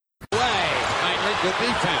Good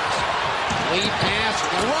defense. Lead pass.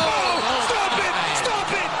 Oh, stop it!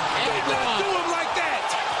 Stop it! And Do not one. do him like that!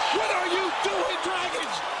 What are you doing,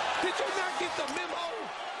 Dragons? Did you not get the memo?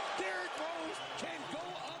 Derrick Rose can go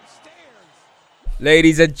upstairs.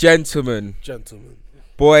 Ladies and gentlemen,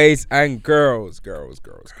 boys and girls.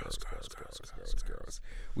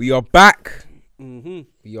 We are back.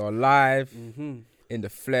 We are live in the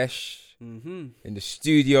flesh, in the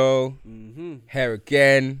studio, here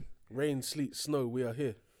again. Rain, sleet, snow, we are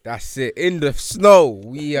here. That's it. In the snow,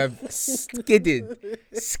 we have skied,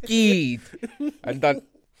 and done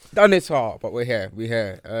it all. But we're here.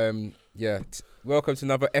 Welcome to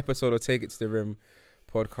another episode of Take It to the Rim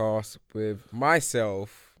podcast with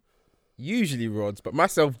myself, usually Rods, but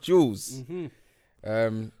myself, Jules,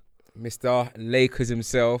 Mr. Lakers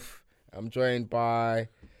himself. I'm joined by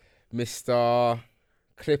Mr.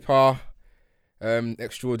 Clipper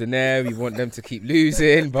extraordinaire. We want them to keep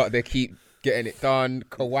losing, but they keep getting it done.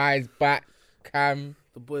 Kawhi's back. Cam,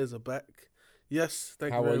 The boys are back. Yes,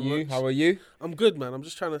 thank you very much. How are you? I'm good, man. I'm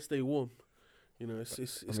just trying to stay warm. You know, it's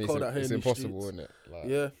cold out here It's in impossible, the isn't it? Like,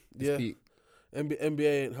 streets. Yeah. peak.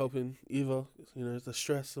 NBA ain't helping either. You know, it's the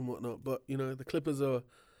stress and whatnot. But, you know, the Clippers are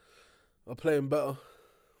playing better.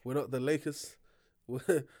 We're not the Lakers. What?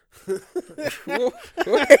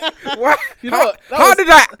 You How, know, how did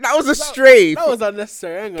that? That was a stray. That was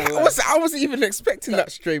unnecessary. I ain't gonna lie. I wasn't even expecting that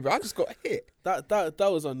stray, but I just got hit. That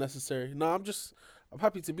was unnecessary. No, I'm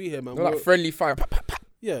happy to be here, man. Like friendly fire.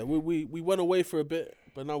 Yeah, we went away for a bit,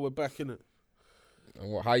 but now we're back in it.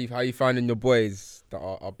 And what? How you finding your boys that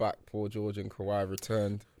are back? Paul George and Kawhi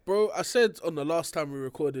returned. Bro, I said on the last time we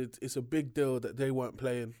recorded, it's a big deal that they weren't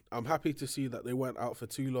playing. I'm happy to see that they weren't out for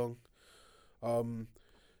too long.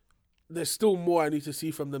 There's still more I need to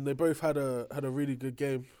see from them. They both had a really good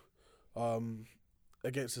game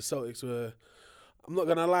against the Celtics. Where I'm not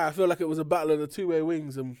gonna lie, I feel like it was a battle of the two-way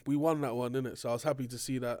wings, and we won that one, innit? So I was happy to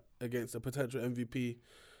see that against a potential MVP.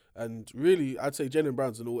 And really, I'd say Jaylen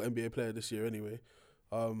Brown's an All-NBA player this year, anyway.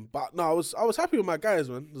 But no, I was happy with my guys,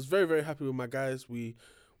 man. I was very, very happy with my guys. We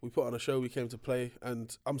put on a show. We came to play,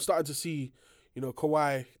 and I'm starting to see, you know,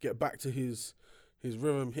 Kawhi get back to his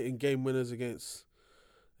rhythm, hitting game winners against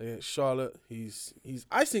Charlotte. He's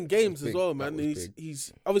icing games as well, man.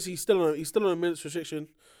 He's obviously he's still on a minutes restriction,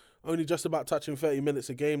 only just about touching 30 minutes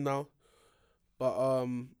a game now. But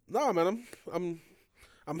no, man, I'm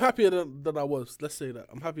happier than I was. Let's say that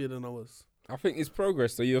I'm happier than I was. I think it's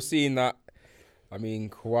progress. So you're seeing that. I mean,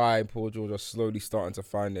 Kawhi and Paul George are slowly starting to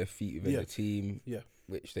find their feet within the team. Yeah.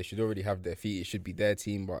 Which they should already have their feet. It should be their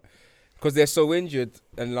team, but because they're so injured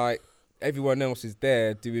and like everyone else is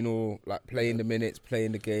there doing all like playing the minutes,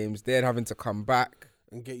 playing the games, they're having to come back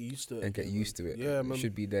and get used to it. Yeah, man. It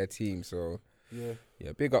should be their team. So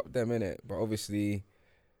yeah, big up them, innit? But obviously,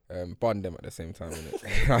 bun them at the same time,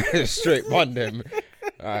 innit? Straight bun them.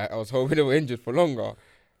 I was hoping they were injured for longer,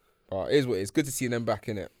 but it is what it is. Good to see them back,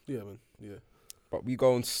 innit? Yeah, man. Yeah. But we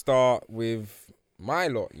go and start with my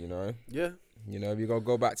lot, you know. Yeah. You know, we gonna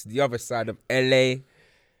go back to the other side of LA.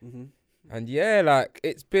 And yeah, like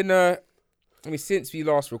it's been since we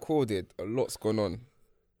last recorded, a lot's gone on.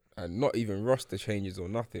 And not even roster changes or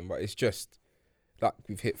nothing, but it's just like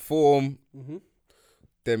we've hit form.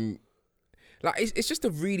 Then like it's just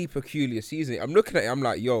a really peculiar season. I'm looking at it, I'm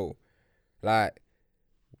like, yo, like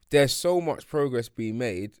there's so much progress being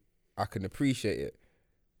made, I can appreciate it.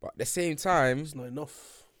 But at the same time, It's not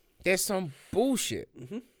enough. there's some bullshit.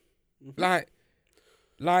 Like,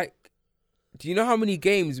 do you know how many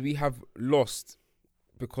games we have lost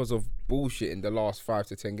because of bullshit in the last 5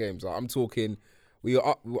 to 10 games? Like, I'm talking, we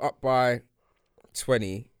were up by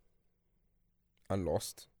 20 and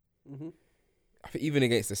lost. I think even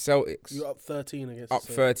against the Celtics, You're up 13 against up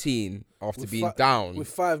the Celtics. 13 after With being down with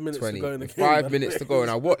 5 minutes 20. to go in the With game. 5 minutes to go, and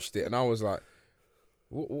I watched it and I was like,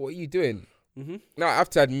 what are you doing? Now I have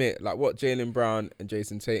to admit, like what Jaylen Brown and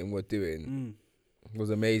Jason Tatum were doing was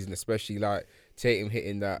amazing, especially like Tatum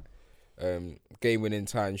hitting that game-winning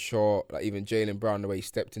time shot, like even Jaylen Brown the way he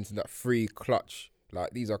stepped into that free clutch,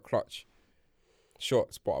 like these are clutch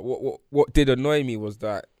shots. But what did annoy me was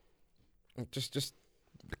that just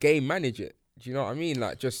game manage it. Do you know what I mean?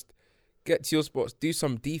 Like just get to your spots, do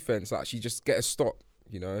some defense, actually just get a stop,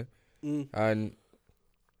 you know. And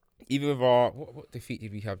even with our what defeat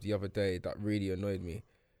did we have the other day that really annoyed me?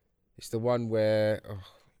 It's the one where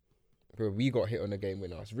we got hit on the game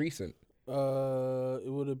winner. It's recent. It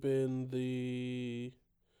would have been the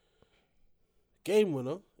game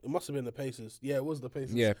winner. It must have been the Pacers. Yeah, it was the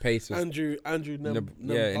Pacers. Yeah, Pacers. Andrew and he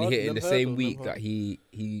hit it in the same week that he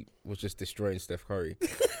was just destroying Steph Curry.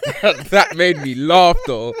 That made me laugh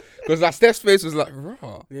though, because like Steph's face was like,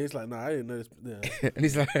 raw. Yeah, he's like, nah, I didn't know this. Yeah. And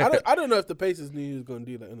he's like, I don't know if the Pacers knew he was going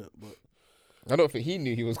to do that, innit? But I don't think he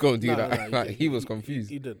knew he was going to do that. Nah, Like, he was confused.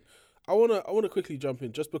 He did. I wanna quickly jump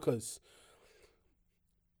in just because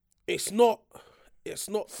it's not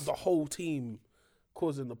the whole team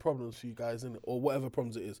causing the problems for you guys, innit? Or whatever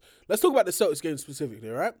problems it is. Let's talk about the Celtics game specifically,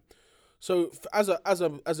 all right? So as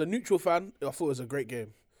a neutral fan, I thought it was a great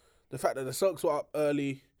game. The fact that the Celtics were up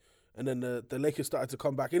early and then the Lakers started to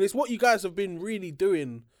come back. And it's what you guys have been really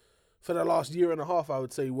doing for the last year and a half, I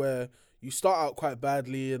would say, where you start out quite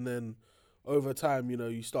badly and then over time, you know,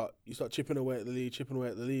 you start chipping away at the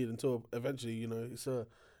lead until eventually, you know, it's a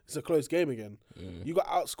close game again. You got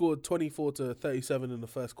outscored 24-37 in the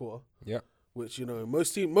first quarter. Yeah. Which, you know,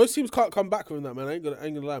 most teams can't come back from that, man. I ain't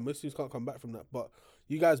gonna lie. Most teams can't come back from that. But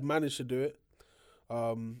you guys managed to do it.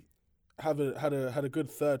 Had a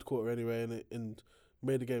good third quarter anyway, and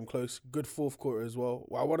made the game close. Good fourth quarter as well.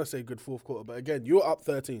 Well, I want to say good fourth quarter, but again, you're up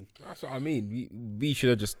 13. That's what I mean. We should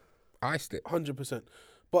have just iced it. 100%.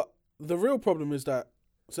 But the real problem is that.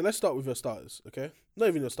 So let's start with your starters, okay? Not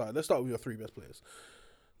even your starters. Let's start with your three best players.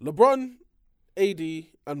 LeBron, AD,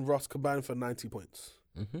 and Russ combined for 90 points.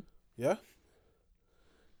 Mm-hmm. Yeah.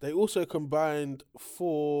 They also combined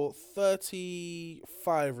for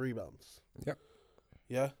 35 rebounds. Yep.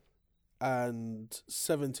 Yeah. And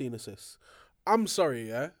 17 assists. I'm sorry,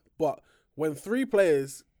 yeah, but when three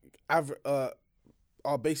players are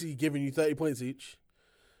basically giving you 30 points each,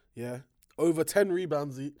 yeah, over 10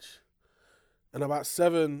 rebounds each, and about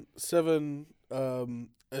seven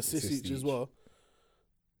assists each as well.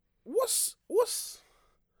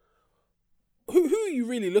 Who are you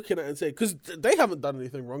really looking at and saying? Because they haven't done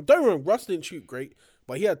anything wrong. Don't remember, Russ didn't shoot great,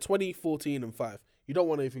 but he had 20, 14, and 5. You don't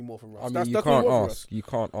want anything more from Russ. I mean, that's you what want from Russ. You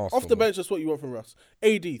can't ask. Off the bench, that's what you want from Russ.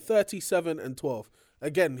 AD, 37 and 12.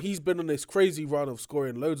 Again, he's been on this crazy run of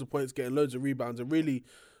scoring loads of points, getting loads of rebounds, and really,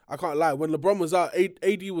 I can't lie, when LeBron was out,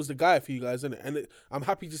 AD was the guy for you guys, isn't it? And I'm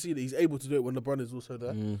happy to see that he's able to do it when LeBron is also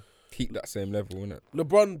there. Keep that same level, innit?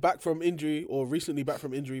 LeBron, back from injury, or recently back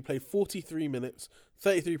from injury, played 43 minutes,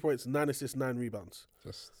 33 points, 9 assists, 9 rebounds.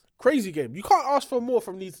 Just crazy game. You can't ask for more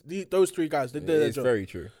from those three guys. They did their it's job. very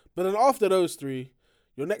true. But then after those three,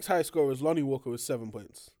 your next highest scorer was Lonnie Walker with 7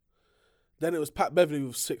 points. Then it was Pat Beverly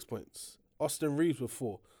with 6 points. Austin Reeves with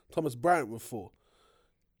 4. Thomas Bryant with 4.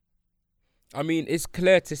 I mean, it's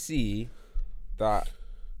clear to see that,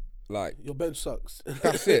 like, your bench sucks.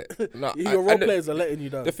 That's it. Like, your role players are letting you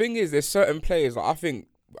down. The thing is, there's certain players, like, I think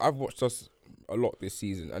I've watched us a lot this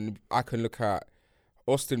season, and I can look at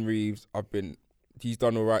Austin Reeves. He's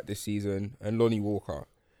done all right this season, and Lonnie Walker.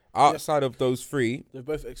 Outside of those three, they've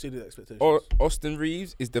both exceeded expectations. Austin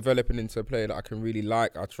Reeves is developing into a player that I can really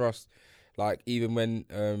like. I trust. Like, even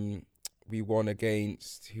when we won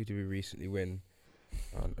against, who did we recently win?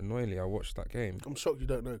 Annoyingly, I watched that game. I'm shocked you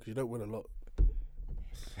don't know because you don't win a lot.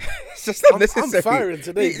 It's just unnecessary. I'm firing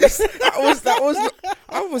today.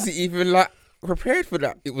 I wasn't even like prepared for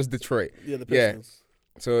that. It was Detroit. Yeah, the Pistons.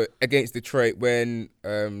 Yeah. So against Detroit, when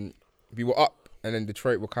we were up, and then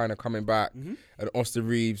Detroit were kind of coming back, and Austin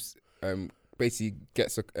Reeves basically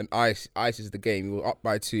gets an ices the game. We were up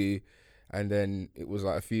by 2, and then it was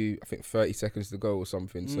like 30 seconds to go or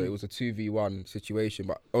something. So it was a 2v1 situation,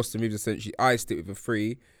 but Austin Reeves essentially iced it with a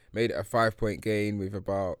 3, made it a 5-point gain with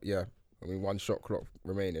about 1 shot clock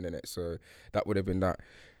remaining in it. So that would have been that.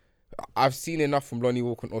 I've seen enough from Lonnie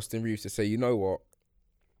Walker and Austin Reeves to say, you know what,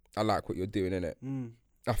 I like what you're doing in it.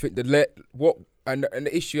 I think the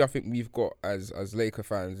issue I think we've got as Laker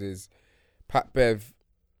fans is Pat Bev,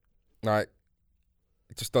 like,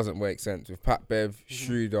 it just doesn't make sense with Pat Bev,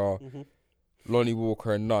 Schroeder, Lonnie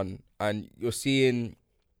Walker, and Nunn, and you're seeing,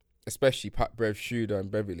 especially Pat Bev, Schroeder,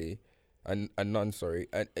 and Beverly, and Nunn, sorry,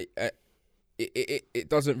 and it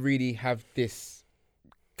doesn't really have this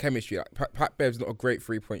chemistry. Like Pat Bev's not a great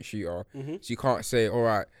 3-point shooter, so you can't say, all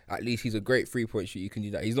right, at least he's a great 3-point shooter. You can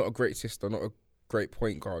do that. He's not a great sister, not a great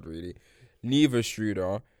point guard, really. Neither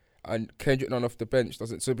Schroeder, and Kendrick Nunn off the bench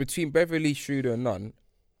doesn't. So between Beverly, Schroeder, and Nunn,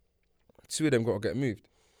 2 of them got to get moved.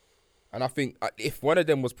 And I think if one of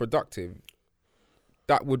them was productive,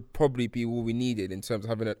 that would probably be all we needed in terms of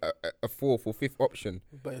having a 4th or 5th option.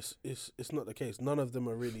 But it's not the case. None of them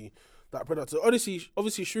are really that productive.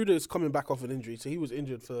 Obviously, Schroeder is coming back off an injury, so he was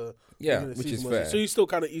injured for which is fair. So he's still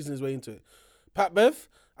kind of easing his way into it. Pat Bev,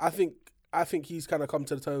 I think he's kind of come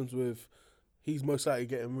to the terms with he's most likely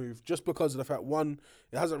getting moved just because of the fact, one,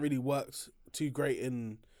 it hasn't really worked too great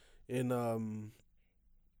in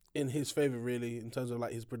in his favour, really, in terms of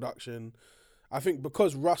like his production. I think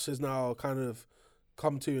because Russ has now kind of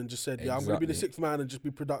come to and just said, yeah, I'm going to be the Exactly. sixth man and just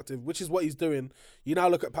be productive, which is what he's doing. You now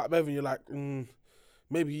look at Pat Bev and you're like,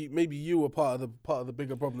 maybe you were part of the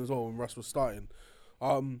bigger problem as well when Russ was starting.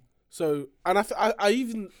 So, and I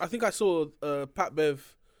think I saw Pat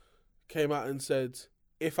Bev came out and said,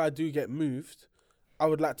 if I do get moved, I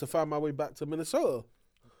would like to find my way back to Minnesota.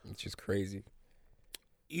 Which is crazy.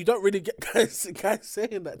 You don't really get guys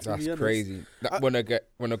saying that, to That's be honest. crazy. When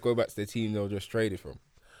I go back to the team, they'll just trade it from.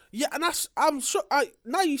 Yeah, and I'm shocked.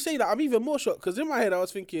 Now you say that, I'm even more shocked because in my head I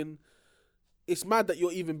was thinking, it's mad that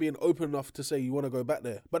you're even being open enough to say you want to go back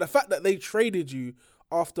there. But the fact that they traded you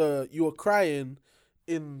after you were crying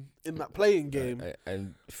in that playing game,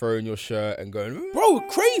 And throwing your shirt and going, bro,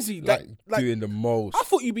 crazy. like Like doing the most. I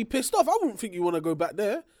thought you'd be pissed off. I wouldn't think you want to go back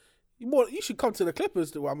there. You should come to the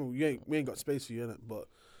Clippers. I mean, we ain't got space for you, innit? But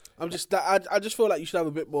I'm just that I just feel like you should have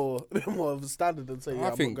a bit more of a standard and say,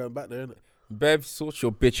 yeah, I'm not going back there, innit? Bev, sort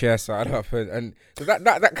your bitch ass side up, and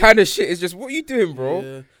that kind of shit is just, what are you doing, bro?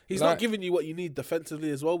 Yeah. He's Like- not giving you what you need defensively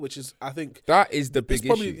as well, which is, I think, That is the big it's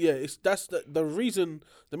probably issue. that's the reason.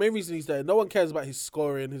 The main reason he's there. No one cares about his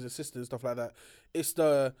scoring, his assist and stuff like that. It's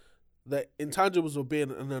the intangibles of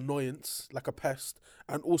being an annoyance, like a pest,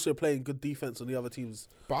 and also playing good defense on the other team's.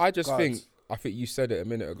 But I just guards. I think you said it a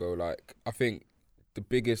minute ago. Like, I think the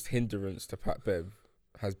biggest hindrance to Pat Bev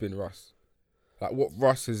has been Russ. Like,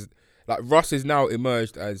 Russ is now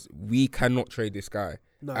emerged as, we cannot trade this guy.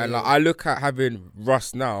 No, And yeah. like, I look at having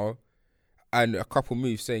Russ now and a couple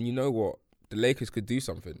moves saying, you know what, the Lakers could do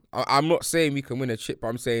something. I'm not saying we can win a chip, but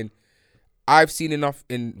I'm saying I've seen enough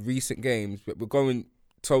in recent games, but we're going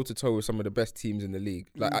toe to toe with some of the best teams in the league.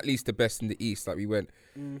 Like, at least the best in the East. Like, we went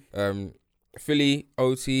Philly,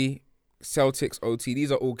 OT, Celtics, OT.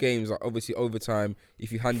 These are all games, like, obviously overtime.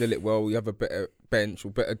 If you handle it well, you have a better bench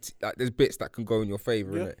or better. Like, there's bits that can go in your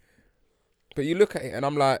favour, Yeah. innit? But you look at it and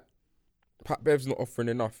I'm like, Pat Bev's not offering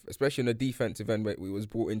enough, especially in the defensive end where we was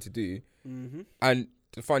brought in to do. Mm-hmm. And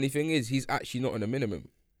the funny thing is, he's actually not on a minimum.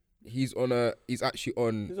 He's actually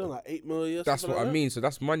on. He's on like $8 million. That's what I mean. So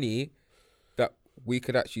that's money that we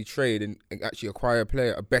could actually trade and actually acquire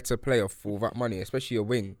a better player for that money, especially a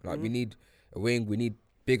wing. Like, we need a wing. We need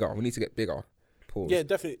bigger. We need to get bigger. Pause. Yeah,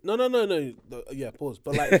 definitely. No. Yeah, pause.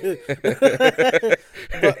 But like,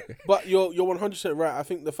 but you're 100% right. I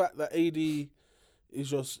think the fact that AD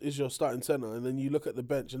is your starting center, and then you look at the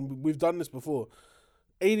bench, and we've done this before.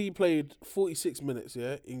 AD played 46 minutes,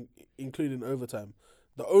 yeah, including overtime.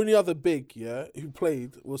 The only other big, yeah, who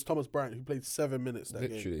played was Thomas Bryant, who played 7 minutes that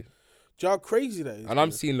game. Literally. Do you know how crazy that is? And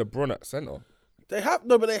I'm seeing LeBron at center. They have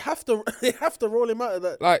to roll him out of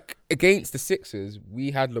that. Like, against the Sixers,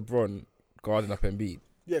 we had LeBron guarding up Embiid.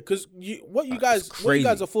 Yeah, because what you guys crazy.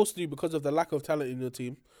 are forced to do because of the lack of talent in your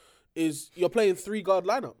team is you're playing 3 guard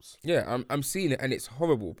lineups. Yeah, I'm seeing it, and it's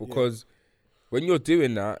horrible because when you're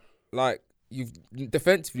doing that, like, you've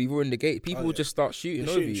defensively we're in the gate. People will just start shooting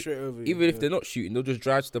They're over shooting you. straight over you, Even if yeah. they're not shooting, they'll just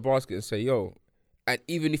drive to the basket and say, "Yo." And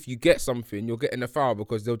even if you get something, you're getting a foul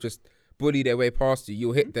because they'll just bully their way past you.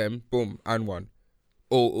 You'll hit them, boom, and one,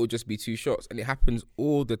 or it'll just be 2 shots, and it happens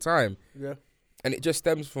all the time. Yeah. And it just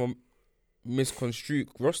stems from misconstrued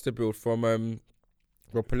roster build from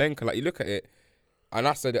Rob Pelinka. Like, you look at it, and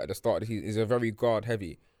I said it at the start of the season, it's a very guard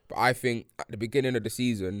heavy. But I think at the beginning of the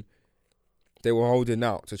season, they were holding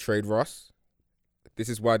out to trade Russ. This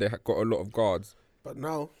is why they got a lot of guards. But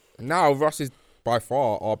now, Russ is by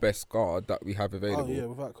far our best guard that we have available. oh yeah,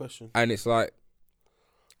 without question. And it's like,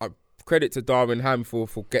 credit to Darwin Ham for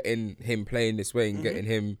getting him playing this way and Mm-hmm. getting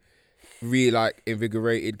him really, like,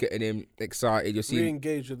 invigorated, getting him excited. You're seeing,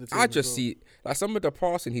 Re-engage with the team. I as just well. see, like, some of the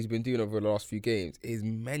passing he's been doing over the last few games is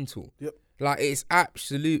mental. Yep. Like, it's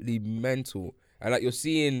absolutely mental. And, like, you're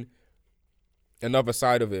seeing another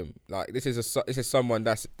side of him. Like, this is someone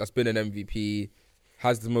that's been an MVP,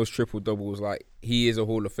 has the most triple doubles. Like, he is a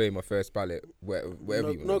Hall of Famer, first ballot,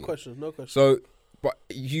 wherever you want. No question. So, but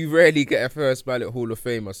you rarely get a first ballot Hall of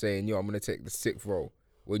Famer saying, "Yo, I'm gonna take the 6th role,"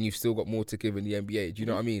 when you've still got more to give in the NBA. Do you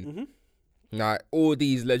know what I mean? Mm-hmm. Now, all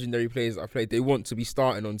these legendary players that I played, they want to be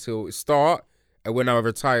starting until it start, and when I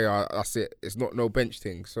retire, that's it. It's not no bench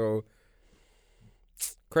thing. So,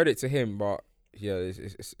 credit to him, but yeah,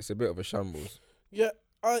 it's a bit of a shambles. Yeah,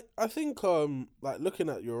 I think like looking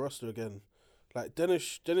at your roster again, like Dennis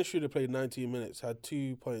Schroeder played 19 minutes, had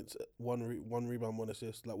 2 points, one rebound, 1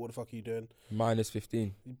 assist. Like, what the fuck are you doing? Minus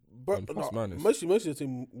 15. But plus minus. Most of the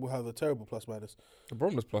team will have a terrible plus minus.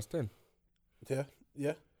 LeBron was plus 10.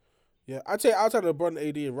 Yeah. I'd say outside of LeBron,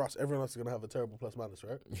 AD, and Russ, everyone else is gonna have a terrible plus minus,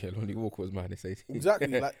 right? Yeah, Lonnie Walker was minus 18.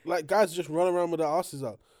 Exactly. like guys just run around with their asses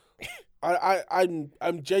out.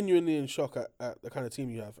 I'm genuinely in shock at the kind of team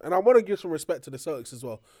you have, and I want to give some respect to the Celtics as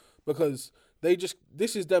well, because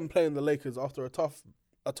this is them playing the Lakers after a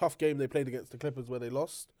tough game they played against the Clippers where they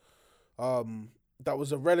lost. That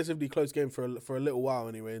was a relatively close game for a little while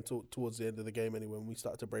anyway, until towards the end of the game anyway, when we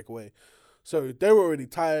started to break away. So they were already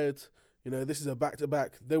tired. This is a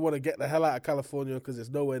back-to-back. They want to get the hell out of California because it's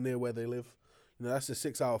nowhere near where they live. That's a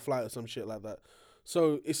 6-hour flight or some shit like that.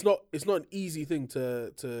 So it's not an easy thing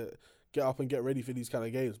to get up and get ready for these kind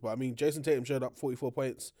of games. But I mean, Jason Tatum showed up 44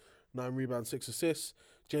 points, 9 rebounds, 6 assists.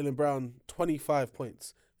 Jaylen Brown, 25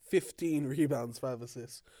 points, 15 rebounds, 5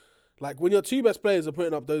 assists. Like, when your two best players are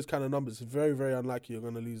putting up those kind of numbers, it's very, very unlikely you're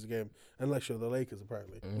going to lose the game, unless you're the Lakers,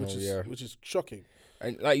 apparently, which is shocking.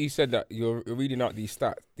 And like you said, that you're reading out these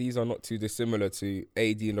stats, these are not too dissimilar to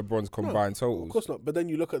AD and LeBron's combined totals. Of course not. But then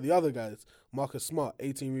you look at the other guys. Marcus Smart,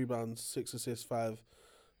 18 rebounds, 6 assists,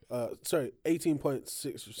 18 points,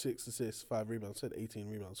 6 assists, 5 rebounds. I said 18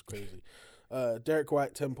 rebounds, crazy. Derek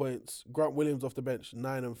White, 10 points. Grant Williams off the bench,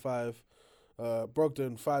 9 and 5.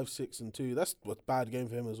 Brogdon, 5, 6 and 2. That's a bad game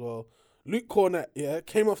for him as well. Luke Cornett,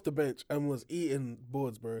 came off the bench and was eating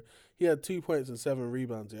boards, bro. He had 2 points and 7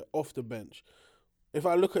 rebounds, off the bench. If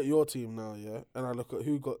I look at your team now, and I look at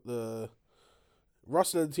who got the...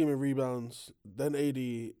 Russ led the team in rebounds, then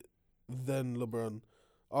AD, then LeBron.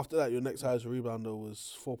 After that, your next highest rebounder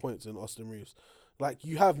was 4 points in Austin Reeves. Like,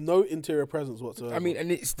 you have no interior presence whatsoever. I mean,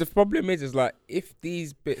 and the problem is like, if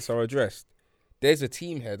these bits are addressed, there's a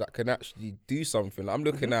team here that can actually do something. Like, I'm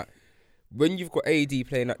looking at, when you've got AD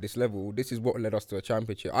playing at this level, this is what led us to a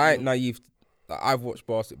championship. I ain't naive. Like, I've watched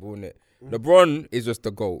basketball, innit? LeBron is just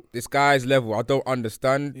the GOAT. This guy's level, I don't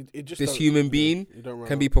understand. This human being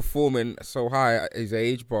can be performing so high at his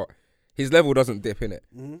age, but his level doesn't dip,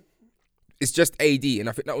 innit? It's just AD, and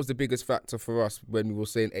I think that was the biggest factor for us when we were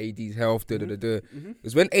saying AD's health,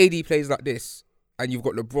 Because when AD plays like this, and you've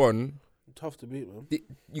got LeBron... Tough to beat, man.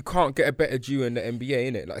 You can't get a better duo in the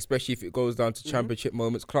NBA, innit? Like, especially if it goes down to championship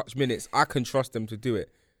moments, clutch minutes. I can trust them to do it.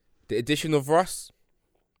 The addition of Russ,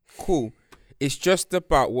 cool. It's just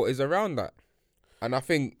about what is around that. And I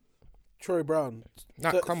think... Troy Brown,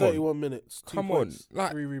 come 31 on. minutes, 2 come points,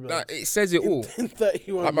 on. 3 rebounds. Like, it says it all. In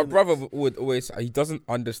 31 like, my minutes. brother would always say, he doesn't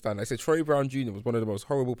understand. I said, Troy Brown Jr. was one of the most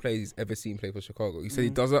horrible players he's ever seen play for Chicago. He said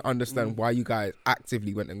he doesn't understand why you guys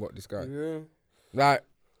actively went and got this guy. Yeah. Like,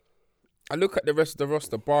 I look at the rest of the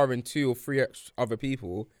roster, barring 2 or 3 other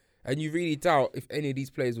people, and you really doubt if any of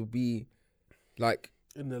these players will be, like,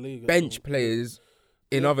 in the league, bench players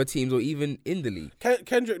in other teams or even in the league.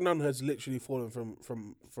 Kendrick Nunn has literally fallen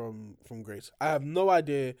from grace. I have no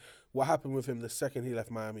idea what happened with him the second he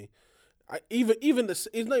left Miami. He's not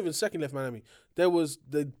even second left Miami. There was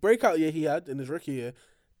the breakout year he had in his rookie year.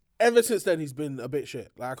 Ever since then, he's been a bit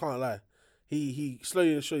shit. Like, I can't lie. He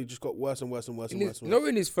slowly and surely just got worse and worse and worse and worse.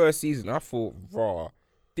 In his first season, I thought,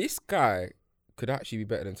 this guy could actually be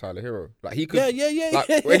better than Tyler Hero. Like, he could. Yeah. Like,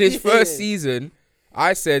 in his first season,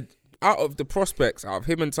 I said, out of the prospects, out of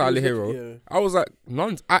him and Tyler Hero, I was like,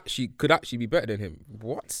 none could actually be better than him.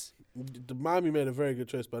 What? The Miami made a very good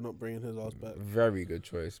choice by not bringing his ass back. Very good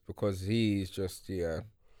choice, because he's just,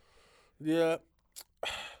 Yeah.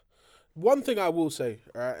 One thing I will say,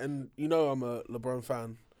 right, and I'm a LeBron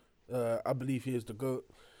fan. I believe he is the GOAT.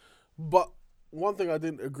 But one thing I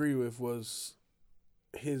didn't agree with was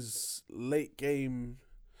his late game.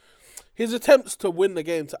 His attempts to win the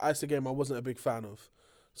game, to ice the game, I wasn't a big fan of.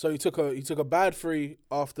 So he took a bad free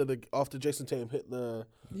after Jason Tatum hit the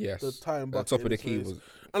tying bucket. Top of the key was.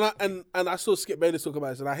 And I saw Skip Bayless talk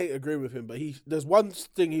about this, and I hate agreeing with him, but there's one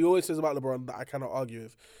thing he always says about LeBron that I cannot argue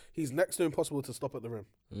with. He's next to impossible to stop at the rim.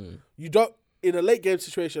 You don't, in a late game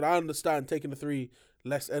situation, I understand taking the three,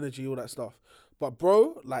 less energy, all that stuff. But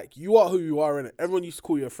bro, like, you are who you are, innit? Everyone used to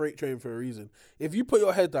call you a freight train for a reason. If you put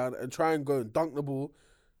your head down and try and go and dunk the ball,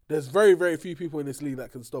 there's very, very few people in this league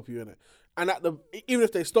that can stop you, innit? And even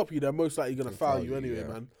if they stop you, they're most likely going to foul you anyway,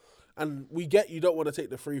 man. And we get you don't want to take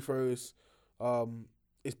the free throws.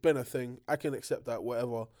 It's been a thing. I can accept that,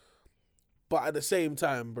 whatever. But at the same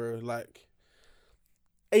time, bro, like,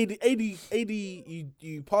 AD,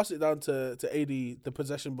 you pass it down to AD the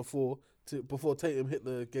possession before Tatum hit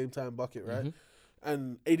the game time bucket, right? Mm-hmm.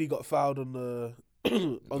 And AD got fouled on the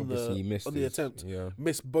on the attempt,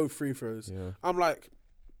 missed both free throws. Yeah. I'm like,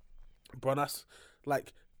 bro, that's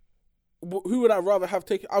like, who would I rather have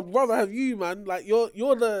taken? I'd rather have you, man. Like, you're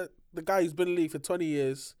the guy who's been in the league for 20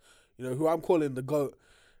 years, who I'm calling the GOAT.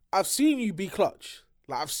 I've seen you be clutch.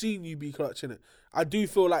 Like, I've seen you be clutch, innit? I do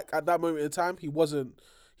feel like at that moment in time, he wasn't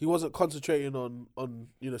concentrating on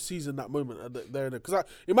seizing that moment there. Because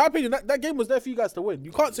in my opinion, that game was there for you guys to win.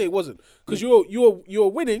 You can't say it wasn't, because you were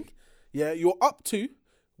winning. Yeah, you're up 2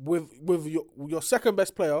 with your second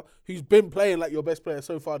best player who's been playing like your best player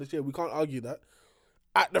so far this year. We can't argue that.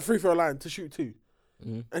 At the free throw line to shoot 2,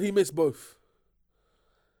 and he missed both.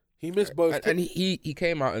 He missed both, and he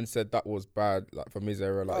came out and said that was bad, like from his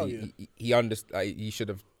era. Like he understood. Like, he should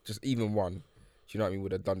have just even won. Do you know what I mean?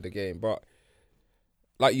 Would have done the game, but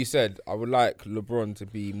like you said, I would like LeBron to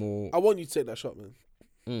be more. I want you to take that shot,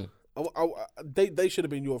 man. They should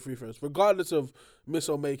have been your free throws, regardless of miss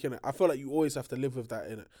or making it. I feel like you always have to live with that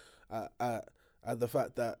in it. At the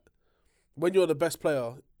fact that when you're the best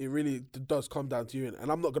player, it really does come down to you. And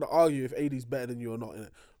I'm not going to argue if AD's better than you or not in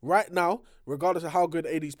it. Right now, regardless of how good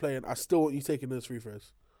AD's playing, I still want you taking those free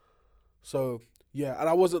throws. So, yeah, and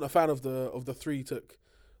I wasn't a fan of the 3 he took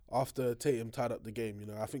after Tatum tied up the game. You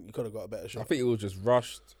know, I think you could have got a better shot. I think it was just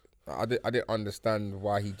rushed. I didn't understand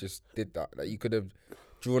why he just did that. Like, you could have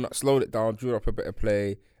slowed it down, drawn up a better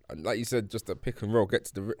play. And like you said, just a pick and roll, get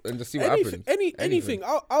to the and just see what happens. Anything.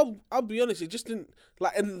 I'll be honest. It just didn't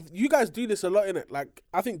like. And you guys do this a lot in it. Like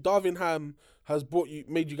I think Darvin Ham has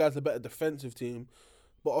made you guys a better defensive team,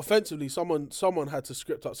 but offensively, someone had to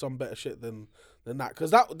script up some better shit than that.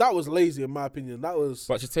 Because that was lazy in my opinion. That was.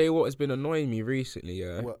 But to tell you what has been annoying me recently,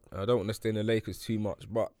 yeah. What? I don't want to stay in the Lakers too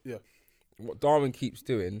much, but yeah, what Darwin keeps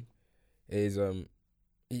doing is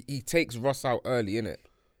he takes Russ out early, innit?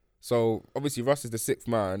 So, obviously, Russ is the 6th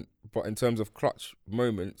man, but in terms of clutch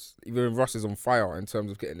moments, even Russ is on fire in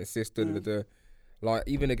terms of getting assisted. Like,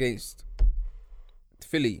 even against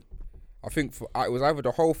Philly, I think it was either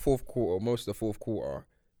the whole 4th quarter or most of the 4th quarter,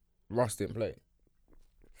 Russ didn't play.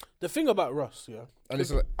 The thing about Russ, yeah, and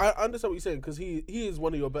it's like, I understand what you're saying because he is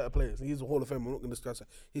one of your better players. He's a Hall of Famer. I'm not going to discuss it.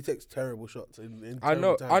 He takes terrible shots in I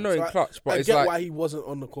know so in clutch, but I it's get like, why he wasn't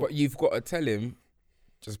on the court. But you've got to tell him,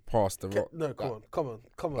 just pass the rock. No, come on.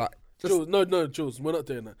 Like, Jules, no, Jules, we're not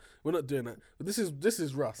doing that. But this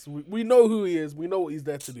is Russ. We know who he is. We know what he's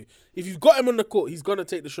there to do. If you've got him on the court, he's gonna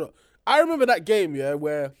take the shot. I remember that game, yeah,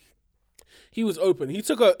 where he was open. He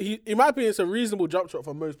took in my opinion, it's a reasonable jump shot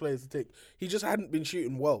for most players to take. He just hadn't been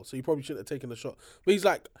shooting well, so he probably shouldn't have taken the shot. But he's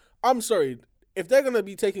like, I'm sorry, if they're gonna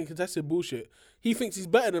be taking contested bullshit, he thinks he's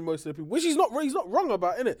better than most of the people, which he's not wrong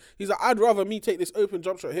about, innit? He's like, I'd rather me take this open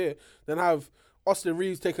jump shot here than have Austin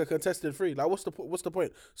Reeves take a contested 3. Like, what's the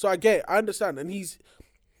point? So I understand, and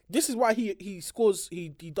this is why he scores. He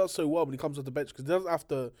does so well when he comes off the bench because he doesn't have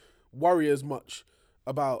to worry as much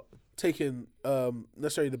about taking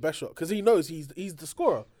necessarily the best shot because he knows he's the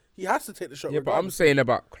scorer. He has to take the shot. Yeah, regardless. But I'm saying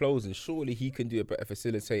about closing. Surely he can do a better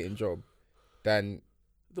facilitating job than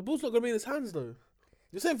the ball's not going to be in his hands though.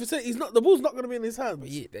 You're saying the ball's not going to be in his hands.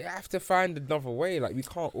 Yeah, they have to find another way. Like we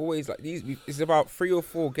can't always like these. It's about 3 or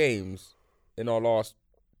 4 games in our last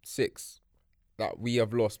 6 that we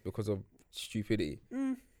have lost because of stupidity.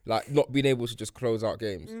 Like not being able to just close out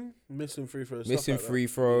games. Missing free throws. Missing free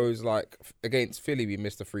throws. Like against Philly, we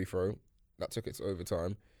missed a free throw. That took it to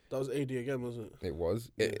overtime. That was AD again, wasn't it? It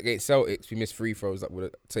was. Yeah. Against Celtics, we missed free throws that would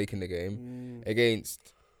have taken the game.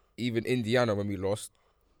 Against even Indiana when we lost,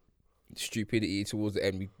 stupidity towards the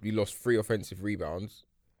end, we lost 3 offensive rebounds.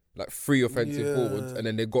 Like 3 offensive boards, and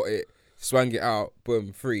then they got it, swang it out,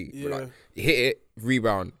 boom, 3. Yeah. Like, hit it,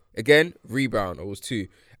 rebound. Again, rebound. It was 2.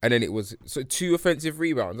 And then it was 2 offensive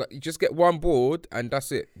rebounds. Like, you just get 1 board and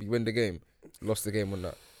that's it. We win the game. Lost the game on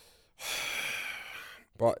that.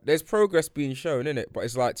 But there's progress being shown, innit? But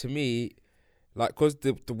it's like, to me, like, because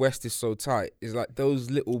the West is so tight, it's like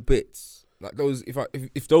those little bits, like those,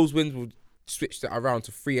 if those wins will switch that around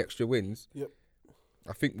to 3 extra wins, yep,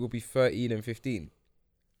 I think we'll be 13 and 15.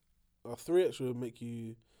 3 extra would make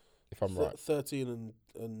you, if I'm right, 13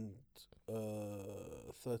 and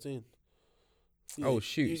 13. Oh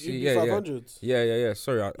shoot! See, yeah, 500s. Yeah.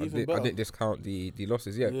 Sorry, I didn't discount the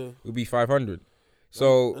losses. Yeah, it'll be 500.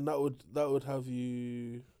 So and that would have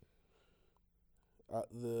you at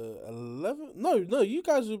the 11th. No, you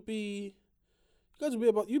guys would be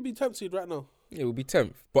about, you'd be 10th seed right now. Yeah, we'll be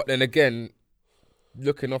 10th. But then again,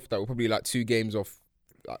 looking off that, we're probably like 2 games off,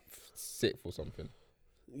 like 6th or something.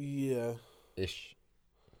 Yeah. Ish.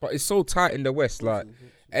 But it's so tight in the West. Like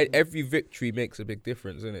every victory makes a big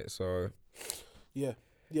difference, isn't it? So. Yeah,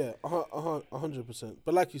 100%.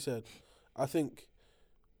 But like you said, I think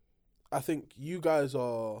you guys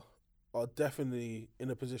are definitely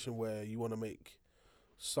in a position where you want to make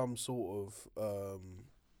some sort of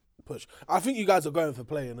push. I think you guys are going for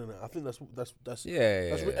playing, innit? I think that's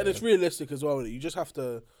and it's realistic as well, innit? You just have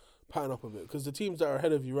to pattern up a bit because the teams that are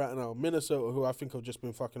ahead of you right now, Minnesota, who I think have just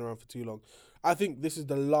been fucking around for too long. I think this is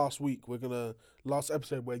the last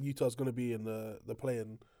episode where Utah's gonna be in the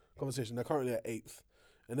playing conversation. They're currently at 8th,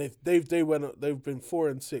 and they've been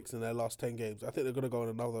 4-6 in their last 10 games. I think they're gonna go on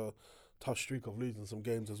another tough streak of losing some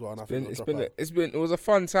games as well. And I think it was a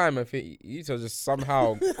fun time. I think Utah just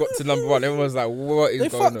somehow got to number one. Everyone was like, "What is they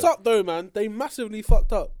going on?" fucked up though, man. They massively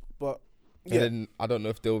fucked up. But And then I don't know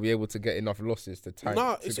if they'll be able to get enough losses to tank.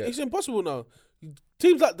 Nah, it's impossible now.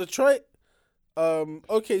 Teams like Detroit,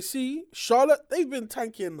 OKC, Charlotte, they've been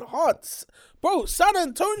tanking hard. Bro, San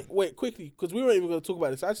Antonio... Wait, quickly, because we weren't even going to talk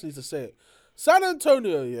about this. I just need to say it. San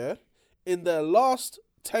Antonio, yeah, in their last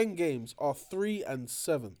 10 games are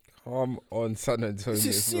 3-7. Come on, San Antonio. This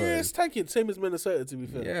is serious tanking, same as Minnesota, to be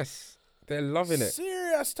fair. Yes, they're loving it.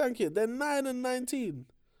 Serious tanking. They're 9-19.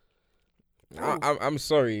 I'm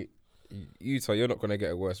sorry, Utah, you're not going to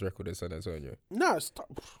get a worse record than San Antonio. No, it's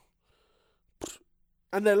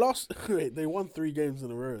and they lost. Wait, they won 3 games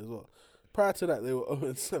in a row as well. Prior to that, they were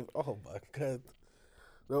 0-7. Oh my god,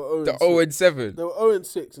 they were 0-7. They were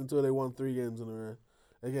 0-6 until they won 3 games in a row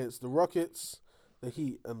against the Rockets, the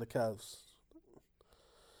Heat, and the Cavs.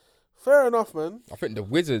 Fair enough, man. I think the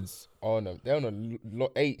Wizards are they're on a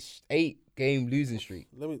 8-game losing streak.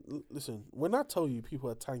 Let me listen. When I tell you people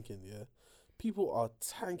are tanking, yeah, people are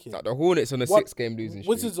tanking. Like the Hornets on a 6-game losing streak.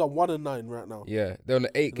 Wizards are 1-9 right now. Yeah, they're on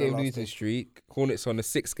an 8-game losing streak. Hornets on a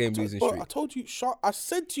 6-game losing streak. I told you, I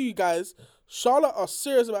said to you guys, Charlotte are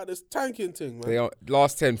serious about this tanking thing, man. They are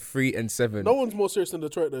last 10, 3-7. No one's more serious than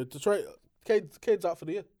Detroit though. Detroit, Cade's out for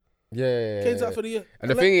the year. Yeah. Cade's out for the year. And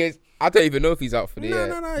the thing is, I don't even know if he's out for the year.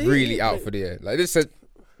 No, really out for the year. Like this said,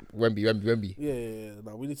 Wemby. Yeah.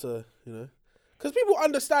 No, we need to, because people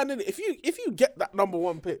understand it. If you get that number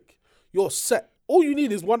 1 pick, you're set. All you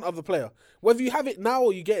need is one other player. Whether you have it now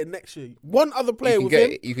or you get it next year, one other player you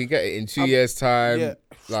can get it in 2 years' time. Yeah.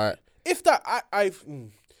 Like if that,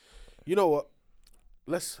 you know what?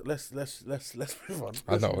 Let's move on.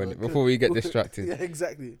 I know before we get distracted. Yeah,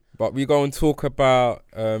 exactly. But we go and talk about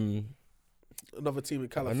another team in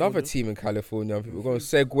California. We're going to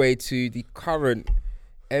segue to the current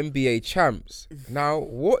NBA champs. Now,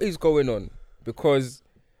 what is going on? Because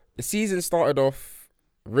the season started off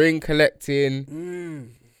ring collecting.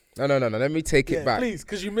 No. Let me take it back. Please,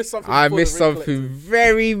 because you missed something. I missed something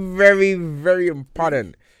very, very, very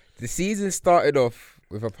important. The season started off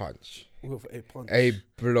with a punch. With a punch. A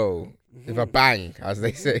blow. With a bang, as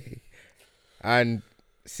they say. And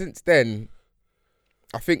since then,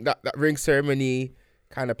 I think that ring ceremony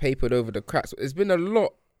kind of papered over the cracks. There's been a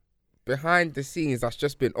lot behind the scenes that's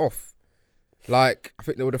just been off. Like, I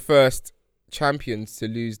think they were the first champions to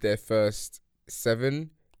lose their first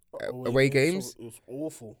 7 away games. It was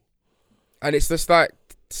awful. And it's just like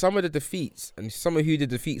some of the defeats and some of who the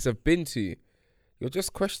defeats have been to, you're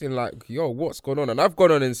just questioning like, yo, what's going on? And I've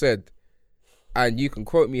gone on and said, and you can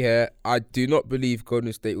quote me here, I do not believe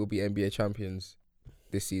Golden State will be NBA champions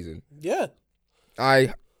this season. Yeah.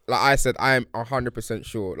 Like I said, I am 100%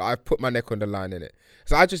 sure. Like I've put my neck on the line in it.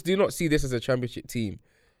 So I just do not see this as a championship team.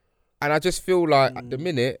 And I just feel like at the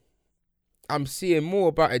minute, I'm seeing more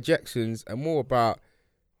about ejections and more about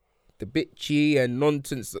the bitchy and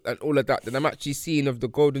nonsense and all of that than I'm actually seeing of the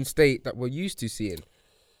Golden State that we're used to seeing.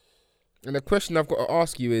 And the question I've got to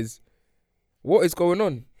ask you is, what is going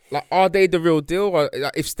on? Like, are they the real deal? Or,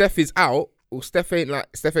 like, if Steph is out or Steph ain't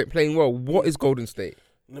playing well, what is Golden State?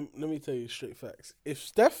 Let me tell you straight facts. If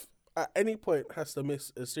Steph at any point has to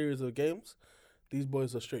miss a series of games, these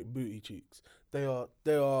boys are straight booty cheeks.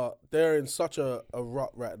 They're in such a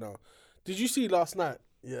rut right now. Did you see last night?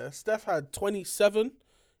 Yeah, Steph had 27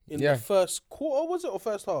 in the first quarter, was it, or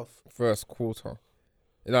first half? First quarter.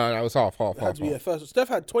 No, it was half. Steph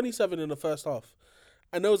had 27 in the first half.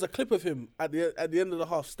 And there was a clip of him at the end of the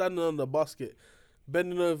half standing on the basket,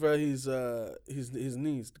 bending over his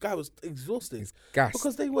knees. The guy was exhausted. He's gassed.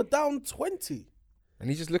 Because they were down 20. And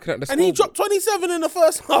he's just looking at the score. And he dropped 27 in the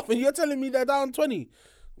first half, and you're telling me they're down 20.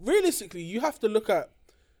 Realistically, you have to look at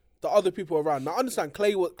the other people around. Now, I understand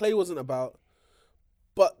Clay wasn't about,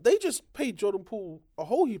 but they just paid Jordan Poole a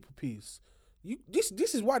whole heap of peas.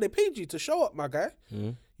 This is why they paid you, to show up, my guy.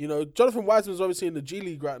 Mm. You know, Jonathan Wiseman's obviously in the G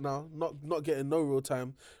League right now, not getting no real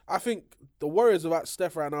time. I think the Warriors without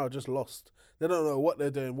Steph right now are just lost. They don't know what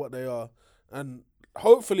they're doing, what they are. And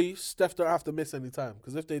hopefully Steph don't have to miss any time,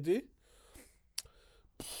 because if they do,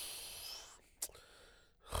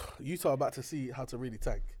 Utah are about to see how to really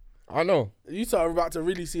tank. I know. Utah are about to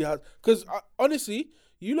really see how, because honestly,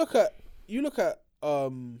 you look at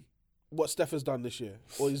what Steph has done this year,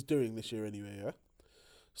 or is doing this year anyway, yeah?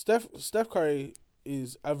 Steph Curry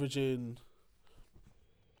is averaging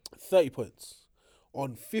 30 points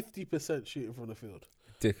on 50% shooting from the field.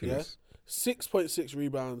 Ridiculous. Yeah? 6.6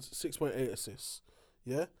 rebounds, 6.8 assists.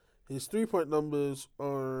 Yeah? His 3-point numbers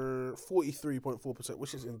are 43.4%,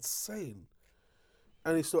 which is insane.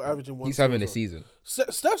 and he's still averaging one. He's having a steal. season.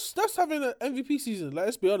 Steph's having an MVP season. Like,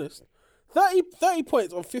 let's be honest. 30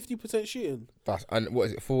 points on 50% shooting. And what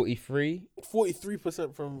is it? 43.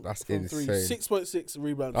 43% from That's from three. insane. 6.6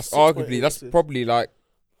 rebounds. That's 6.8 arguably that's assists. probably like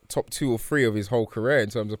top 2 or 3 of his whole career in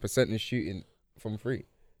terms of percentage shooting from 3.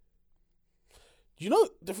 You know,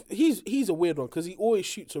 he's a weird one because he always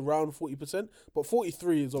shoots around 40%, but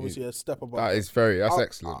 43 is obviously a step above. That's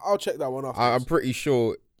excellent. I'll check that one after. I'm pretty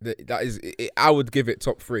sure that is. I would give it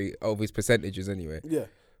top 3 of his percentages anyway. Yeah.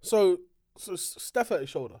 So Steph hurt his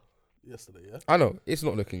shoulder yesterday. Yeah. I know it's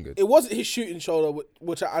not looking good. It wasn't his shooting shoulder,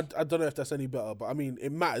 which I don't know if that's any better, but I mean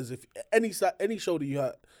it matters if any shoulder you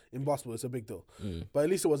hurt in basketball, it's a big deal. But at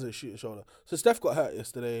least it wasn't a shooting shoulder. So Steph got hurt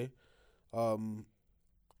yesterday,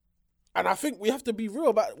 and I think we have to be real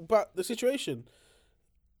about the situation.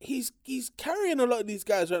 He's carrying a lot of these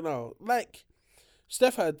guys right now. Like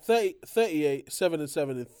Steph had 38, 7 and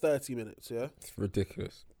 7 in 30 minutes. Yeah, It's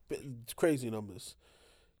ridiculous. crazy numbers.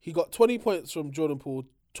 He got 20 points from Jordan Poole,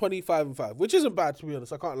 25 and 5, which isn't bad to be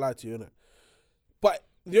honest. I can't lie to you, innit? But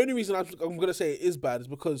the only reason I'm gonna say it is bad is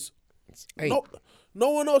because It's 8. no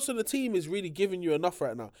one else on the team is really giving you enough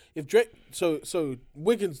right now. If Drake, so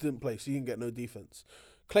Wiggins didn't play, so you didn't get no defense.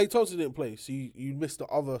 Klay Thompson didn't play, so you missed the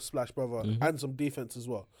other splash brother and some defense as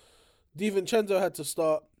well. DiVincenzo had to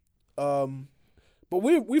start, but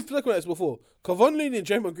we've spoken about this before. Kevon Looney and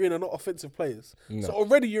Draymond Green are not offensive players, No. so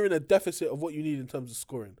already you're in a deficit of what you need in terms of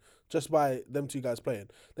scoring just by them two guys playing.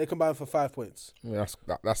 They combined for 5 points, Yeah,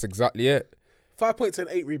 that's exactly it. 5 points and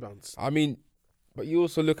 8 rebounds. I mean, but you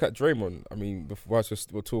also look at Draymond. I mean, before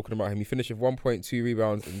we're talking about him, he finished with 1.2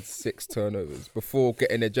 rebounds and 6 turnovers before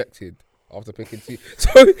getting ejected after picking 2.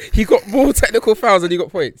 So he got more technical fouls than he got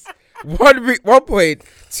points. 1 point,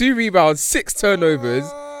 2 rebounds, 6 turnovers,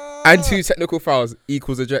 and 2 technical fouls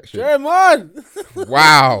equals ejection. Draymond!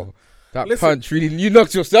 Wow. That Listen. punch really, you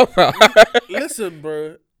knocked yourself out. Listen,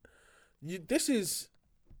 bro.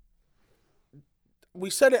 We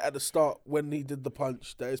said it at the start when he did the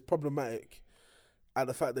punch that it's problematic at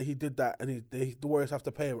the fact that he did that and the Warriors have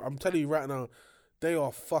to pay him. I'm telling you right now, they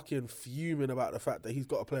are fucking fuming about the fact that he's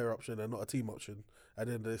got a player option and not a team option at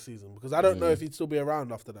the end of the season. Because I don't know if he'd still be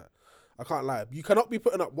around after that. I can't lie. You cannot be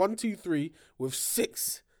putting up 1, 2, 3 with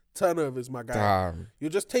 6 turnovers, my guy. Damn. You're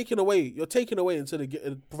just taking away. You're taking away instead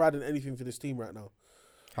of providing anything for this team right now.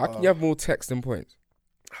 How can you have more text than points?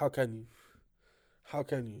 How can you? How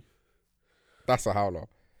can you? That's a howler.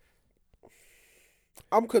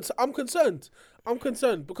 I'm concerned. I'm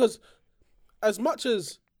concerned because as much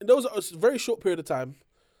as there was a very short period of time,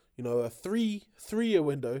 you know, a three-year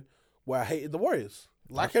window where I hated the Warriors,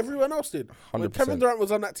 like everyone else did, when 100%. Kevin Durant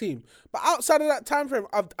was on that team. But outside of that time frame,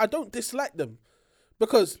 I don't dislike them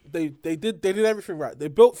because they did everything right. They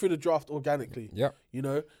built through the draft organically. Yep. You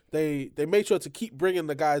know, they made sure to keep bringing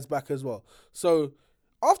the guys back as well. So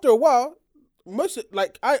after a while, most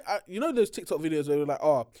like I you know those TikTok videos where they're like,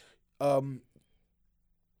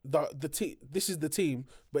 the team, this is the team,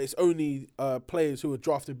 but it's only players who were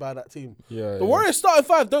drafted by that team. Yeah. The Warriors starting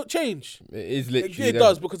 5 don't change. It is literally. It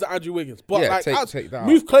does because of Andrew Wiggins. But Yeah, like, take that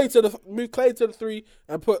move Clay to the 3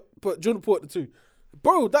 and put Jordan Poole at the 2.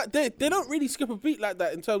 Bro, that they don't really skip a beat like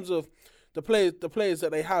that in terms of the players that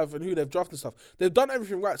they have and who they've drafted and stuff. They've done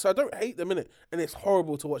everything right, so I don't hate them in it. And it's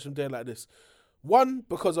horrible to watch them doing like this. One,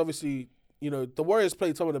 because obviously, you know, the Warriors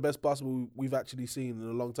played some of the best basketball we've actually seen in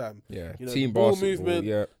a long time. Yeah, you know, team the ball basketball, movement,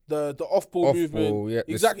 yeah. the off-ball movement. yeah.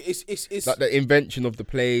 Exactly. It's Like the invention of the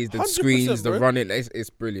plays, the 100%, screens, the bro. running. It's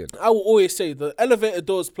brilliant. I will always say the elevator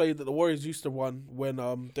doors play that the Warriors used to run when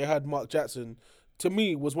they had Mark Jackson, to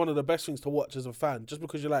me, was one of the best things to watch as a fan. Just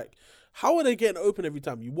because you're like, how are they getting open every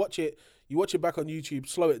time? You watch it back on YouTube,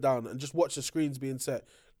 slow it down, and just watch the screens being set.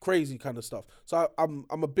 Crazy kind of stuff. So I'm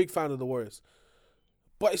a big fan of the Warriors.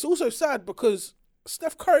 But it's also sad because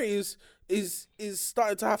Steph Curry is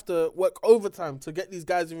starting to have to work overtime to get these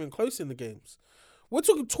guys even close in the games. We're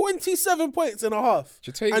talking 27 points and a half,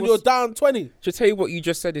 Should tell you and what's- you're down 20. To tell you what you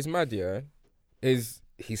just said is mad, yeah, is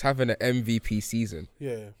he's having an MVP season.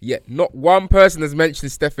 Yeah. Yet not one person has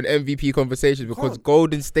mentioned Steph in MVP conversations because Can't.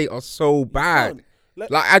 Golden State are so bad.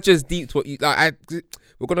 can't. Like I just deeped what you like.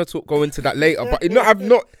 We're gonna go into that later, but I've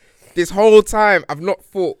not this whole time I've not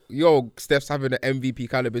thought Steph's having an MVP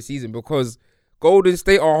caliber season because Golden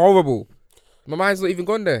State are horrible. My mind's not even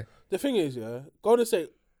gone there. The thing is, yeah, Golden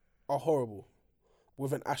State are horrible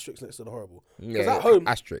with an asterisk next to the horrible. Because at home,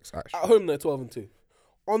 asterisk. at home they're 12-2.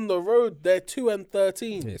 On the road, they're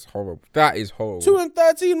 2-13. It's horrible. That is horrible.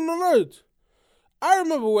 2-13 on the road. I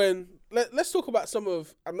remember when let's talk about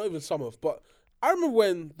but I remember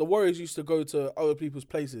when the Warriors used to go to other people's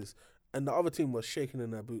places and the other team was shaking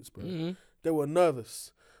in their boots, bro. Mm-hmm. they were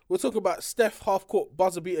nervous. We're talking about Steph half-court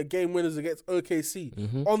buzzer beater game winners against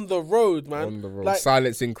OKC on the road, man. On the road. Like,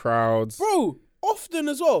 Silencing crowds. bro, often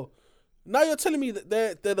as well. Now you're telling me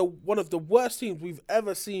that they're one of the worst teams we've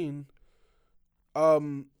ever seen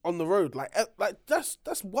on the road. Like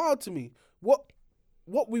that's wild to me. What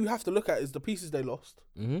we have to look at is the pieces they lost.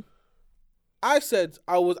 Mm-hmm. I said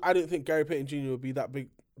I didn't think Gary Payton Jr. would be that big.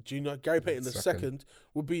 Junior Gary Payton the second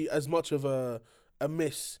would be as much of a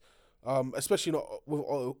miss, especially not with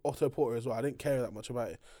Otto Porter as well. I didn't care that much about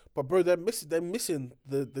it. But bro, they're missing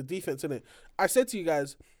the defense in it. I said to you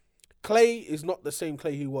guys, Clay is not the same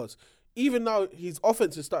Clay he was. Even now, his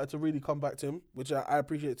offense is starting to really come back to him, which I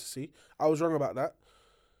appreciate to see. I was wrong about that.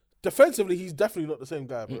 Defensively, he's definitely not the same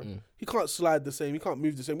guy, bro. He can't slide the same. He can't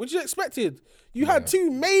move the same, which is expected. You had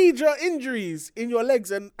 2 major injuries in your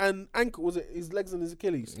legs and ankle. Was it his legs and his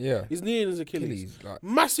Achilles? Yeah. His knee and his Achilles. Like,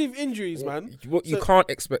 massive injuries, man. You can't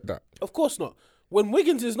expect that. Of course not. When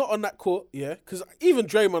Wiggins is not on that court, yeah, because even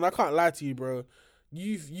Draymond, I can't lie to you, bro.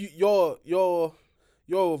 You're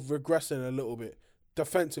regressing a little bit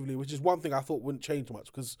defensively, which is one thing I thought wouldn't change much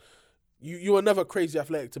because you were never crazy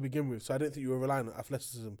athletic to begin with, so I didn't think you were relying on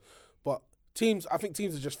athleticism. But I think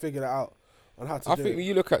teams have just figured it out on how to do it. I think when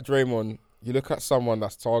you look at Draymond, you look at someone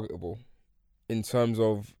that's targetable in terms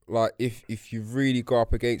of, like, if you really go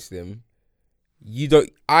up against him, you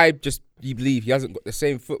believe he hasn't got the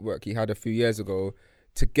same footwork he had a few years ago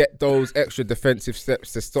to get those extra defensive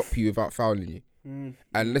steps to stop you without fouling you.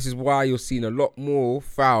 And this is why you're seeing a lot more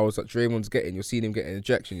fouls that Draymond's getting. You're seeing him getting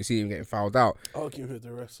ejection. You're seeing him getting fouled out. Arguing with the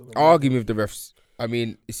refs. Arguing with the refs. I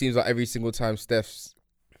mean, it seems like every single time Steph's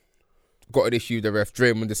got an issue with the ref,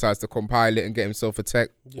 Draymond decides to compile it and get himself a tech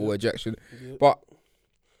or ejection. But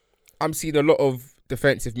I'm seeing a lot of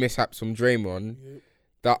defensive mishaps from Draymond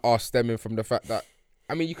that are stemming from the fact that,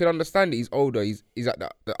 I mean, you can understand that he's older. He's at the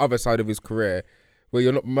other side of his career where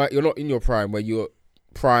you're not in your prime, where you're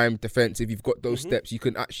prime defensive. You've got those steps. You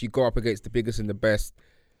can actually go up against the biggest and the best.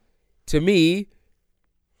 To me,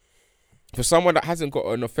 for someone that hasn't got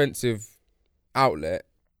an offensive outlet,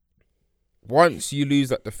 once you lose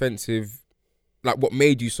that defensive, like what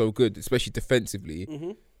made you so good, especially defensively,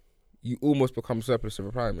 you almost become surplus of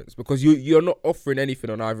requirements because you're not offering anything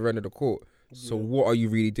on either end of the court. So what are you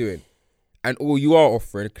really doing? And all you are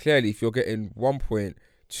offering, clearly, if you're getting 1 point,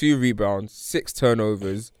 2 rebounds, 6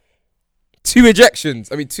 turnovers, 2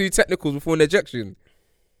 ejections. I mean, 2 technicals before an ejection.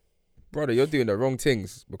 Brother, you're doing the wrong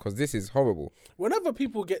things because this is horrible. Whenever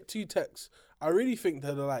people get 2 techs, I really think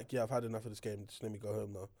that they're like, yeah, I've had enough of this game. Just let me go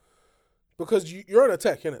home now. Because you're on a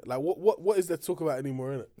tech, innit? Like, what is there to talk about anymore,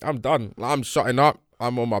 innit? I'm done. Like, I'm shutting up.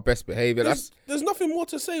 I'm on my best behaviour. There's nothing more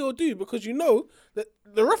to say or do because you know that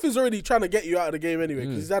the ref is already trying to get you out of the game anyway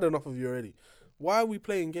because he's had enough of you already. Why are we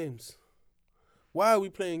playing games? Why are we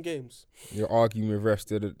playing games? You're arguing with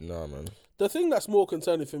refs. Nah, man. The thing that's more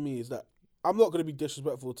concerning for me is that I'm not going to be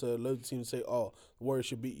disrespectful to loads of teams and say, oh, the Warriors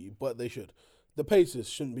should beat you, but they should. The Pacers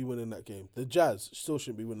shouldn't be winning that game. The Jazz still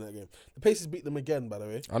shouldn't be winning that game. The Pacers beat them again, by the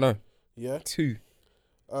way. I know. Yeah? 2.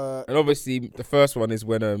 And obviously, the first one is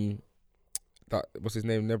when that what's his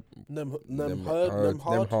name?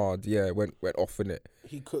 Nemhard. Yeah, went off in it.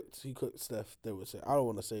 He cooked Steph. They would say. I don't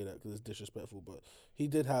want to say that because it's disrespectful, but he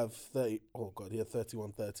did have 30. Oh God, he had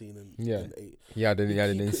 31, 13, and 8. He had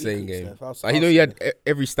an insane game. He had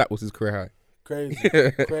every stat was his career high.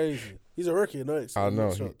 Crazy. He's a rookie, no? I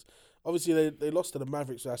know. Obviously, they lost to the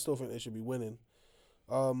Mavericks, so I still think they should be winning.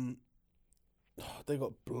 They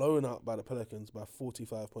got blown out by the Pelicans by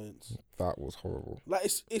 45 points. That was horrible. Like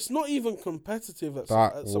it's not even competitive at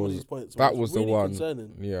some of these points. That was really the one.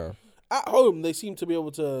 Concerning. Yeah. At home, they seem to be able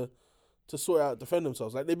to sort out, defend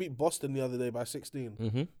themselves. Like they beat Boston the other day by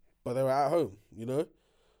 16, but they were at home. You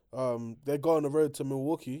know, they got on the road to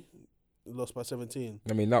Milwaukee, lost by 17.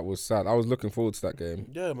 I mean, that was sad. I was looking forward to that game.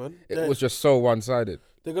 Yeah, man. It was just so one-sided.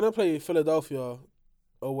 They're gonna play Philadelphia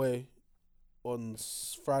away on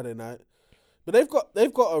Friday night. But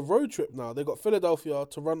they've got a road trip now. They've got Philadelphia,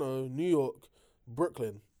 Toronto, New York,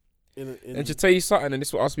 Brooklyn. And to tell you something, and this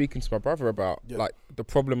is what I was speaking to my brother about, like the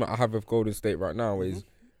problem that I have with Golden State right now is,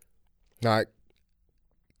 like,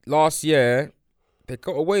 last year, they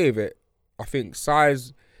got away with it. I think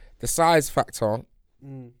the size factor,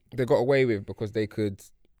 they got away with because they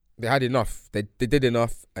had enough. They did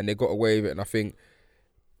enough and they got away with it. And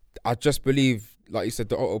I just believe, like you said,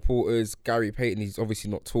 the Otto Porters, Gary Payton, he's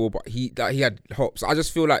obviously not tall, but he had hops. I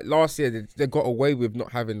just feel like last year they got away with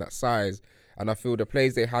not having that size, and I feel the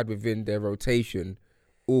players they had within their rotation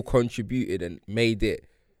all contributed and made it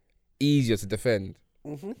easier to defend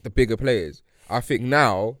the bigger players. I think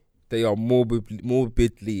now they are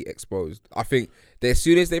morbidly exposed. I think that as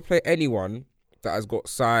soon as they play anyone that has got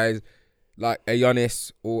size, like a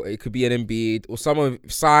Giannis, or it could be an Embiid, or someone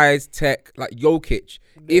with size, tech, like Jokic.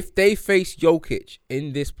 If they face Jokic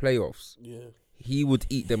in this playoffs, he would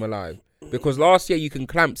eat them alive. Because last year you can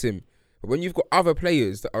clamp him, but when you've got other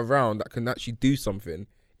players that are around that can actually do something,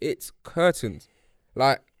 it's curtains.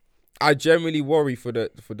 Like, I generally worry for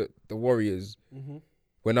the Warriors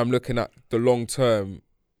when I'm looking at the long term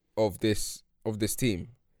of this team.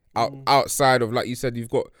 Outside of, like you said, you've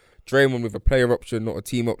got Draymond with a player option, not a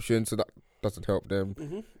team option, so that doesn't help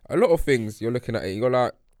them. A lot of things you're looking at it. You're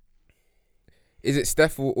like, is it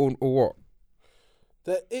Steph or what?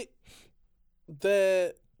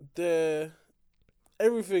 They're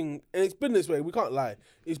everything, and it's been this way. We can't lie.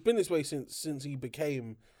 It's been this way since he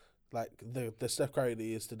became like the Steph Curry that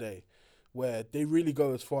he is today, where they really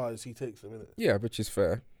go as far as he takes them, innit? Yeah, which is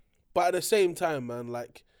fair. But at the same time, man,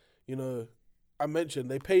 like, you know, I mentioned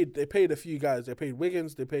they paid a few guys. They paid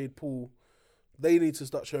Wiggins. They paid Poole. They need to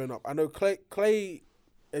start showing up. I know Clay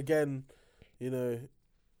again, you know,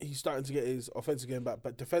 he's starting to get his offensive game back,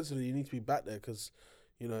 but defensively you need to be back there because,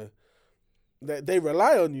 you know, they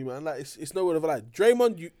rely on you, man. Like, it's no word of a lie.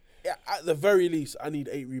 Draymond, you at the very least, I need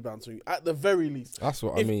 8 rebounds from you. At the very least. That's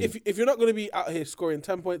what I mean. If you're not going to be out here scoring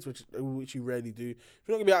 10 points, which you rarely do, if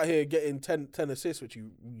you're not going to be out here getting 10 assists, which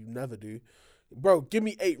you never do, bro, give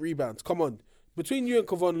me 8 rebounds. Come on. Between you and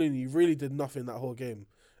Kevon Looney, you really did nothing that whole game.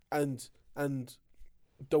 And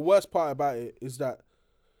the worst part about it is that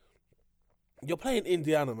you're playing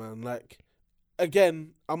Indiana, man. Like,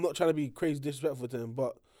 again, I'm not trying to be crazy disrespectful to him,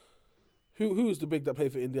 but who was the big that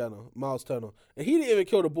played for Indiana? Miles Turner. And he didn't even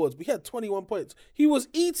kill the boards, but he had 21 points. He was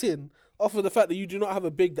eating off of the fact that you do not have a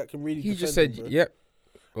big that can really defend. He just said, him, yep.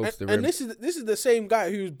 And this is the same guy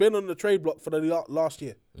who's been on the trade block for the last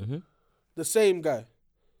year. The same guy.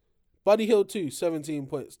 Buddy Hield 2, 17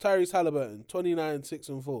 points. Tyrese Halliburton, 29, 6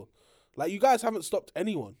 and 4. Like, you guys haven't stopped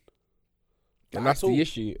anyone. And that's the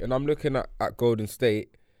issue. And I'm looking at Golden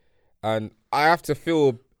State, and I have to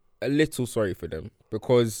feel a little sorry for them,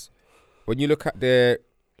 because when you look at their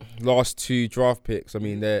last 2 draft picks, I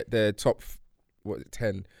mean, their top,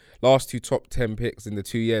 10? Last 2 top 10 picks in the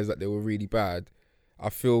 2 years that they were really bad, I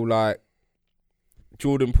feel like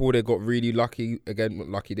Jordan Poole, they got really lucky. Again, not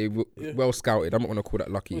lucky. They were well scouted. I'm not going to call that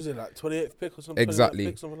lucky. Was it like 28th pick or something? Exactly.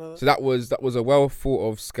 Pick, something like that? So that was a well thought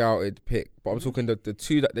of scouted pick. But I'm talking the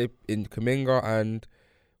 2 that they in Kuminga and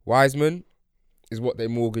Wiseman is what they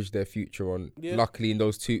mortgaged their future on. Yeah. Luckily, in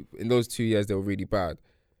those 2 years, they were really bad.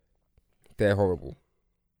 They're horrible.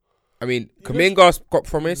 I mean, Kuminga's got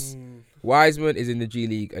promise. Wiseman is in the G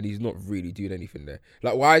League and he's not really doing anything there.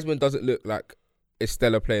 Like, Wiseman doesn't look like a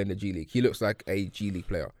stellar player in the G League. He looks like a G League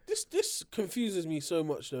player. This confuses me so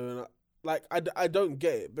much, though, and I don't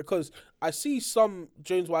get it, because I see some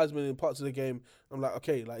James Wiseman in parts of the game. I'm like,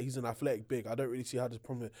 okay, like, he's an athletic big. I don't really see how this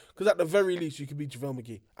problem is. Because at the very least, you could be JaVale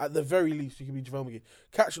McGee. At the very least, you could be JaVale McGee.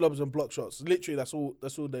 Catch lobs and block shots. Literally, that's all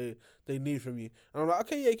they need from you. And I'm like,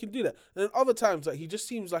 okay, yeah, he can do that. And then other times, like, he just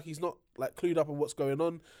seems like he's not, like, clued up on what's going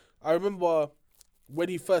on. I remember when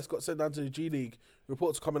he first got sent down to the G League,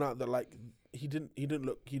 reports coming out that, like, he didn't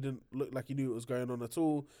look like he knew what was going on at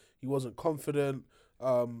all. He wasn't confident.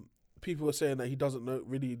 People were saying that he doesn't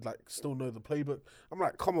still know the playbook. I'm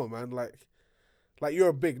like, come on, man, like you're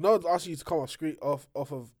a big. No one's asking you to come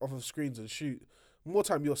off of screens and shoot. More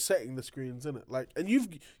time you're setting the screens, innit? Like, and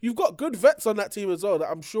you've got good vets on that team as well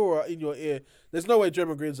that I'm sure are in your ear. There's no way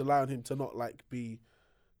Draymond Green's allowing him to not, like, be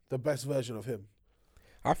the best version of him.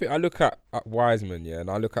 I think I look at Wiseman, yeah,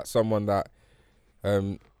 and I look at someone that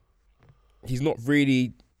he's not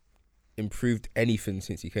really improved anything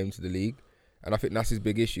since he came to the league. And I think that's his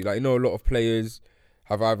big issue. Like, you know, a lot of players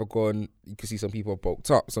have either gone, you can see some people have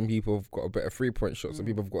bulked up, some people have got a better 3-point shot, some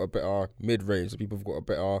people have got a better mid-range, some people have got a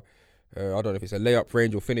better, I don't know if it's a layup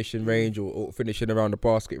range or finishing range or finishing around the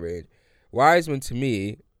basket range. Wiseman, to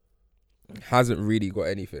me, hasn't really got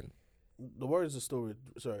anything. The Warriors are still,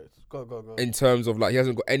 sorry, go. In terms of, like, he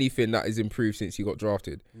hasn't got anything that is improved since he got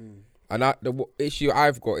drafted. And the issue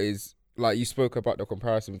I've got is, like, you spoke about the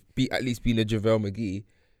comparison, at least being a JaVale McGee.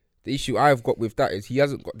 The issue I've got with that is he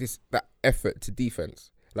hasn't got that effort to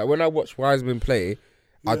defense. Like, when I watch Wiseman play,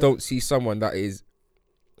 I don't see someone that is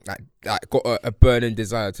like got a burning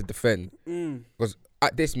desire to defend. Because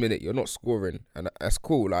at this minute, you're not scoring, and that's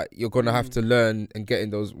cool. Like, you're gonna have to learn and get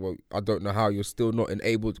in those. Well, I don't know how you're still not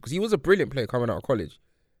enabled, because he was a brilliant player coming out of college.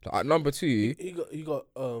 Like, at number 2, he got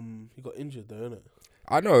injured though, innit?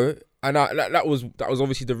 I know, and that was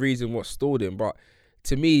obviously the reason what stalled him. But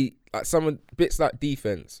to me, like, some bits like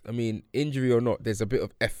defense, I mean, injury or not, there's a bit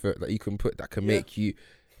of effort that you can put that can make you,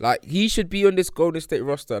 Like, he should be on this Golden State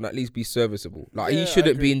roster and at least be serviceable. Like, Yeah, he I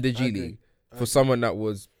shouldn't agree. be in the I G agree. League I for agree. someone that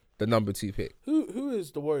was the number 2 pick. Who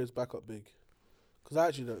is the Warriors' backup big? Because I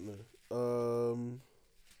actually don't know.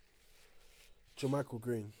 JaMychal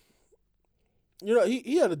Green. You know,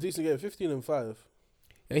 he had a decent game, 15 and 5.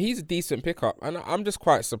 And he's a decent pickup. And I'm just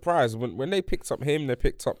quite surprised. When they picked up him, they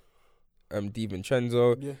picked up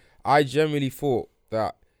DiVincenzo. Yeah. I generally thought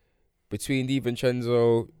that between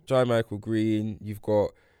DiVincenzo, JaMychal Green, you've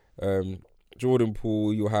got Jordan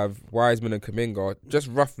Poole, you'll have Wiseman and Kuminga, just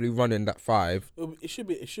roughly running that 5. It should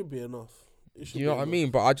be enough. It should You know be what I enough.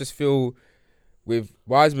 mean? But I just feel with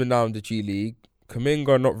Wiseman now in the G League,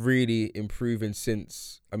 Kuminga not really improving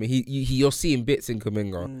since. I mean, you're seeing bits in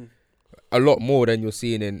Kuminga, a lot more than you're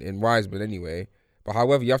seeing in Wiseman anyway. But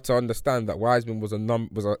however, you have to understand that Wiseman was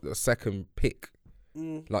a second pick.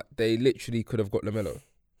 Like, they literally could have got LaMelo.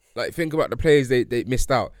 Like, think about the players they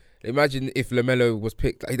missed out. Imagine if LaMelo was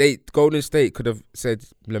picked. Like, Golden State could have said,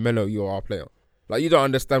 LaMelo, you're our player. Like, you don't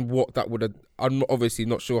understand what that would have. I'm obviously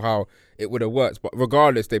not sure how it would have worked, but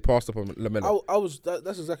regardless, they passed up on LaMelo.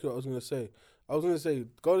 That's exactly what I was going to say. I was going to say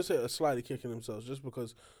Golden State are slightly kicking themselves just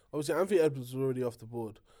because obviously Anthony Edwards was already off the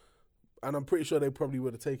board, and I'm pretty sure they probably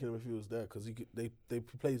would have taken him if he was there because they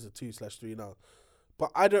plays a 2/3 now.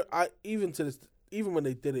 But even when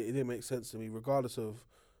they did it, it didn't make sense to me, regardless of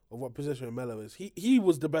what position Melo is. He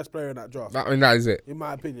was the best player in that draft. I mean, that is it. In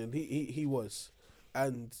my opinion, he was,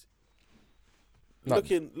 and Like-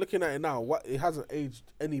 looking at it now, it hasn't aged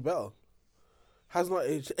any better. Has not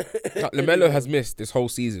aged. Like, LaMelo has missed this whole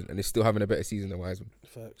season and is still having a better season than Wiseman,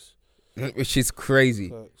 Facts. which is crazy.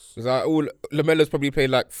 Facts. Because LaMelo's probably played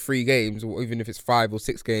like 3 games, or even if it's 5 or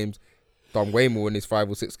 6 games, done way more in his 5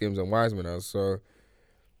 or 6 games than Wiseman has. So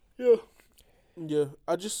Yeah.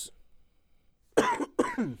 I just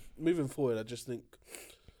moving forward.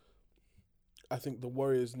 I think the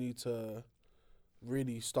Warriors need to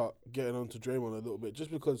really start getting onto Draymond a little bit,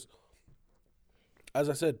 just because, as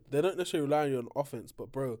I said, they don't necessarily rely on you on offense,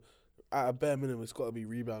 but bro, at a bare minimum, it's got to be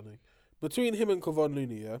rebounding. Between him and Kevon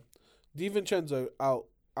Looney, yeah, DiVincenzo out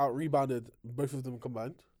rebounded both of them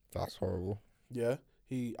combined. that's horrible. Yeah,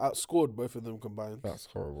 he outscored both of them combined. That's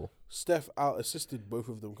horrible. Steph out assisted both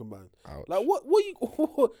of them combined. Ouch. Like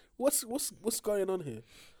what's going on here?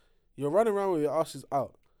 You're running around with your asses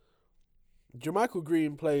out. JaMychal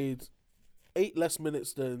Green played 8 less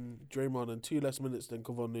minutes than Draymond and 2 less minutes than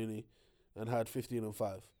Kevon Looney, and had 15 and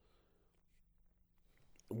 5.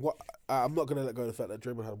 I'm not gonna let go of the fact that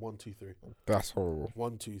Draymond had 1, 2, 3. That's horrible.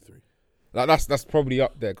 1, 2, 3. Like, that's probably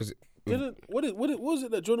up there because What was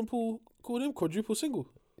it that Jordan Poole called him? Quadruple single.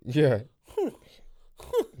 yeah.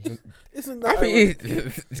 Isn't I that mean,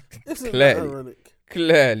 ironic? Isn't that clearly, ironic?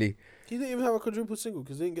 clearly. He didn't even have a quadruple single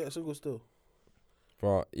because he didn't get a single still.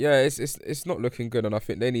 But yeah, it's not looking good, and I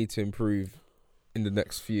think they need to improve in the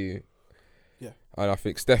next few. Yeah. And I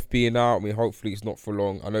think Steph being out, I mean, hopefully it's not for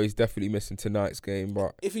long. I know he's definitely missing tonight's game,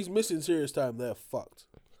 but If he's missing serious time, they're fucked.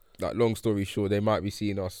 like, long story short, they might be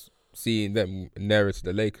seeing them nearer to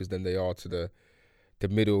the Lakers than they are to the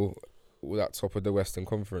middle, or that top of the Western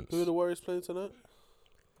Conference. Who are the Warriors playing tonight?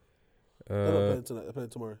 They're not playing tonight. They're playing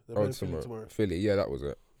tomorrow. They're playing Philly tomorrow. Philly, yeah, that was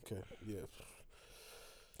it. Okay, yeah.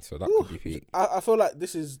 So that could be peak. I feel like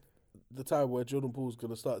this is the time where Jordan Poole's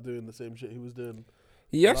gonna start doing the same shit he was doing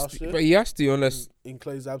He has last to, year? but he has to, unless in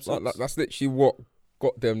Clay's absence. that's literally what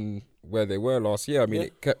got them where they were last year. I mean, Yeah.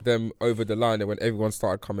 it kept them over the line, and when everyone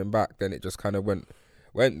started coming back, then it just kind of went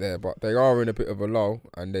there. But they are in a bit of a lull,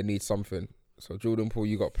 and they need something. So Jordan Poole,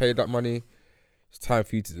 you got paid that money. It's time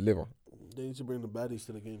for you to deliver. They need to bring the baddies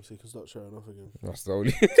to the game so he can start showing off again. That's the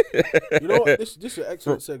only You know what? This is an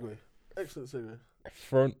excellent segue. Excellent segue.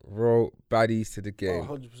 front row baddies to the Oh, game.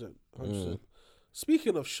 100%. 100%.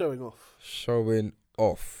 Speaking of showing off, Showing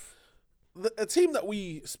off. a team that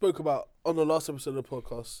we spoke about on the last episode of the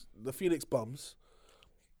podcast, the Phoenix Bums.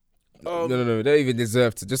 No, they don't even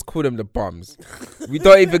deserve to. Just call them the bums. We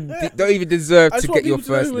don't even deserve I to just get want your people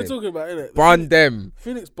to know first who we're name. talking about, innit? Bun them.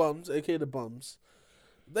 Phoenix Bums, aka the Bums.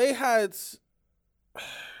 They had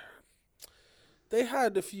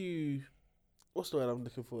a few, what's the word I'm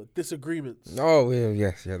looking for? Disagreements. Oh,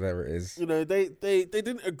 yes, there it is. You know, they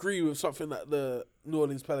didn't agree with something that the New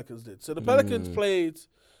Orleans Pelicans did. So the Pelicans played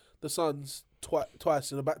the Suns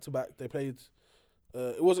twice in a back-to-back. They played,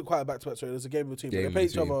 it wasn't quite a back-to-back, sorry, it was a game between. But they played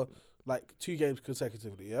each other like 2 games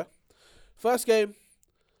consecutively, yeah? First game,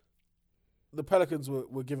 the Pelicans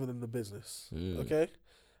were giving them the business, okay?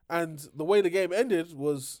 And the way the game ended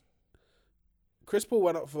was Chris Paul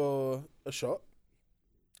went up for a shot,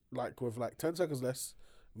 with 10 seconds less,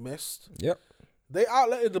 missed. Yep. They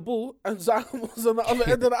outletted the ball, and Zion was on the other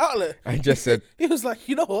end of the outlet. I just said, He was like,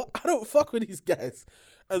 you know what? I don't fuck with these guys.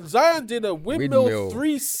 And Zion did a windmill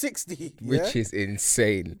 360. which is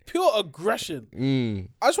insane. Pure aggression.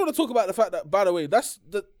 I just want to talk about the fact that, by the way,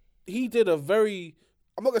 he did a very,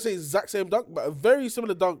 I'm not going to say exact same dunk, but a very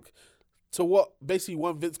similar dunk to what basically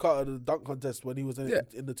won Vince Carter the dunk contest when he was in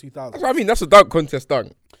the 2000s. That's what I mean. That's a dunk contest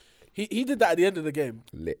dunk. He did that at the end of the game.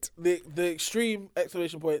 Lit. The extreme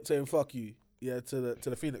exclamation point saying "fuck you," to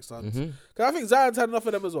the Phoenix Suns. Because I think Zion's had enough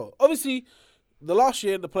of them as well. Obviously, the last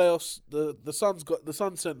year in the playoffs, the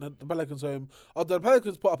Suns sent the Pelicans home. Although the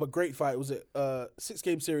Pelicans put up a great fight, was it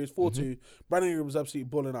 6-game series, 4-2. Brandon Ingram was absolutely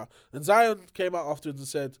balling out, and Zion came out afterwards and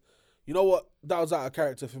said, "You know what? That was out of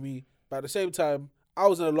character for me." But at the same time, I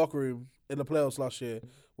was in the locker room in the playoffs last year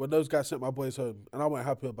when those guys sent my boys home, and I wasn't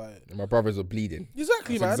happy about it. And my brothers are bleeding.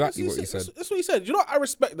 Exactly, That's man. exactly what he said. That's what he said. You know what? I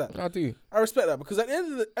respect that. I do. I respect that because at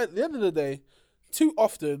the end of the day, too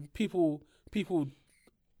often people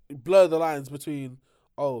blur the lines between,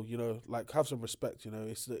 oh, you know, like, have some respect. You know,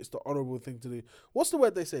 it's the honorable thing to do. What's the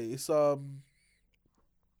word they say? It's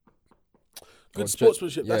good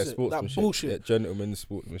sportsmanship. That's it. That bullshit. Yeah, gentleman's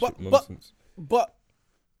sportsmanship nonsense. But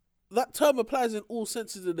that term applies in all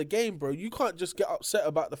senses of the game, bro. You can't just get upset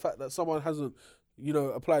about the fact that someone hasn't, you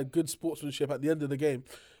know, applied good sportsmanship at the end of the game.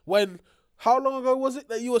 When, how long ago was it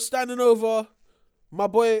that you were standing over my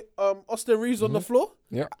boy Austin Reeves on the floor?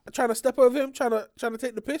 Yeah. Trying to step over him, trying to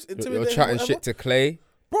take the piss, intimidate You're chatting him, shit to Clay.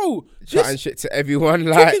 Bro, Chatting shit to everyone.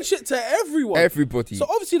 talking shit to everyone. Everybody. So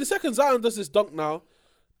obviously the second Zion does this dunk now,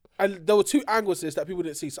 and there were two angles to this that people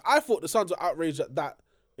didn't see. So I thought the Suns were outraged at that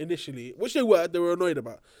initially, which they were annoyed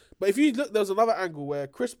about. But if you look, there was another angle where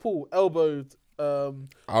Chris Paul elbowed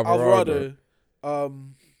Alvarado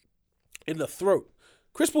in the throat.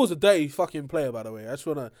 Chris Paul's a dirty fucking player, by the way. I just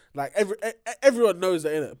wanna, like, everyone knows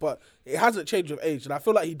that, innit? But it hasn't changed with age, and I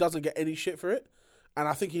feel like he doesn't get any shit for it, and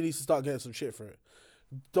I think he needs to start getting some shit for it.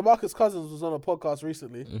 DeMarcus Cousins was on a podcast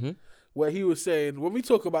recently where he was saying, when we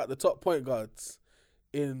talk about the top point guards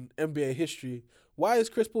in NBA history, why is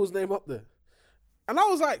Chris Paul's name up there? And I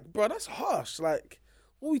was like, bro, that's harsh. Like,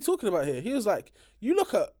 what are we talking about here? He was like, you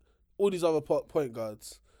look at all these other point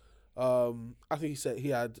guards. I think he said he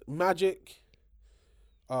had Magic,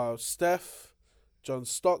 Steph, John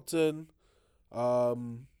Stockton.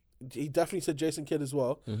 He definitely said Jason Kidd as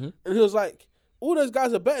well. And he was like, all those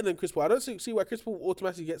guys are better than Chris Paul. I don't see why Chris Paul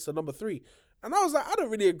automatically gets to number 3. And I was like, I don't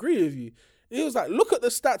really agree with you. And he was like, look at the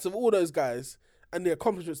stats of all those guys and the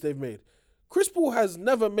accomplishments they've made. Chris Paul has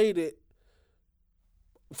never made it,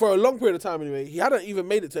 for a long period of time anyway. He hadn't even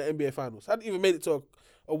made it to NBA Finals. Hadn't even made it to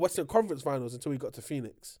a Western Conference Finals until he got to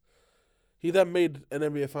Phoenix. He then made an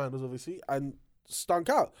NBA Finals, obviously, and stunk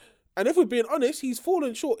out. And if we're being honest, he's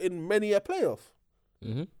fallen short in many a playoff.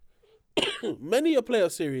 Many a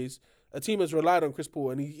playoff series, a team has relied on Chris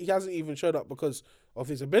Paul, and he hasn't even showed up because of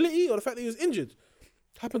his ability or the fact that he was injured.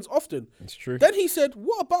 Happens often. It's true. Then he said,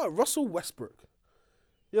 what about Russell Westbrook?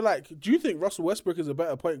 You're like, do you think Russell Westbrook is a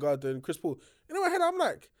better point guard than Chris Paul? In my head, I'm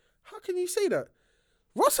like, how can you say that?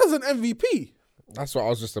 Russ has an MVP. That's what I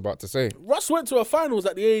was just about to say. Russ went to a finals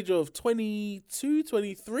at the age of 22,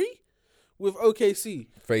 23 with OKC.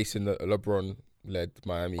 Facing the LeBron-led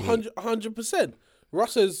Miami Heat. 100%.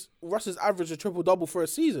 Russ has averaged a triple-double for a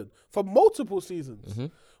season, for multiple seasons.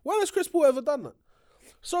 When has Chris Paul ever done that?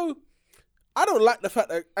 So, I don't like the fact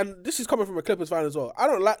that, and this is coming from a Clippers fan as well, I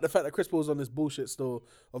don't like the fact that Chris Paul's on this bullshit still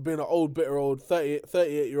of being an old, bitter old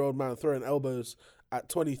 38-year-old man throwing elbows at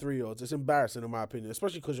 23-year-olds. It's embarrassing in my opinion,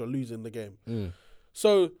 especially because you're losing the game.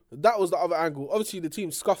 So, that was the other angle. Obviously, the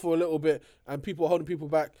team scuffle a little bit and people are holding people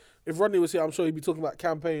back. If Rodney was here, I'm sure he'd be talking about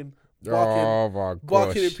campaign.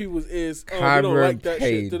 Barking in people's ears. Cameron we don't like that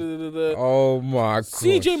Payne. shit. Oh my god.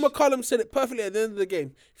 CJ McCollum said it perfectly at the end of the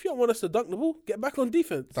game. If you don't want us to dunk the ball, get back on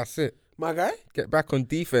defense. That's it. My guy. Get back on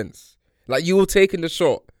defense. Like, you were taking the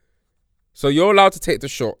shot. So you're allowed to take the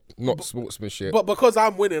shot, not sportsmanship. But because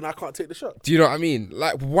I'm winning, I can't take the shot. Do you know what I mean?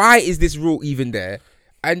 Like, why is this rule even there?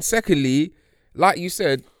 And secondly, like you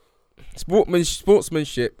said,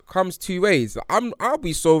 sportsmanship comes two ways. I'll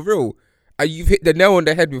be so real. And you've hit the nail on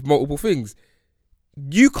the head with multiple things.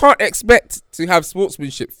 You can't expect to have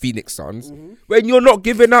sportsmanship, Phoenix Suns, when you're not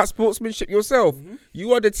giving out sportsmanship yourself.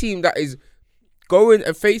 You are the team that is going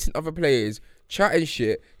and facing other players, chatting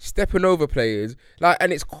shit, stepping over players, like,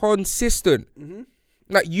 and it's consistent.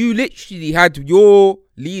 Like, you literally had your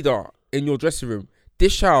leader in your dressing room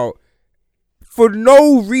dish out for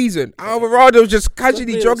no reason. Alvarado just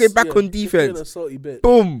casually jogging back on defense. A salty bit.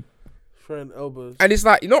 Boom. Throwing elbows. And it's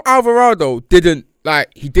like, you know, Alvarado didn't.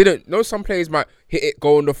 You know, some players might hit it,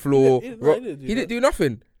 go on the floor. He didn't he didn't do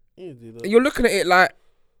nothing. You do that. You're looking at it like,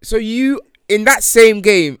 so you in that same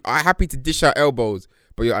game are happy to dish out elbows,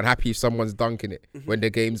 but you're unhappy if someone's dunking it when the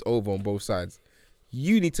game's over on both sides.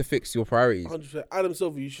 You need to fix your priorities. 100%. Adam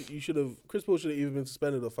Silver, you should have. Chris Paul should have even been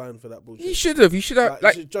suspended or fined for that bullshit. You should have.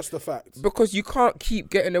 Like just the fact. because you can't keep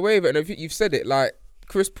getting away with it. And if you've said it, like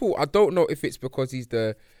Chris Paul, I don't know if it's because he's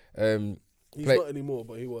the He's not anymore,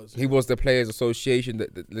 but he was. He was the Players Association,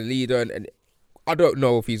 the leader, and I don't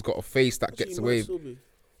know if he's got a face that gets away.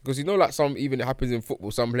 Because like some, even it happens in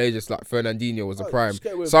football, some players just like Fernandinho was the prime.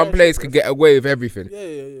 Some players can get away with everything.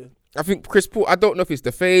 Yeah. I think Chris Paul, I don't know if it's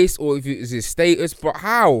the face or if it's his status, but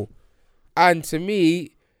how? And to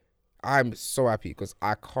me, I'm so happy because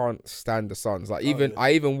I can't stand the Suns. Like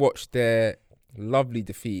I even watched their lovely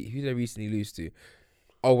defeat. Who did they recently lose to?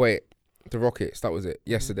 Oh wait, the Rockets. That was it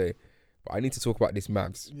yesterday. But I need to talk about this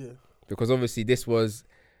Mavs. Yeah. Because obviously this was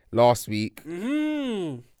last week.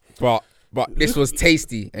 But this was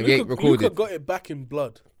tasty and we ain't recorded. Luka got it back in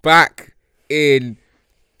blood. Back in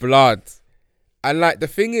blood. And like the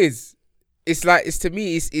thing is,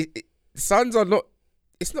 Suns are not.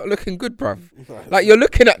 It's not looking good, bruv. Like you're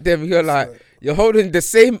looking at them, you're like you're holding the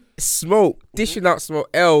same smoke, dishing out smoke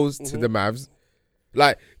L's to the Mavs.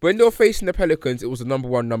 Like when they were facing the Pelicans, it was the number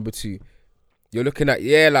 1, number 2. You're looking at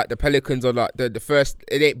like the Pelicans are like the first.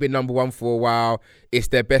 It ain't been number 1 for a while. It's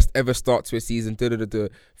their best ever start to a season.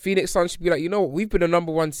 Phoenix Suns should be like, you know what? We've been a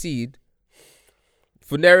number 1 seed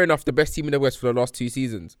for near enough the best team in the West for the last 2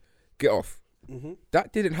 seasons. Get off.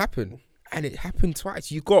 That didn't happen, and it happened twice.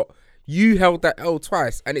 You held that L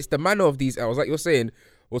twice, and it's the manner of these L's. Like you're saying,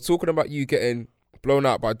 we're talking about you getting blown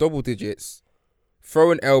out by double digits,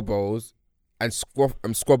 throwing elbows, and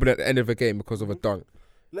squabbling at the end of a game because of a dunk.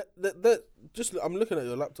 I'm looking at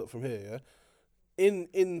your laptop from here. Yeah,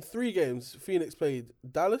 in 3 games, Phoenix played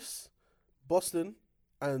Dallas, Boston,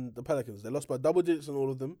 and the Pelicans. They lost by double digits in all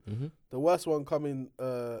of them. The worst one coming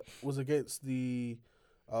was against the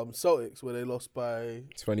Celtics, where they lost by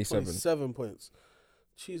 27 points.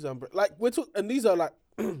 Jeez, like and these are like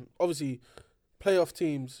obviously playoff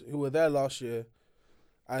teams who were there last year,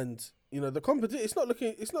 and the competition. It's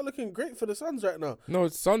not looking great for the Suns right now. No,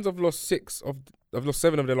 the Suns have lost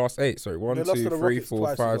 7 of their last 8. Sorry, 1, 2, 3,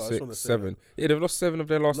 4, 5, 6, 7. Yeah, they've lost 7 of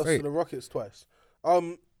their last 8. Lost to the Rockets twice.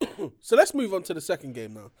 So let's move on to the second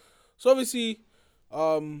game now. So obviously,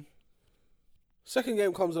 second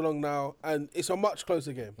game comes along now, and it's a much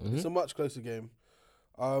closer game. It's a much closer game,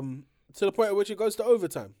 to the point at which it goes to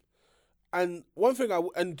overtime. And one thing do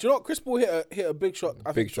you know what? Chris Paul hit a big shot.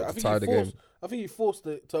 I think to tie the game. I think he forced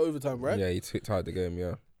it to overtime, right? Yeah, he tied the game.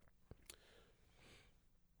 Yeah.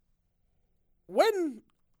 When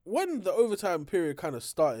the overtime period kind of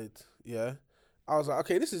started, yeah, I was like,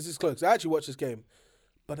 okay, this is close. I actually watched this game,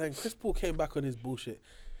 but then Chris Paul came back on his bullshit.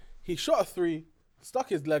 He shot a 3. Stuck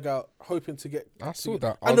his leg out, hoping to get. I saw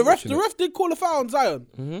that. And the ref did call a foul on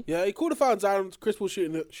Zion. Yeah, he called a foul on Zion. Chris Paul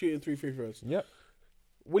shooting 3 free throws. Yep.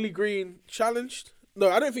 Willie Green challenged.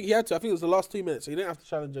 No, I don't think he had to. I think it was the last 2 minutes, so he didn't have to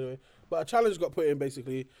challenge anyway. But a challenge got put in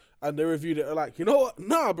basically, and they reviewed it. Like, you know what?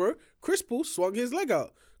 Nah, bro. Chris Paul swung his leg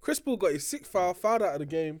out. Chris Paul got his 6th fouled out of the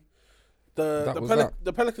game.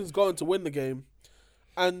 The Pelicans going to win the game,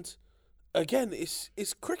 and again, it's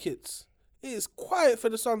crickets. It is quiet for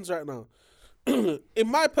the Suns right now. In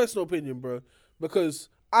my personal opinion, bro, because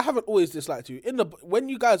I haven't always disliked you. When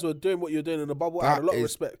you guys were doing what you're doing in the bubble, I had a lot of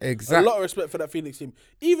respect. Exactly. A lot of respect for that Phoenix team.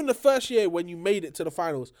 Even the first year when you made it to the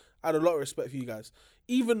finals, I had a lot of respect for you guys.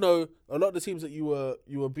 Even though a lot of the teams that you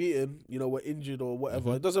were beating, were injured or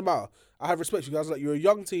whatever, it doesn't matter. I have respect for you guys. Like, you're a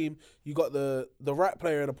young team. You got the right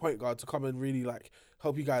player and a point guard to come and really like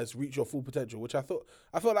help you guys reach your full potential, which I felt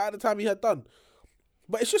like at the time he had done.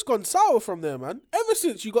 But it's just gone sour from there, man. Ever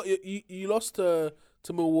since you got you lost to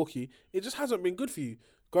Milwaukee, it just hasn't been good for you.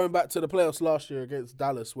 Going back to the playoffs last year against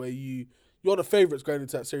Dallas, where you're the favourites going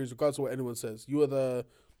into that series, regardless of what anyone says. You were the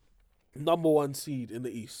number 1 seed in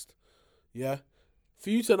the East. Yeah, for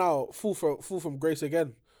you to now fall from grace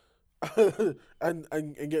again,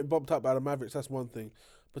 and get bumped up by the Mavericks, that's one thing.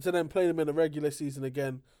 But to then play them in the regular season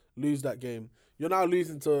again, lose that game, you're now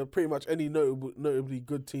losing to pretty much any notably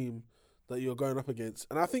good team that you're going up against.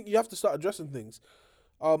 And I think you have to start addressing things.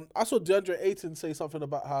 I saw DeAndre Ayton say something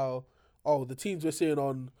about how, the teams we're seeing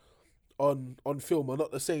on film are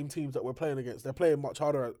not the same teams that we're playing against. They're playing much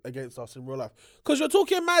harder against us in real life. Because you're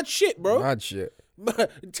talking mad shit, bro. Mad shit.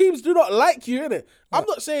 Teams do not like you, innit? I'm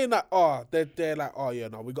not saying that, they're like,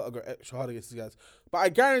 we got to go extra hard against these guys. But I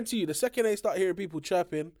guarantee you, the second they start hearing people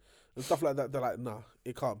chirping and stuff like that, they're like, nah,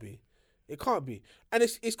 it can't be. It can't be. And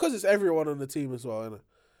it's because it's everyone on the team as well, innit?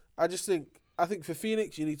 I think for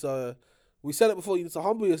Phoenix, you need to, we said it before, you need to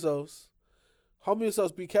humble yourselves. humble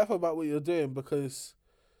yourselves. Be careful about what you're doing because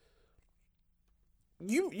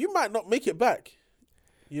you might not make it back.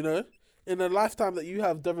 You know, in the lifetime that you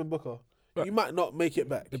have Devin Booker, you might not make it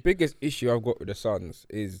back. The biggest issue I've got with the Suns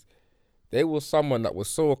is they were someone that was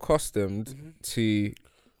so accustomed to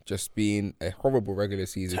just being a horrible regular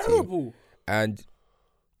season team. And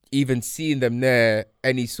even seeing them there,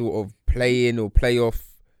 any sort of play-in or playoff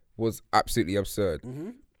was absolutely absurd.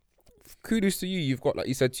 Kudos to you. You've got, like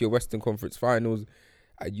you said, to your Western Conference Finals,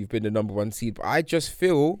 and you've been the number 1 seed. But I just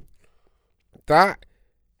feel that's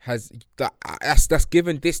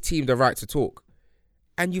given this team the right to talk.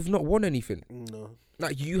 And you've not won anything. No.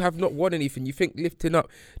 Like, you have not won anything. You think lifting up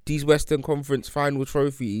these Western Conference Final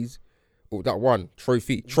trophies, or that one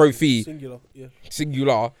trophy, singular,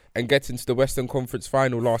 and getting to the Western Conference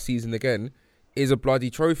Final last season again, is a bloody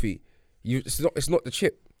trophy. It's not the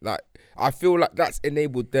chip. Like, I feel like that's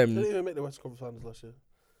enabled them. They didn't even make the Western Conference Finals last year.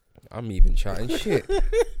 I'm even chatting shit. They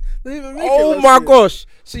didn't even make it Oh last my year. gosh!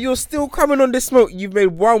 So you're still coming on this smoke. You've made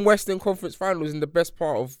 1 Western Conference Finals in the best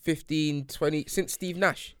part of 15, 20 since Steve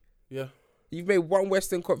Nash. Yeah. You've made 1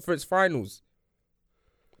 Western Conference Finals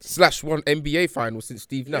 / 1 NBA Finals since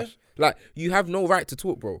Steve Nash. Like, you have no right to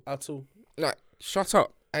talk, bro. At all. Like, shut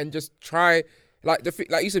up and just try. Like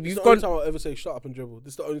like you said, This is you've the only gone. time I'll ever say shut up and dribble.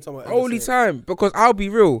 This is the only time I'll ever Only say time, because I'll be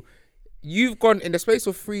real. You've gone in the space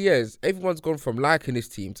of 3 years. Everyone's gone from liking this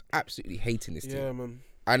team to absolutely hating this it. team. Yeah, man.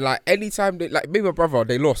 And like anytime they, like, me and my brother,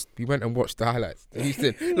 they lost. We went and watched the highlights.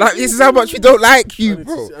 Houston, like, this is how much we don't like you,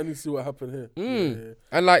 bro. I need to see what happened here. Yeah.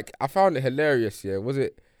 And like, I found it hilarious. Yeah, was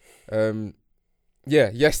it?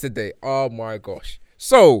 Yesterday. Oh my gosh.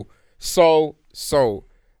 So.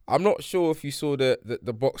 I'm not sure if you saw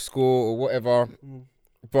the box score or whatever,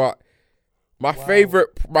 but my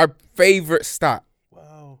favorite stat.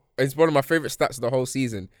 Wow. It's one of my favorite stats of the whole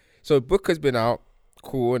season. So Booker's been out,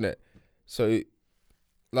 cool, innit? So,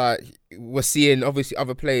 like, we're seeing obviously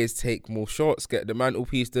other players take more shots, get the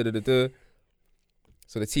mantelpiece,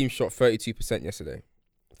 So the team shot 32% yesterday.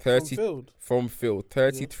 From field.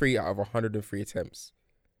 33 out of 103 attempts.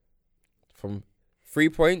 From 3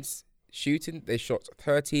 points shooting, they shot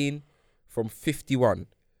 13 from 51,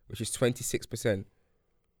 which is 26%.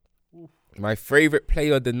 My favorite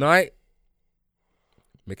player of the night,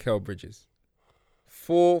 Mikal Bridges.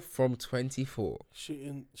 4 from 24.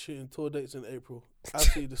 Shooting tour dates in April.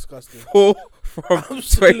 Absolutely disgusting. 4 from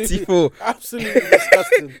 24. Absolutely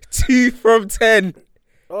disgusting. 2 from 10.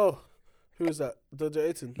 Oh, who is that? DeAndre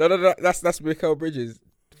Ayton. No. That's Mikal Bridges.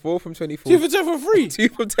 4 from 24. 2 for 10 from 3. 2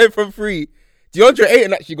 from 10 from 3. DeAndre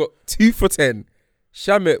Ayton actually got 2 for 10.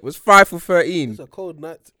 Shamit was 5 for 13. It's a cold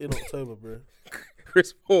night in October, bro.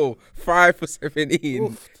 Chris Paul, 5 for 17.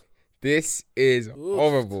 Oof. This is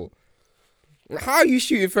horrible. How are you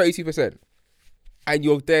shooting 32%? And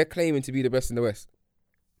you're there claiming to be the best in the West?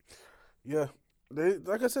 Yeah.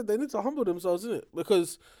 Like I said, they need to humble themselves, innit?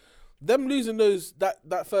 Because them losing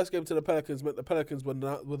that first game to the Pelicans meant the Pelicans were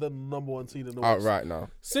the number 1 seed in the West. Out right now.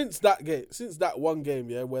 Since that one game,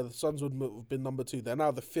 yeah, where the Suns would have been number 2, they're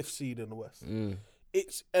now the 5th seed in the West.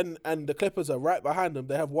 It's and the Clippers are right behind them.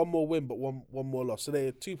 They have 1 more win, but one more loss. So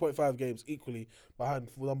they're 2.5 games equally behind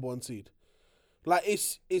the number 1 seed. Like,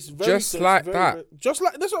 it's very just like that. Just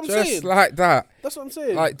like that's what I'm saying. Just like that. That's what I'm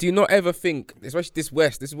saying. Like, do you not ever think, especially this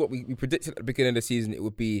West, this is what we predicted at the beginning of the season it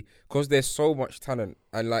would be, because there's so much talent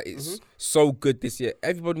and like it's so good this year.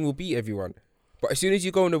 Everybody will beat everyone. But as soon as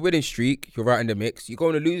you go on a winning streak, you're right in the mix. You go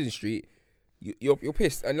on a losing streak, you're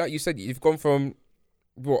pissed. And like you said, you've gone from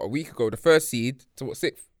a week ago, the 1st seed, to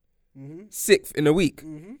 6th? 6th in a week.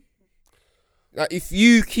 Like, if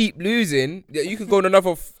you keep losing, you could go on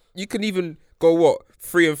another. You can even go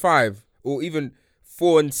 3 and 5, or even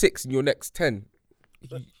 4 and 6 in your next 10.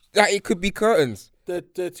 Like, it could be curtains. They're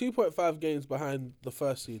 2.5 games behind the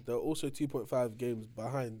 1st seed. They're also 2.5 games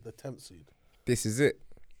behind the 10th seed. This is it.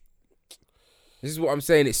 This is what I'm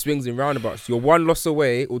saying. It swings in roundabouts. You're 1 loss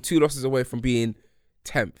away or 2 losses away from being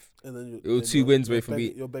 10th. And then you're 2 wins away from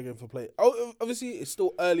being. You're begging for play. Oh, obviously, it's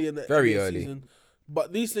still early in the Very NBA early season,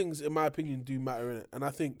 but these things, in my opinion, do matter in it. And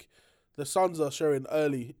I think the Suns are showing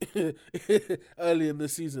early in the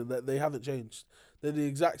season that they haven't changed. They're the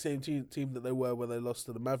exact same team that they were when they lost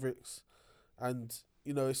to the Mavericks, and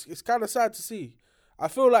you know it's kind of sad to see. I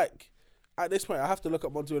feel like at this point I have to look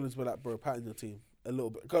at Monty Williams and be like, bro, pattern your team a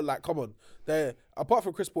little bit. Like, come on, they're apart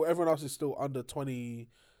from Chris Paul, everyone else is still under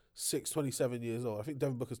 26, 27 years old. I think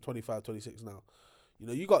Devin Booker's 25, 26 now. You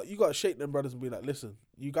know, you got to shake them brothers and be like, listen,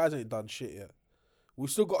 you guys ain't done shit yet. We've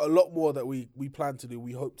still got a lot more that we plan to do,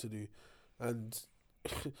 we hope to do. And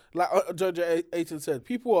like George Ayton said,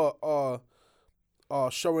 people are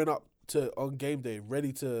showing up on game day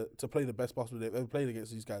ready to play the best possible they've ever played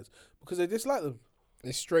against these guys because they dislike them.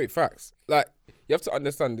 It's straight facts. Like, you have to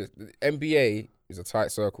understand this. The NBA is a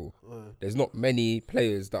tight circle. There's not many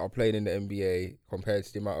players that are playing in the NBA compared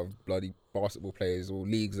to the amount of bloody basketball players or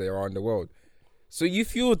leagues there are in the world. So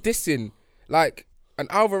if you're dissing, like, an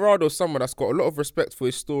Alvarado, someone that's got a lot of respect for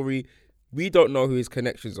his story, we don't know who his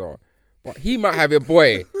connections are. But he might have a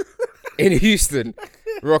boy in Houston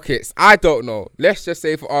Rockets. I don't know. Let's just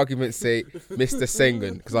say, for argument's sake, Mr.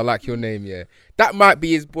 Sengun, because I like your name, yeah. That might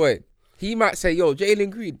be his boy. He might say, yo,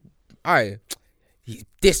 Jalen Green, he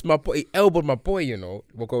dissed my boy, he elbowed my boy, you know.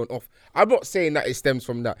 We're going off. I'm not saying that it stems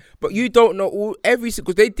from that. But you don't know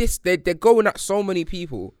because they're going at so many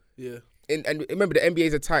people. Yeah. And remember, the NBA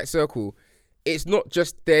is a tight circle. It's not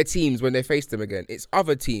just their teams when they face them again. It's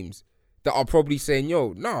other teams that are probably saying,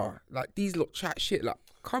 yo, nah, like, these lot chat shit. Like,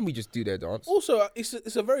 can't we just do their dance? Also,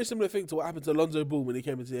 it's a very similar thing to what happened to Lonzo Ball when he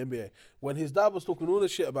came into the NBA. When his dad was talking all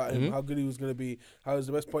this shit about him, how good he was going to be, how he was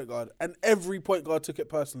the best point guard. And every point guard took it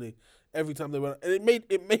personally every time they went. And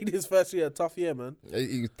it made his first year a tough year, man.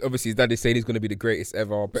 Obviously, his dad is saying he's going to be the greatest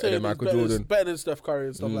ever, better than Michael Jordan. Better than Steph Curry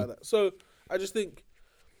and stuff like that. So, I just think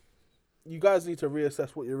you guys need to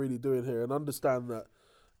reassess what you're really doing here and understand that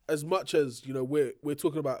as much as, you know, we're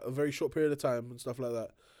talking about a very short period of time and stuff like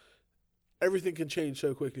that, everything can change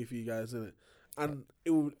so quickly for you guys, isn't it? And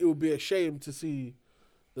it would be a shame to see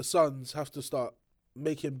the Suns have to start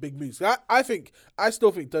making big moves. I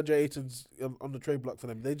still think DeAndre Ayton's on the trade block for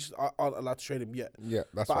them. They just aren't allowed to trade him yet. Yeah,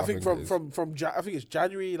 that's but what I think I think it's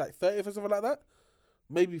January like 30th or something like that.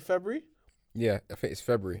 Maybe February. Yeah, I think it's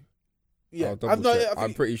February. Yeah,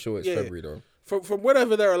 I'm pretty sure it's February though. From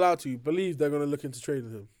whenever they're allowed to, believe they're going to look into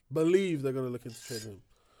trading him.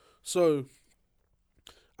 So,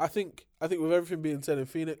 I think with everything being said in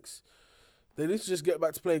Phoenix, they need to just get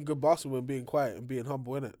back to playing good basketball and being quiet and being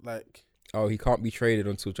humble, innit? Like, he can't be traded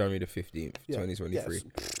until January the 15th, 2023.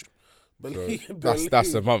 Yes.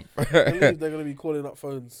 That's a month. Believe they're going to be calling up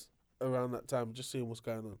phones around that time, just seeing what's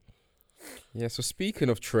going on. Yeah, so speaking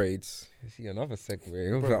of trades, you see another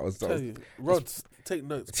segue. Bro, Rod, take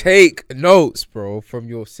notes. Bro. Take notes, bro, from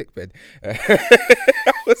your sickbed.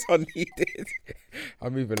 That was unneeded.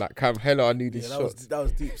 I'm moving like Cam. Hella unneeded shots. That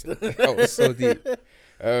was deep. That was so deep.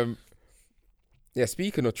 Yeah,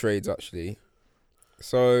 speaking of trades, actually.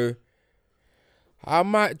 So, I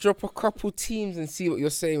might drop a couple teams and see what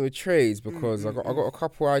you're saying with trades because I got a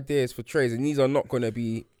couple ideas for trades and these are not going to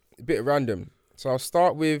be a bit random. So, I'll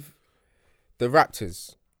start with the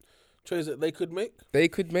Raptors. Trades that they could make? They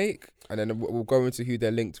could make, and then we'll go into who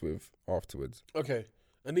they're linked with afterwards. Okay.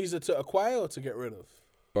 And these are to acquire or to get rid of?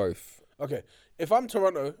 Both. Okay. If I'm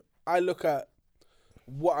Toronto, I look at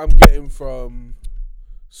what I'm getting from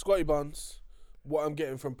Scotty Barnes, what I'm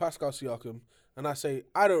getting from Pascal Siakam, and I say,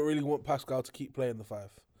 I don't really want Pascal to keep playing the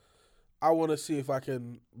 5. I want to see if I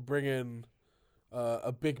can bring in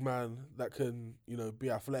a big man that can, you know,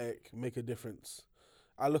 be athletic, make a difference.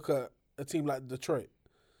 I look at a team like Detroit,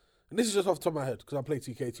 and this is just off the top of my head because I play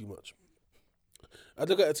 2K too much. I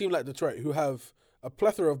look at a team like Detroit who have a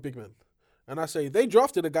plethora of big men, and I say they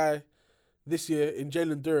drafted a guy this year in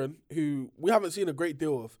Jalen Duren who we haven't seen a great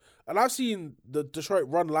deal of, and I've seen the Detroit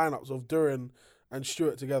run lineups of Duren and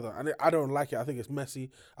Stewart together, and I don't like it. I think it's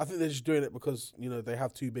messy. I think they're just doing it because, you know, they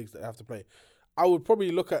have two bigs that they have to play. I would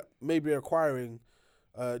probably look at maybe acquiring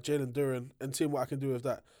Jalen Duren and seeing what I can do with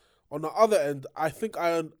that. On the other end, I think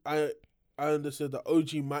I understood that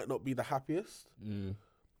OG might not be the happiest.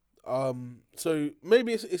 So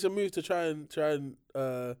maybe it's a move to try and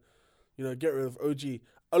you know, get rid of OG.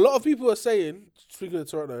 A lot of people are saying, speaking of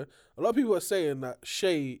Toronto, a lot of people are saying that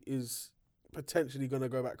Shea is potentially going to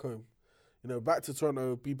go back home. You know, back to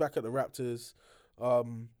Toronto, be back at the Raptors,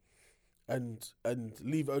 and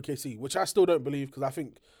leave OKC, which I still don't believe because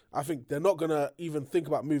I think they're not going to even think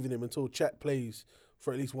about moving him until Chet plays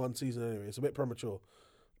for at least one season anyway. It's a bit premature.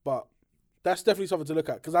 But that's definitely something to look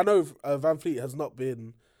at because I know Van Fleet has not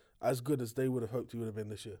been as good as they would have hoped he would have been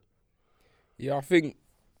this year. Yeah, I think...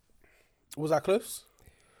 Was that close?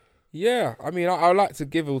 Yeah, I mean, I like to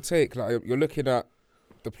give or take. Like, you're looking at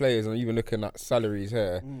the players and even looking at salaries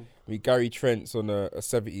here. I mean, Gary Trent's on a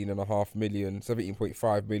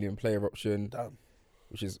 17.5 million player option. Damn.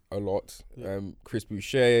 Which is a lot. Yeah. Chris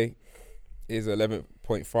Boucher is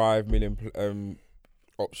 11.5 million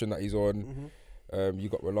option that he's on. You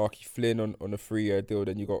got Malaki Flynn on a 3-year deal.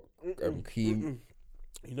 Then you got Keem.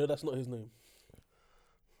 You know that's not his name.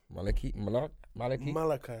 Malachi.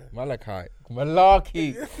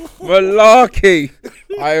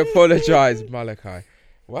 I apologize, Malachi.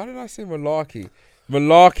 Why did I say Malarkey?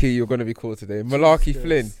 Malarkey, you're going to be called today. Malarkey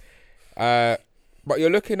Flynn. But you're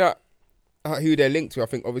looking at who they're linked to. I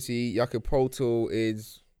think obviously Jakob Poeltl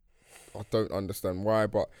is. I don't understand why,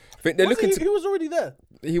 but I think they're looking He was already there.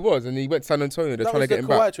 He was, and he went to San Antonio. They're trying to get him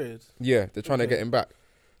back. Trade. Yeah, they're trying to get him back.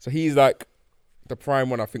 So he's like the prime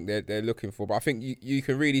one. I think they're looking for. But I think you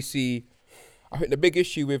can really see. I think the big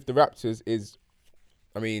issue with the Raptors is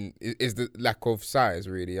the lack of size.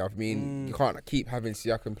 Really, I mean, you can't keep having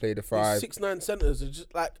Siakam play the 5. 6'9" centers. It's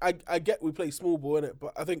just like I get we play small ball in it,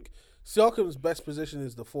 but I think Siakam's best position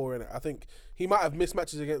is the 4 in it. I think he might have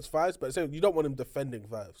mismatches against 5s, but you don't want him defending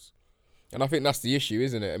 5s. And I think that's the issue,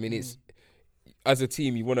 isn't it? I mean, it's as a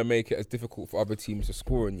team, you want to make it as difficult for other teams to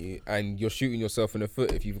score on you, and you're shooting yourself in the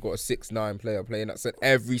foot if you've got a 6'9" player playing that set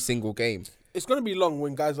every single game. It's going to be long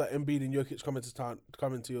when guys like Embiid and Jokic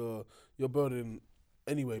come into your building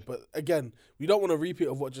anyway. But again, we don't want a repeat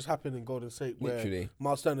of what just happened in Golden State, where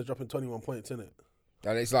Miles Turner dropping 21 points in it.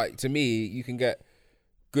 And it's like, to me, you can get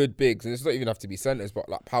good bigs, and it's not even have to be centers, but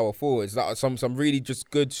like power forwards, like some really just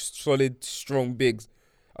good, solid, strong bigs.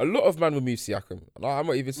 A lot of man will move Siakam. I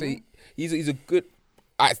might even say he's a good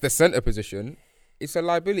at the center position. It's a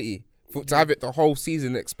liability to have it the whole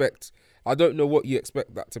season. I don't know what you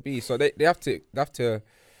expect that to be. So they have to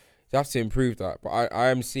improve that. But I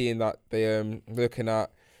am seeing that they looking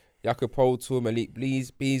at Jakob Poeltl, Malik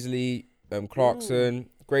Beasley, Clarkson,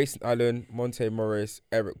 Grayson Allen, Monte Morris,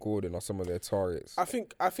 Eric Gordon are some of their targets. I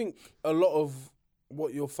think a lot of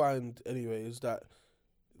what you'll find anyway is that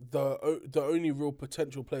the only real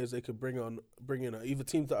potential players they could bring in are either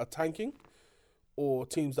teams that are tanking or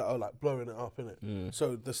teams that are like blowing it up, innit?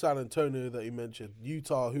 So the San Antonio that you mentioned,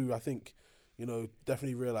 Utah, who I think,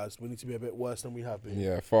 definitely realised we need to be a bit worse than we have been.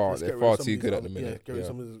 Yeah, they're far too good at the minute. Get rid of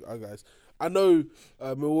some of these other guys. I know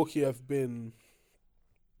Milwaukee have been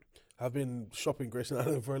shopping Grayson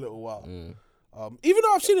Allen for a little while. Even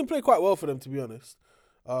though I've seen him play quite well for them, to be honest.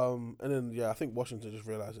 And then I think Washington just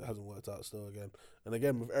realised it hasn't worked out still again. And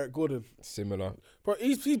again with Eric Gordon, similar. Bro,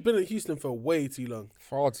 he's been in Houston for way too long.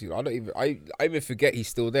 Far too long. I even forget he's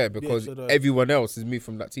still there because everyone else has moved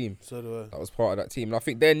from that team. So do I. That was part of that team. And I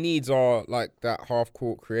think their needs are like that half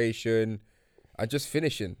court creation and just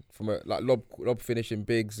finishing from a like lob finishing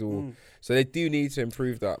bigs so they do need to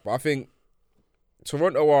improve that. But I think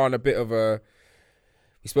Toronto are on a bit of a.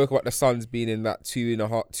 We spoke about the Suns being in that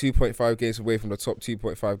 2.5 games away from the top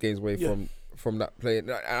 2.5 games away from that play.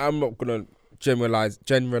 I'm not gonna generalize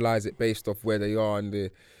it based off where they are in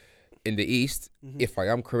the East. If I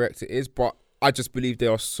am correct, it is. But I just believe they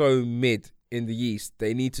are so mid in the East.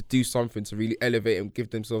 They need to do something to really elevate and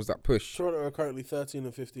give themselves that push. Toronto are currently 13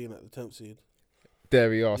 and 15 at the 10th seed.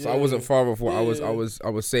 There we are. So I wasn't far off what I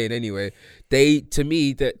was saying anyway. To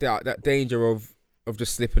me, that danger of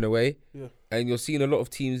just slipping away. Yeah. And you're seeing a lot of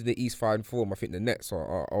teams in the East find form. I think the Nets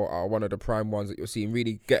are one of the prime ones that you're seeing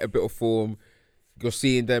really get a bit of form. You're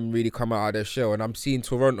seeing them really come out of their shell. And I'm seeing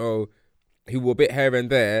Toronto, who were a bit here and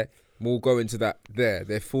there, more go into that there.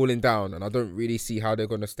 They're falling down, and I don't really see how they're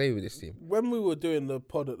going to stay with this team. When we were doing the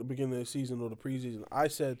pod at the beginning of the season or the preseason, I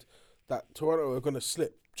said that Toronto are going to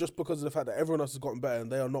slip just because of the fact that everyone else has gotten better,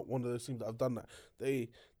 and they are not one of those teams that have done that.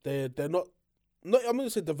 They're not I'm not going to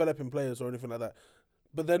say developing players or anything like that,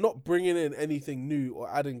 but they're not bringing in anything new or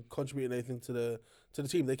contributing anything to the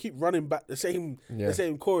team. They keep running back the same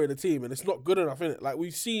core of the team, and it's not good enough, innit? Like,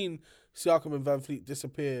 we've seen Siakam and Van Fleet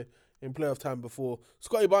disappear in playoff time before.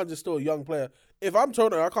 Scotty Barnes is still a young player. If I'm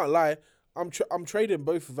Toronto, I can't lie, I'm trading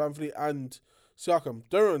both Van Fleet and Siakam.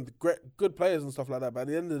 They're good players and stuff like that, but at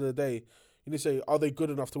the end of the day, you need to say, are they good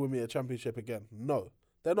enough to win me a championship again? No,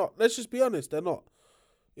 they're not. Let's just be honest, they're not.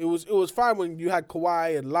 It was fine when you had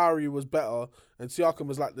Kawhi and Lowry was better and Siakam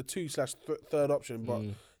was like the 2/3 option, but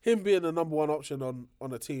him being the number one option on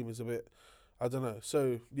a team is a bit, I don't know.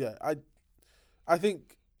 So yeah, I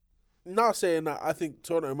think now saying that, I think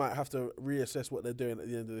Toronto might have to reassess what they're doing at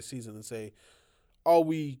the end of the season and say, are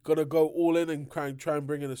we gonna go all in and try and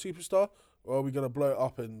bring in a superstar, or are we gonna blow it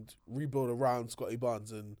up and rebuild around Scotty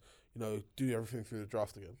Barnes and do everything through the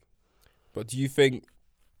draft again? But do you think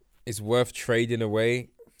it's worth trading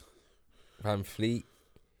away Van Fleet?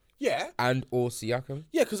 Yeah. And or Siakam?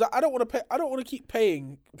 Yeah, because I don't want to pay. I don't want to keep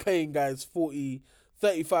paying guys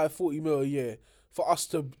 35, 40 mil a year for us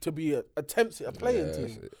to be a playing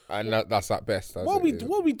team. And that's at best. What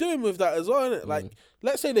are we doing with that as well, isn't it? Like,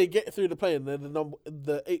 let's say they get through the play and they're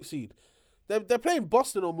the 8th seed. They're playing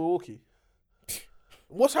Boston or Milwaukee.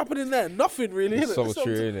 What's happening there? Nothing really. It's innit? so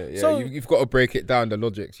true, innit? Yeah, so- you've got to break it down, the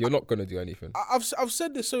logics. You're not going to do anything. I've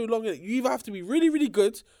said this so long. Innit? You either have to be really, really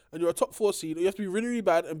good and you're a top 4 seed, or you have to be really, really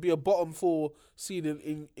bad and be a bottom 4 seed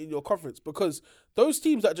in your conference. Because those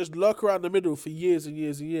teams that just lurk around the middle for years and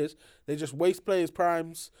years and years, they just waste players'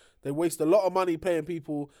 primes. They waste a lot of money paying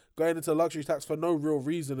people, going into luxury tax for no real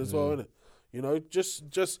reason as well, innit? You know, just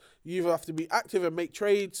you either have to be active and make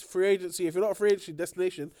trades, free agency. If you're not a free agency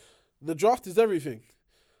destination, the draft is everything.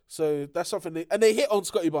 So that's something they hit on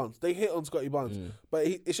Scotty Barnes. But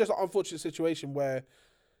it's just an unfortunate situation where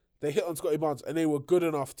they hit on Scotty Barnes and they were good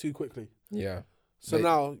enough too quickly. Yeah. So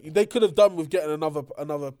now they could have done with getting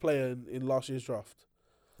another player in last year's draft.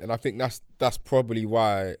 And I think that's probably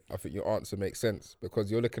why I think your answer makes sense,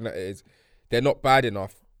 because you're looking at it as they're not bad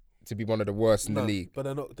enough to be one of the worst in the league, but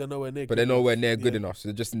they're nowhere near. but they're nowhere near good enough. So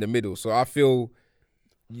they're just in the middle. So I feel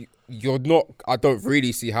you're not. I don't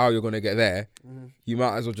really see how you're going to get there. You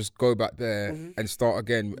might as well just go back there and start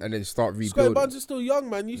again, and then start Scotty rebuilding. Barnes is still young,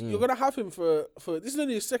 man. You're gonna have him for this is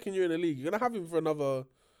only his second year in the league. You're gonna have him for another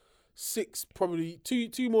 6, probably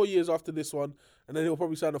two more years after this one, and then he'll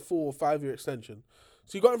probably sign a 4 or 5 year extension.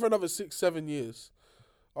 So you got him for another 6-7 years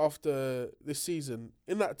after this season.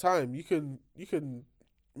 In that time, you can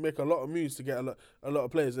make a lot of moves to get a lot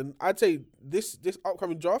of players. And I'd say this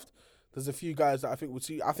upcoming draft, there's a few guys that I think would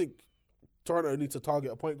see. I think Toronto needs to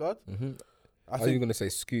target a point guard. Are you going to say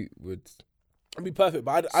Scoot would? It'd be perfect,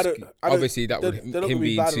 but I don't. Obviously, that would they're not him gonna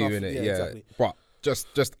be being bad 2 enough. in it. Yeah, Yeah, exactly. but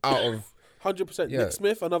just out of 100%. Yeah. Nick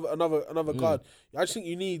Smith, another guard. I just think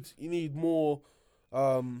you need more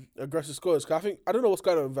aggressive scorers. 'Cause I don't know what's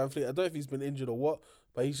going on with Van Fleet. I don't know if he's been injured or what,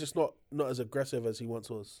 but he's just not as aggressive as he once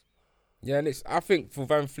was. Yeah, and I think for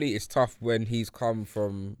Van Fleet it's tough when he's come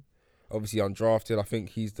from obviously undrafted. I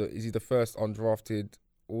think is he the first undrafted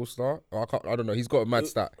All-Star? I don't know. He's got a mad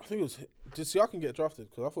stat. I think did Siakam get drafted?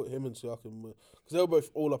 Because I thought him and Siakam were, because they were both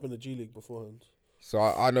all up in the G League beforehand. So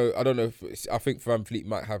I don't know if I think Van Fleet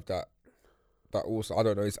might have that also. I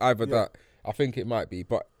don't know. It's either that. I think it might be,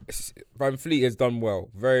 but Van Fleet has done well,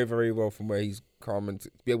 very, very well from where he's come, and to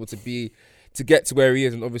be able to get to where he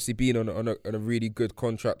is, and obviously being on a really good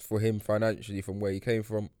contract for him financially from where he came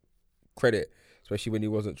from. Credit, especially when he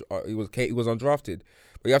was undrafted.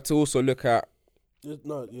 But you have to also look at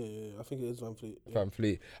I think it is Van Fleet. Yeah. Van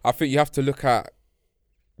Fleet. I think you have to look at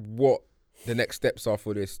what the next steps are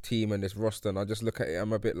for this team and this roster, and I just look at it.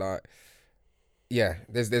 I'm a bit like, yeah,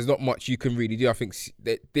 there's not much you can really do. I think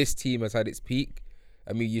that this team has had its peak.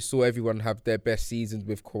 I mean, you saw everyone have their best seasons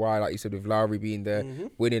with Kawhi, like you said, with Lowry being there,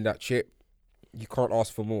 winning that chip. You can't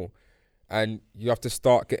ask for more, and you have to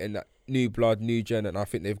start getting that new blood, new gen, and I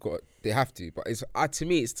think they have to. But to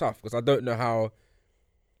me, it's tough because I don't know how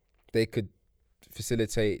they could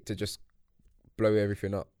facilitate to just blow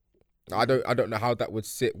everything up. I don't know how that would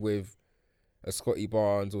sit with a Scotty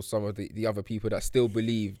Barnes or some of the other people that still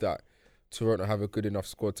believe that Toronto have a good enough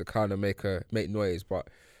squad to kind of make noise. But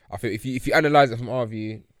I think if you analyze it from our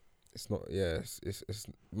view, it's not. Yeah, it's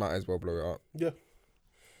might as well blow it up. Yeah.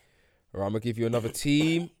 All right, I'm gonna give you another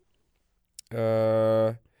team.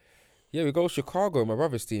 Yeah, we go Chicago, my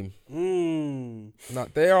brother's team. Now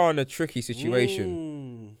they are in a tricky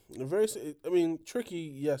situation.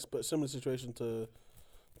 Tricky, yes, but similar situation to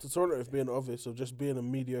Toronto, if being obvious, of just being a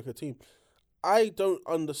mediocre team. I don't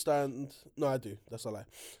understand. No, I do. That's a lie.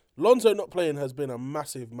 Lonzo not playing has been a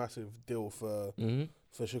massive, massive deal for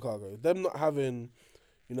Chicago. Them not having,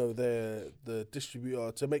 the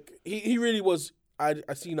distributor to make. He really was.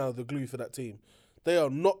 I see now the glue for that team. They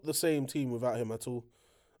are not the same team without him at all.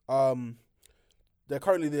 They're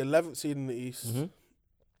currently the 11th seed in the East.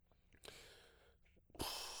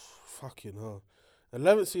 Fucking hell.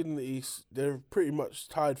 11th seed in the East. They're pretty much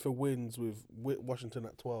tied for wins with Washington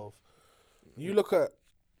at 12. You look at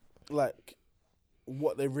like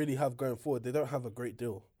what they really have going forward. They don't have a great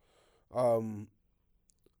deal. DeMar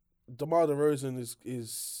DeRozan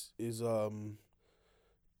is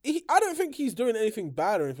I don't think he's doing anything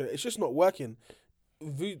bad or anything. It's just not working.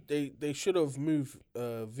 They should have moved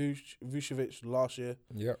Vucevic last year.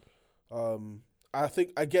 Yep. I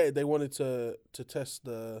think I get it. They wanted to test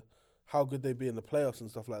how good they'd be in the playoffs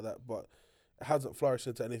and stuff like that, but it hasn't flourished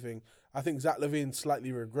into anything. I think Zach LaVine's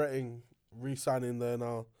slightly regretting re-signing there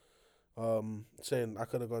now, saying I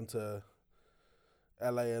could have gone to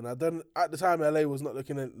LA, and at the time LA was not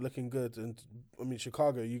looking good, and I mean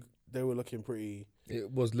Chicago, they were looking pretty.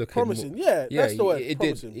 It was looking promising. Yeah, that's the word.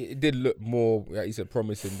 It did look more, like you said,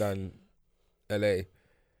 promising than LA.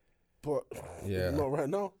 But yeah, not right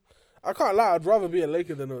now. I can't lie. I'd rather be a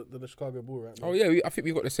Laker than a Chicago Bull right now. Oh yeah, I think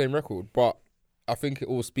we've got the same record, but I think it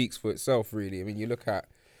all speaks for itself, really. I mean, you look at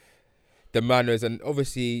the manners, and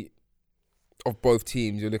obviously of both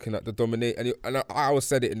teams, you're looking at the dominate. And I always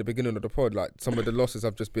said it in the beginning of the pod, like some of the losses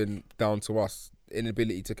have just been down to us.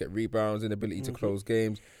 Inability to get rebounds, inability to close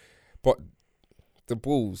games. But the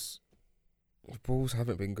Bulls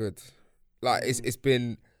haven't been good. Like, it's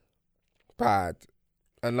been bad.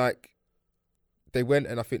 And, like, they went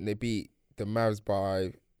and I think they beat the Mavs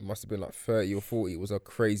by, must have been like 30 or 40. It was a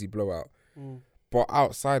crazy blowout. But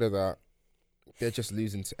outside of that, they're just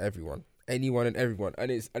losing to everyone. Anyone and everyone.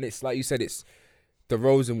 And it's like you said, it's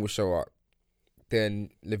DeRozan will show up. Then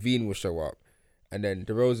Levine will show up. And then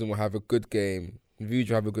DeRozan will have a good game. Vuj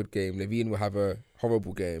will have a good game. Levine will have a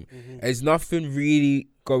horrible game. There's nothing really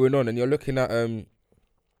going on. And you're looking at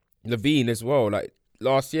Levine as well. Like,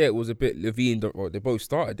 last year it was a bit Levine. Well, they both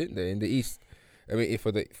started, didn't they, in the East? I mean,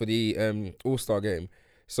 for the All-Star game.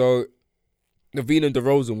 So Levine and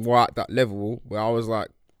DeRozan were at that level where I was like,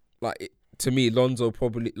 to me,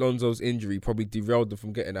 Lonzo's injury probably derailed them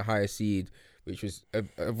from getting a higher seed, which was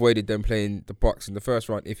avoided them playing the Bucks in the first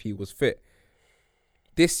round if he was fit.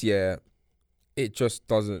 This year, it just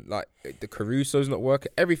doesn't, like, the Caruso's not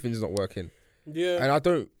working. Everything's not working. Yeah. And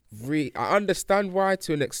I understand why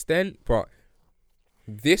to an extent, but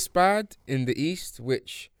this bad in the East,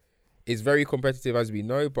 which is very competitive as we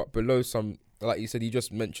know, but below some, like you said, you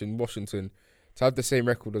just mentioned Washington, to have the same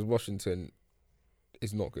record as Washington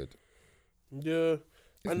is not good. Yeah.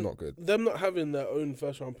 It's not good. Them not having their own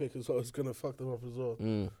first round pick is going to fuck them up as well.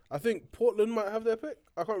 I think Portland might have their pick.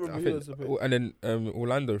 I can't remember who has the pick. And then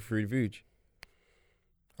Orlando through Vuj.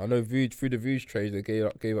 I know Vuj, through the Vuj trade, they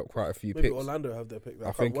gave up quite a few Maybe picks. Orlando have their pick.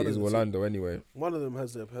 I think it is Orlando anyway. One of them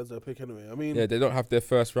has their pick anyway. I mean, yeah, they don't have their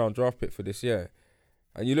first round draft pick for this year.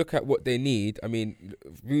 And you look at what they need. I mean,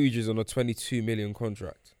 Vuj is on a 22 million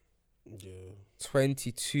contract. Yeah.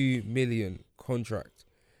 22 million contract.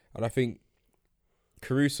 And I think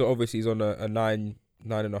Caruso obviously is on a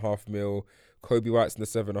 9.5 mil. Kobe White's on the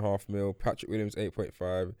 7.5 mil. Patrick Williams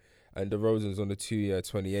 8.5, and DeRozan's on the 2-year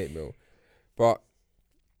 28 mil. But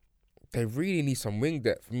they really need some wing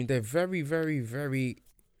depth. I mean, they're very, very, very.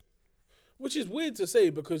 Which is weird to say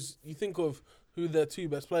because you think of who their two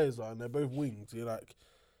best players are, and they're both wings. You're like,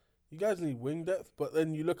 you guys need wing depth, but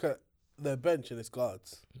then you look at their bench and it's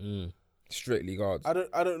guards. Strictly guards. I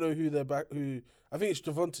don't know who they're back. Who I think it's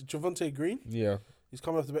Javonte Green. Yeah. He's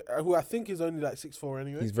coming off the bench, who I think is only like 6'4"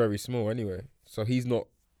 anyway. He's very small anyway. So he's not,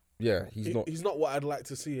 not. He's not what I'd like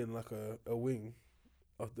to see in like a wing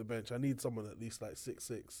off the bench. I need someone at least like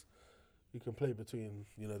 6'6", who can play between,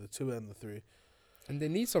 the 2 and the 3. And they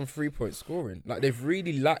need some 3-point scoring. Like, they've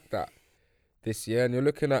really lacked that this year. And you're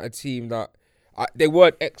looking at a team that, they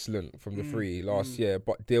weren't excellent from the 3 last year,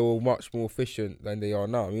 but they were much more efficient than they are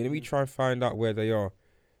now. I mean, let me try and find out where they are.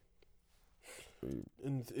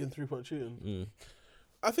 In 3-point shooting.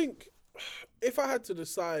 I think if I had to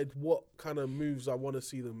decide what kind of moves I want to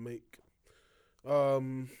see them make,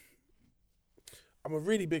 I'm a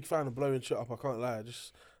really big fan of blowing shit up. I can't lie.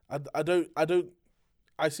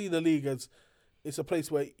 I see the league as it's a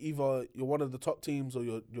place where either you're one of the top teams or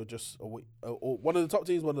you're just or one of the top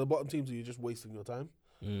teams, one of the bottom teams, or you're just wasting your time.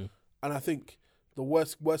 And I think the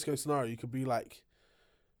worst case scenario, you could be like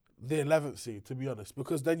the 11th seed, to be honest,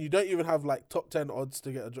 because then you don't even have like top 10 odds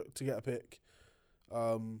to get a pick.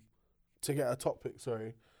 To get a top pick,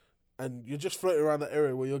 sorry, and you're just floating around that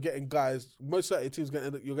area where you're getting guys. Most likely, teams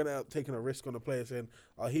you're going to end up taking a risk on a player, saying,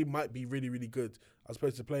 he might be really, really good, as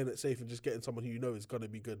opposed to playing it safe and just getting someone who you know is going to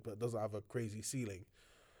be good but doesn't have a crazy ceiling.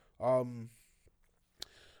 I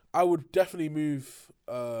would definitely move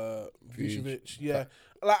Vucevic. Yeah,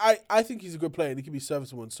 like I think he's a good player and he can be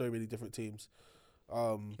serviceable on so many different teams.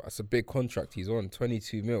 That's a big contract he's on,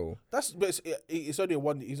 22 mil. But it's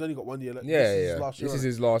only he's only got 1 year left. Yeah, this is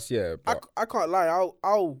his last year. I can't lie.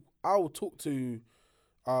 I'll talk to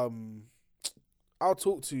the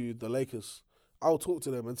Lakers. I'll talk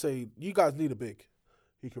to them and say, you guys need a big.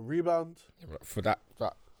 He can rebound. Yeah, for that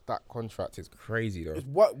contract is crazy though. It's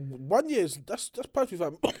 1 year. That's perfectly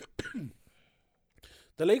fine.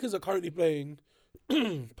 The Lakers are currently paying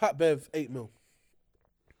Pat Bev 8 mil.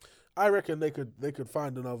 I reckon they could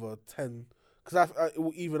find another 10 because it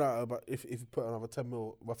will even out about if you put another 10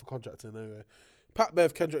 mil worth of contract in anyway. Pat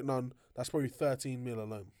Bev, Kendrick Nunn, that's probably 13 mil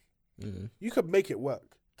alone. You could make it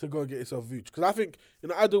work to go and get yourself Vooch, because I think in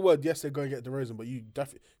the ideal world, yes, they're going to get DeRozan, but you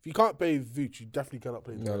definitely, if you can't pay Vooch, you definitely cannot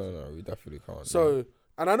pay DeRozan. No, we definitely can't. So,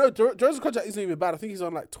 and I know DeRozan's contract isn't even bad. I think he's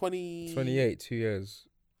on like 28, 2 years.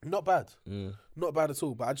 Not bad, not bad at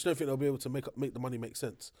all. But I just don't think they'll be able to make the money make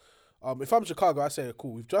sense. If I'm Chicago, I say,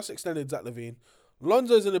 cool, we've just extended Zach LaVine.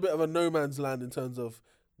 Lonzo's in a bit of a no man's land in terms of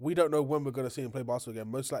we don't know when we're going to see him play basketball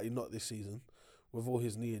again. Most likely not this season. with all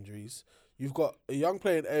his knee injuries. You've got a young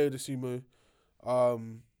player in Ayo Dosunmu.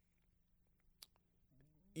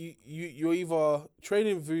 You're either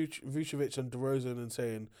trading Vucevic and DeRozan and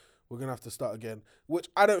saying we're going to have to start again, which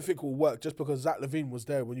I don't think will work just because Zach LaVine was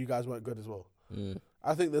there when you guys weren't good as well.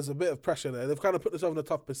 I think there's a bit of pressure there. They've kind of put themselves in a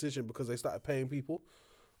tough position because they started paying people.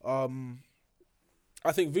 I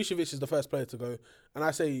think Vucevic is the first player to go, and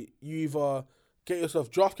I say you either get yourself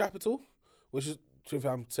draft capital, which is, if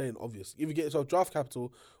I'm saying obvious, either get yourself draft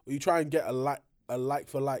capital or you try and get a like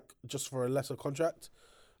for like just for a lesser contract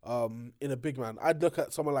in a big man. I'd look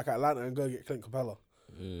at someone like Atlanta and go get Clint Capella.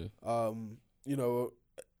 You know,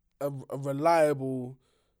 a reliable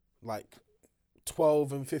like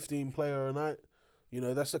 12 and 15 player a night. You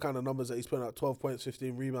know, that's the kind of numbers that he's putting out, 12 points,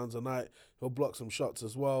 15 rebounds a night. He'll block some shots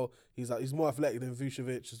as well. He's more athletic than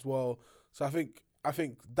Vucevic as well. So I think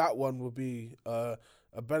that one would be a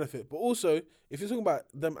benefit. But also, if you're talking about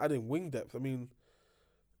them adding wing depth, I mean,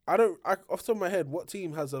 off the top of my head, what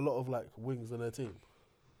team has a lot of like wings in their team?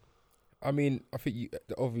 I mean, I think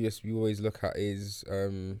the obvious we always look at is I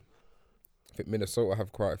think Minnesota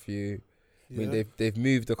have quite a few. I mean, they've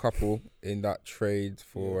moved a couple in that trade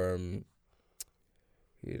for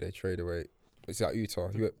who did they trade away? It's like Utah.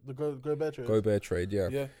 The Gobert trade. Gobert trade,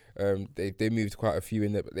 yeah. They moved quite a few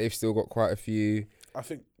in there, but they've still got quite a few. I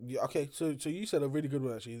think okay. So you said a really good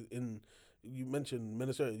one actually. You mentioned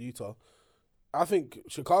Minnesota and Utah. I think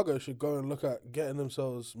Chicago should go and look at getting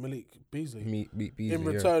themselves Malik Beasley. Beasley in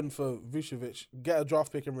return for Vucevic. Get a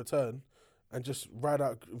draft pick in return, and just ride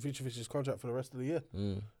out Vucevic's contract for the rest of the year,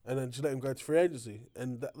 and then just let him go into free agency.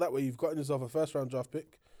 And that way, you've gotten yourself a first round draft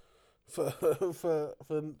pick for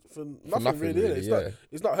nothing really.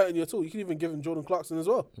 It's not hurting you at all. You can even give him Jordan Clarkson as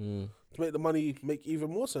well to make the money make even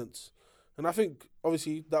more sense. And I think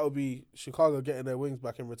obviously that would be Chicago getting their wings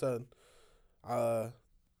back in return.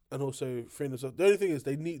 And also freeing themselves. The only thing is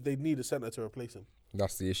they need a center to replace him.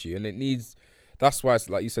 That's the issue, and that's why it's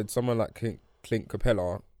like you said, someone like Clint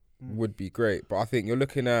Capella would be great. But I think you're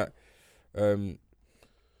looking at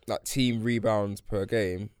like team rebounds per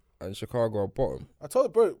game, and Chicago are bottom. I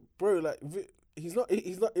told bro, like he's not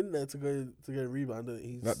in there to go rebound.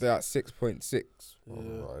 They're at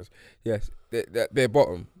 6.6. Yes, they're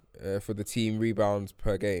bottom for the team rebounds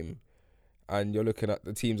per game, and you're looking at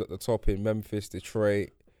the teams at the top in Memphis, Detroit.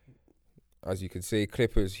 As you can see,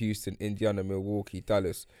 Clippers, Houston, Indiana, Milwaukee,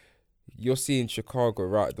 Dallas. You're seeing Chicago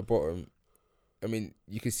right at the bottom. I mean,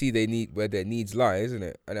 you can see where their needs lie, isn't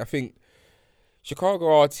it? And I think Chicago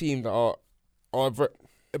are a team that are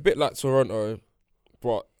a bit like Toronto,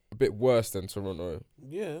 but a bit worse than Toronto.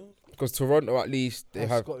 Yeah. Because Toronto, at least, they've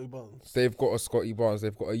got a Scotty Barnes.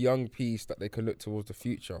 They've got a young piece that they can look towards the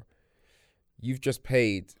future. You've just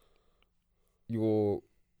paid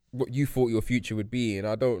what you thought your future would be, and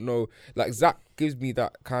I don't know. Like Zach gives me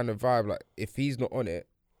that kind of vibe. Like if he's not on it,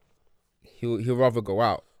 he'll rather go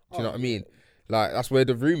out. Do you know what I mean? Like that's where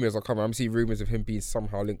the rumors are coming. I'm seeing rumors of him being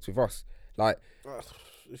somehow linked with us. Like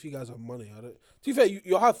if you guys have money, I don't. To be fair,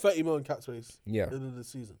 you'll have 30 million cap space. Yeah. End of the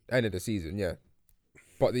season. End of the season, yeah.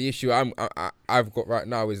 But the issue I've got right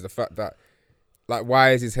now is the fact that, like,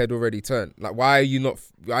 why is his head already turned? Like, why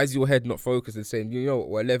is your head not focused and saying, you know what,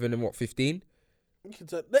 we're 11 and 15?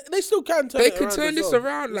 They still can turn it around. They can turn this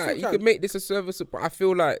around. Like, you can make this a service. But I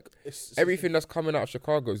feel like everything that's coming out of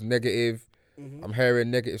Chicago is negative. Mm-hmm. I'm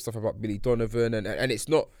hearing negative stuff about Billy Donovan. And it's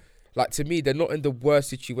not, like, to me, they're not in the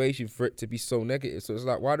worst situation for it to be so negative. So it's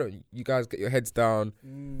like, why don't you guys get your heads down,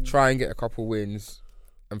 try and get a couple wins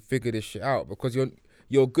and figure this shit out? Because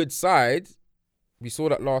your good side, we saw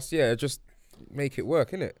that last year, just make it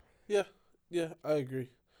work, innit? Yeah, I agree.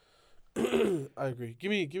 I agree.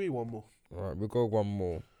 Give me one more. All right, we'll go one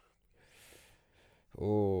more.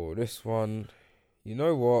 Oh, this one. You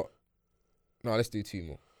know what? No, let's do two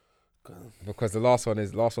more. Because the last one's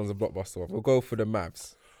a blockbuster one. We'll go for the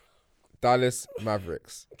Mavs. Dallas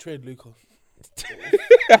Mavericks. Trade Luka.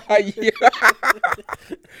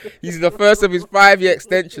 He's the first of his 5-year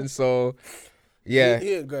extension, so yeah.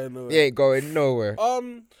 He ain't going nowhere. He ain't going nowhere.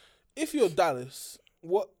 If you're Dallas,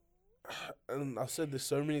 what, and I've said this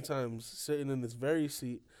so many times, sitting in this very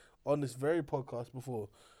seat, on this very podcast before,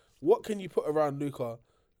 what can you put around Luka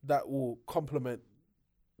that will complement,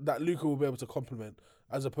 that Luka will be able to complement,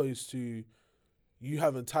 as opposed to you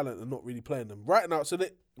having talent and not really playing them right now? So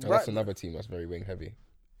that's another team that's very wing heavy.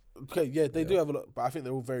 Okay, yeah, they do have a lot, but I think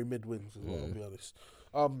they're all very mid wings as well. I'll be honest.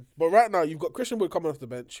 But right now you've got Christian Wood coming off the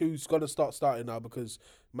bench, who's gonna starting now because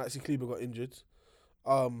Maxi Kleber got injured.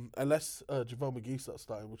 Unless JaVale McGee starts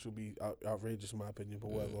starting, which will be outrageous in my opinion,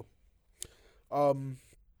 but whatever.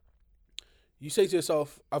 You say to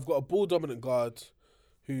yourself, I've got a ball dominant guard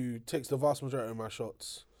who takes the vast majority of my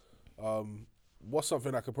shots. What's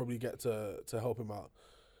something I could probably get to help him out?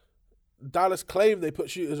 Dallas claim they put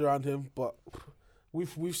shooters around him, but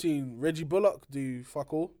we've seen Reggie Bullock do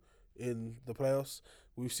fuck all in the playoffs.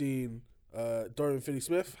 We've seen Dorian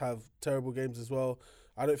Finney-Smith have terrible games as well.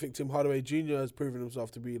 I don't think Tim Hardaway Jr. has proven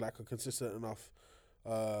himself to be like a consistent enough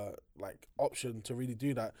option to really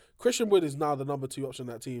do that. Christian Wood is now the number 2 option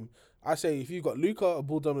in that team. I say if you've got Luka, a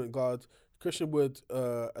ball dominant guard, Christian Wood,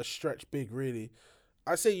 a stretch big really,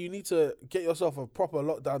 I say you need to get yourself a proper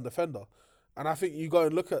lockdown defender. And I think you go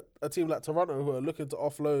and look at a team like Toronto who are looking to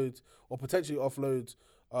offload or potentially offload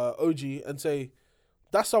OG and say,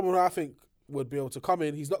 that's someone who I think would be able to come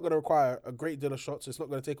in. He's not going to require a great deal of shots. It's not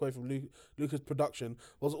going to take away from Luka's production.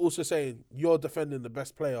 Was also saying you're defending the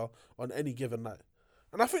best player on any given night.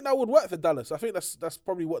 And I think that would work for Dallas. I think that's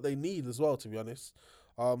probably what they need as well, to be honest.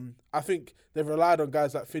 I think they've relied on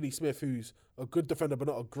guys like Finney-Smith, who's a good defender but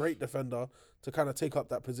not a great defender, to kind of take up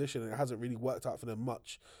that position, and it hasn't really worked out for them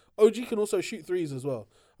much. OG can also shoot threes as well.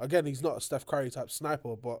 Again, he's not a Steph Curry type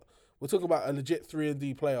sniper, but we're talking about a legit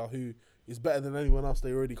 3-and-D player who is better than anyone else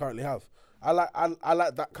they already currently have. I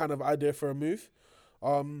like that kind of idea for a move.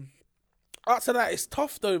 After that, it's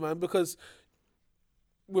tough though, man, because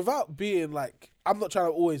without being like, I'm not trying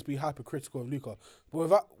to always be hypercritical of Luka, but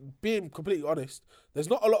without being completely honest, there's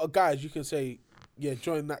not a lot of guys you can say, yeah,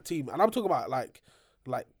 join that team. And I'm talking about like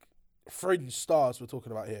fringe stars we're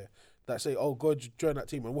talking about here that say, oh, God, join that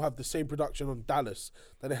team and we'll have the same production on Dallas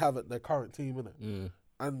that they have at their current team, innit?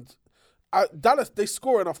 And Dallas, they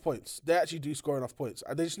score enough points. They actually do score enough points.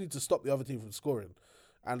 And they just need to stop the other team from scoring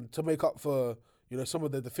and to make up for, you know, some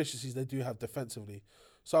of the deficiencies they do have defensively.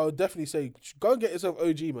 So I would definitely say, go and get yourself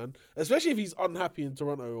OG, man. Especially if he's unhappy in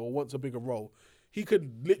Toronto or wants a bigger role. He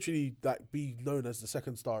could literally be known as the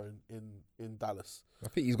second star in Dallas. I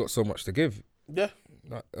think he's got so much to give. Yeah.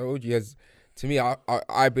 Like, OG has, to me,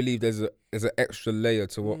 I believe there's an extra layer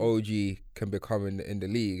to what OG can become in the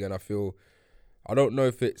league. And I don't know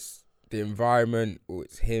if it's the environment or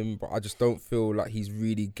it's him, but I just don't feel like he's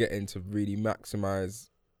really getting to really maximize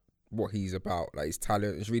what he's about, like his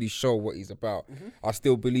talent. It's really show what he's about. I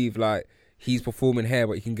still believe like he's performing here,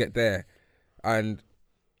 but he can get there. And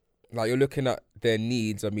like you're looking at their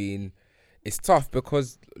needs. I mean, it's tough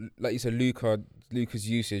because, like you said, Luka's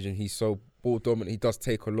usage, and he's so ball dominant. He does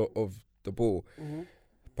take a lot of the ball,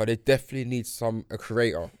 but they definitely need a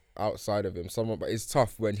creator outside of him. Someone, but it's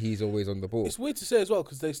tough when he's always on the ball. It's weird to say as well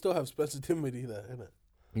because they still have Spencer Dinwiddie there, isn't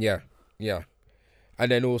it? Yeah. And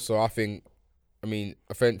then also, I mean,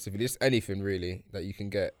 offensively, just anything really that you can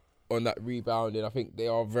get on that rebounding. I think they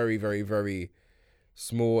are very, very, very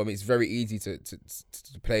small. I mean, it's very easy to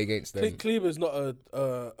play against them. Kleber's not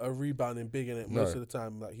a rebounding big in it most of the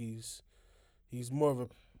time. Like he's more of a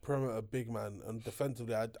perimeter big man, and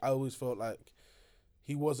defensively, I always felt like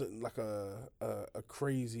he wasn't like a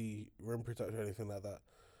crazy rim protector or anything like that.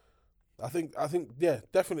 I think yeah,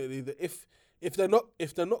 definitely. If they're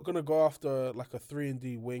not gonna go after like a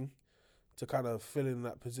 3-and-D wing to kind of fill in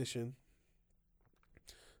that position,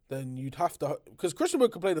 then you'd have to, because Christian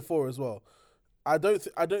Wood can play the 4 as well. I don't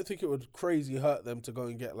think it would crazy hurt them to go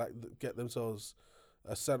and get themselves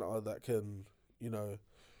a center that can, you know,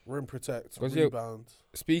 rim protect, rebound.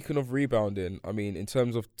 Speaking of rebounding, I mean, in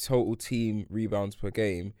terms of total team rebounds per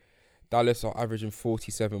game, Dallas are averaging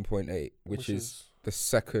 47.8, which is the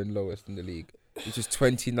second lowest in the league, which is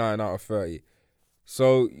 29 out of 30.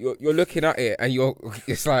 So you're looking at it and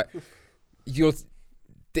it's like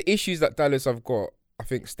the issues that Dallas have got, I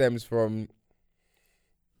think, stems from,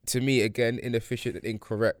 to me, again, inefficient and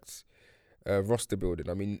incorrect roster building.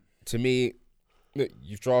 I mean, to me, look,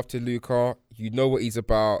 you've drafted Luka, you know what he's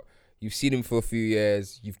about, you've seen him for a few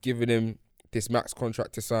years, you've given him this max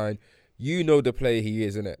contract to sign, you know the player he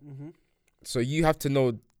is, innit? So you have to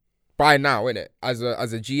know by now, innit, as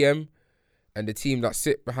a GM and the team that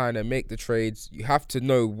sit behind and make the trades, you have to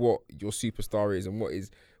know what your superstar is and what his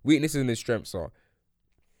weaknesses and his strengths are.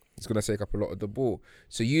 He's going to take up a lot of the ball.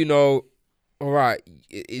 So you know, all right,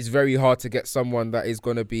 it's very hard to get someone that is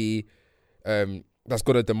going to be, that's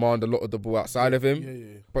going to demand a lot of the ball outside of him.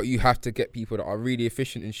 Yeah. But you have to get people that are really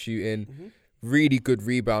efficient in shooting, really good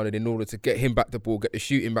rebounding in order to get him back the ball, get the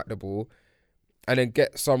shooting back the ball, and then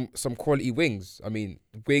get some quality wings. I mean,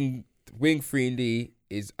 wing 3-and-D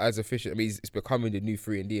is as efficient. I mean, it's becoming the new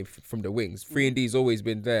 3-and-D from the wings. 3-and-D's always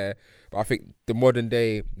been there, but I think the modern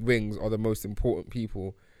day wings are the most important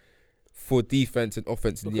people for defense and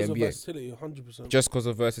offense in the NBA. Because of versatility, 100%. Just because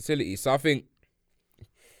of versatility. So I think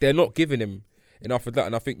they're not giving him enough of that.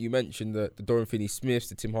 And I think you mentioned the Dorian Finney-Smiths,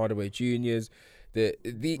 the Tim Hardaway Juniors, the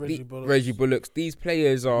Reggie Bullocks. These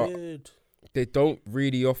players are they don't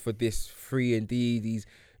really offer this 3-and-D, these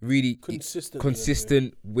really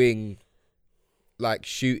consistent wing, like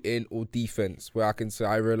shooting or defense, where I can say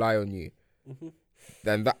I rely on you. Mm-hmm.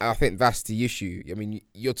 Then I think that's the issue. I mean,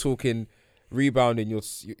 you're talking rebounding.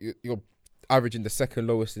 You're averaging the second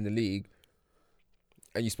lowest in the league,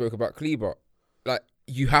 and you spoke about Kleber. Like,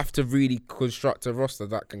 you have to really construct a roster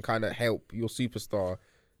that can kind of help your superstar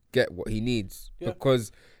get what he needs. Yeah.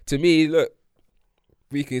 Because to me, look,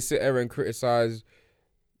 we can sit there and criticize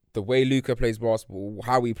the way Luka plays basketball,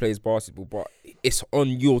 how he plays basketball, but it's on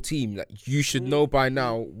your team. Like, you should know by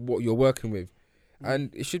now what you're working with,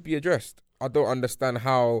 and it should be addressed. I don't understand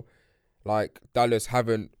how, like, Dallas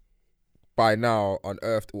haven't by now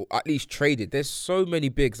unearthed or at least traded. There's so many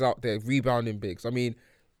bigs out there, rebounding bigs. I mean,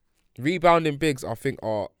 rebounding bigs, I think,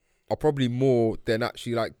 are probably more than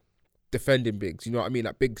actually, like, defending bigs. You know what I mean?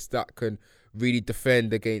 Like, bigs that can really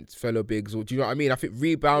defend against fellow bigs. Or do you know what I mean? I think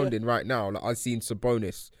rebounding right now, like, I've seen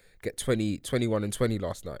Sabonis get 21 and 20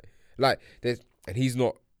 last night. Like, and he's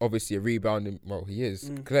not obviously a rebounding. Well, he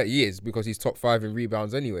is. He is, because he's top 5 in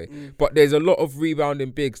rebounds anyway. But there's a lot of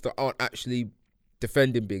rebounding bigs that aren't actually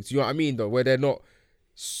defending bigs. You know what I mean, though? Where they're not,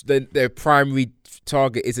 their primary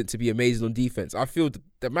target isn't to be amazing on defense. I feel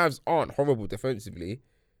the Mavs aren't horrible defensively.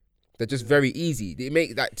 They're just very easy. They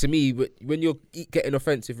make that, to me, when you're getting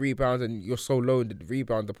offensive rebounds and you're so low in the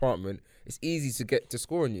rebound department, it's easy to get to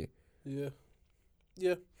score on you.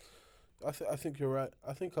 Yeah. I think you're right.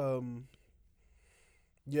 I think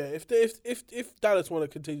if Dallas want to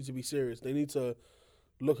continue to be serious, they need to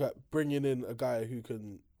look at bringing in a guy who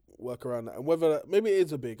can work around that. And whether maybe it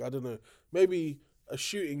is a big, I don't know. Maybe a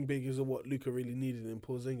shooting big isn't what Luka really needed in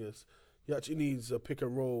Porzingis. He actually needs a pick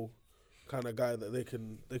and roll kind of guy that they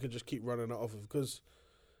can just keep running it off of. Because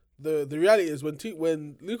the reality is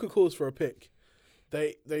when Luka calls for a pick,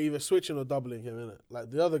 they're either switching or doubling him, innit?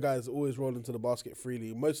 Like, the other guys always roll into the basket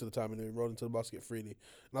freely. Most of the time, they roll into the basket freely.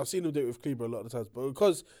 And I've seen him do it with Kleber a lot of the times. But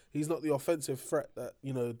because he's not the offensive threat that,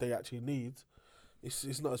 you know, they actually need,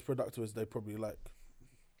 it's not as productive as they probably like.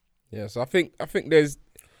 Yeah, so I think there's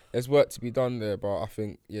work to be done there, but I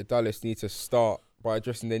think Dallas need to start by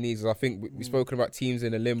addressing their needs. I think we've spoken about teams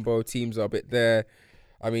in a limbo, teams are a bit there.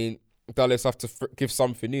 I mean, Dallas have to give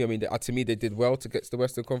something new. I mean, to me, they did well to get to the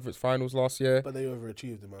Western Conference Finals last year. But they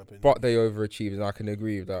overachieved, in my opinion. And I can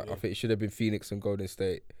agree with that. Yeah. I think it should have been Phoenix and Golden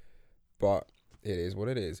State. But it is what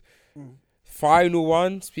it is. Final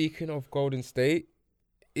one, speaking of Golden State,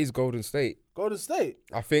 is Golden State. Golden State?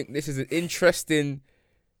 I think this is an interesting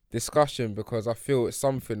discussion because I feel it's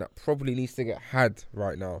something that probably needs to get had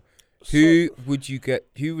right now. Who would you get?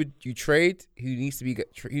 Who would you trade? Who needs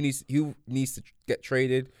to get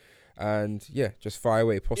traded? And just fire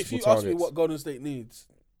away possible targets. If you ask me what Golden State needs,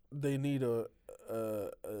 they need a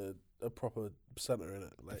proper center in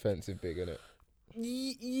it, like defensive big in it.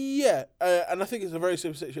 Yeah, and I think it's a very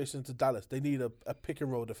similar situation to Dallas. They need a pick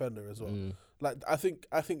and roll defender as well. Like I think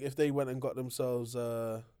if they went and got themselves,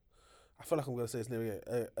 I feel like I'm going to say his name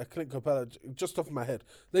again, a Clint Capella, just off my head.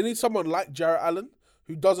 They need someone like Jarrett Allen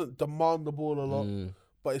who doesn't demand the ball a lot,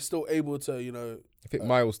 but is still able to, you know. I think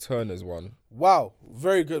Miles Turner's one. Wow,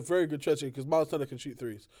 very good trade because Miles Turner can shoot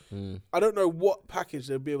threes. I don't know what package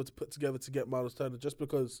they'll be able to put together to get Miles Turner, just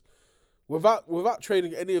because without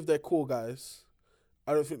trading any of their core guys,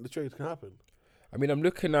 I don't think the trade can happen. I mean, I'm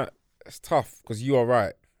looking at, it's tough because you are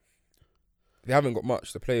right. They haven't got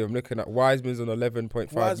much to play with. I'm looking at Wiseman's on 11.5 mil.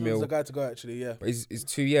 Wiseman's the guy to go, actually, yeah. But it's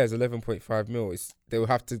 2 years, 11.5 mil. They will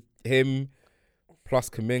have to, him plus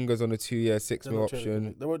Kuminga's on a 2 year, 6 mil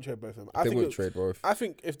option. They won't trade both of them. They won't trade both. I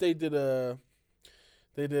think if they did a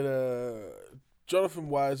Jonathan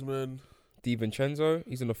Wiseman. DiVincenzo,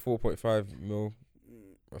 he's on a 4.5 mil.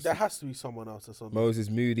 There has to be someone else or something. Moses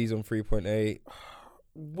Moody's on 3.8.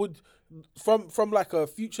 From like a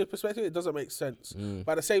future perspective, it doesn't make sense.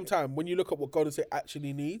 But at the same time, when you look at what Golden State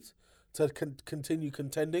actually needs to continue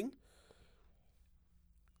contending,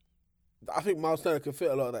 I think Miles Turner can fit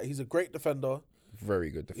a lot of that. He's a great defender. Very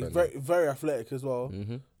good defender. He's very, very athletic as well.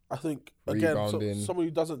 I think, again, someone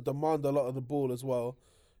who doesn't demand a lot of the ball as well.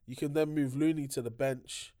 You can then move Looney to the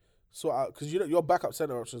bench, sort out, because your backup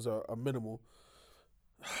center options are minimal.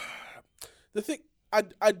 The thing,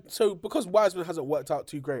 so because Wiseman hasn't worked out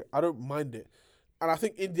too great, I don't mind it. And I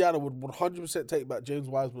think Indiana would 100% take back James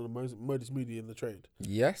Wiseman and Moses Moody in the trade.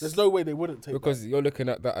 Yes. There's no way they wouldn't take because you're looking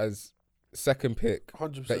at that as second pick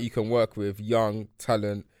 100%. That you can work with, young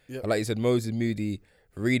talent. Yep. Like you said, Moses Moody,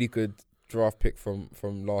 really good draft pick from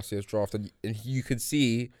last year's draft. And you could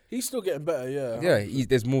see... He's still getting better, yeah. Yeah,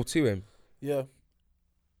 there's more to him. Yeah.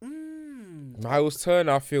 Miles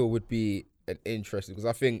Turner, I feel, would be an interesting, because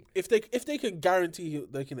I think If they can guarantee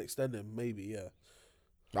they can extend him, maybe, yeah.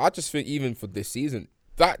 I just think even for this season,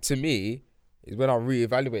 that to me is when I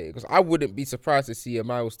reevaluate it, because I wouldn't be surprised to see a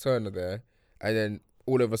Miles Turner there, and then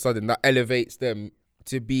all of a sudden that elevates them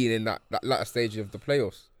to being in that latter stage of the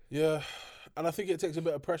playoffs. Yeah, and I think it takes a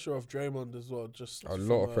bit of pressure off Draymond as well. Just A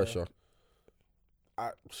lot of pressure.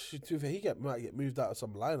 To be fair, he might get moved out of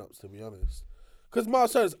some lineups, to be honest. Because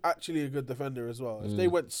Miles Turner's actually a good defender as well. If they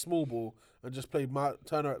went small ball and just played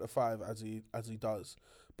Turner at the 5 as he does,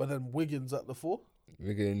 but then Wiggins at the 4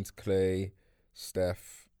 Wiggins, Clay,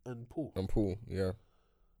 Steph, and Paul. Yeah.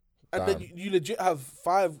 And then you legit have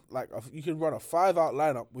 5, like you can run a 5-out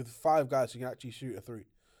lineup with 5 guys who can actually shoot a 3.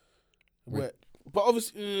 But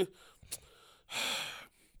obviously,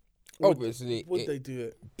 obviously, would they do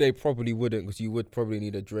it? They probably wouldn't, because you would probably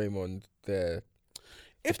need a Draymond there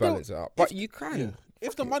to balance it out. But you can. Yeah.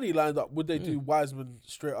 If the money lined up, would they do Wiseman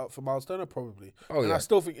straight up for Miles Turner? Probably. Oh, and I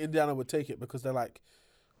still think Indiana would take it, because they're like,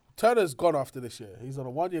 Turner's gone after this year. He's on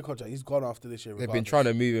a 1-year contract. He's gone after this year. They've been trying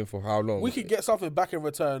to move him for how long? We could get something back in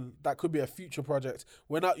return that could be a future project.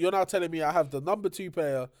 You're now telling me I have the number 2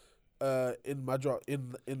 player in my draft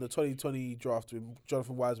in the 2020 draft with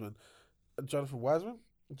Jonathan Wiseman. James Wiseman.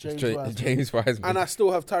 James Wiseman. And I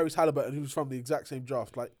still have Tyrese Halliburton, who's from the exact same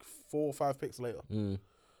draft, like 4 or 5 picks later.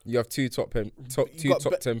 You have 2 top 10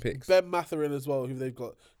 picks. Ben Mathurin as well, who they've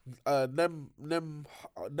got. Nemhard.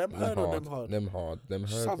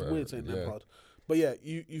 Sounds weird saying Nemhard. But yeah,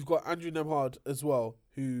 you've got Andrew Nemhard as well,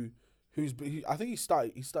 who's I think he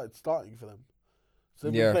started starting for them. So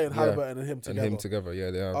they've been playing Halliburton and him together. Yeah,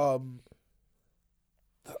 they are.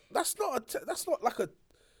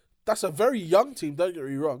 That's a very young team. Don't get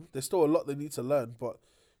me wrong. There's still a lot they need to learn, but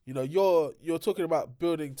you're talking about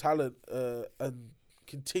building talent and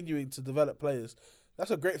continuing to develop players. That's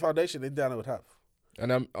a great foundation Indiana would have.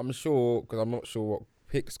 And I'm sure, because I'm not sure what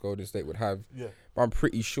picks Golden State would have. Yeah. But I'm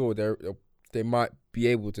pretty sure they might be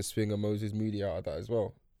able to swing a Moses Moody out of that as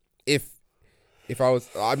well.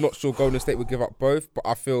 I'm not sure Golden State would give up both, but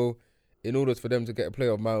I feel in order for them to get a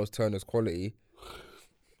player of Miles Turner's quality,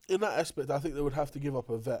 in that aspect, I think they would have to give up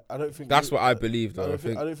a vet. I don't think that's what I believe. Though I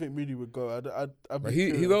don't think Moody would go.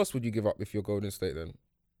 Who else would you give up if you're Golden State then?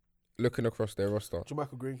 Looking across their roster,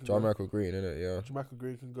 JaMychal Green can JaMychal Green, innit? Yeah. JaMychal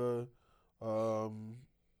Green can go.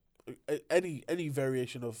 Any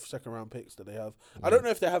variation of second round picks that they have. I don't know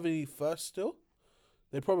if they have any first still.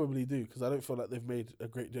 They probably do, because I don't feel like they've made a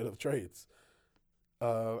great deal of trades.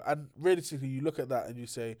 And realistically, you look at that and you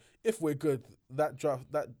say, if we're good, that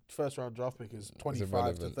first round draft pick is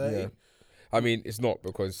 25 to 30. Yeah. I mean, it's not,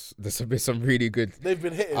 because there's been some really good. They've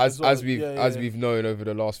been hitting as well. we've known over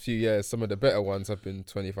the last few years. Some of the better ones have been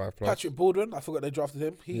 25 plus. Patrick Baldwin, I forgot they drafted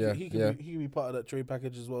him. He can be part of that trade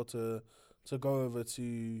package as well to go over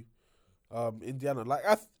to Indiana. Like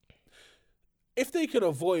if they can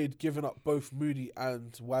avoid giving up both Moody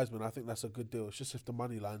and Wiseman, I think that's a good deal. It's just if the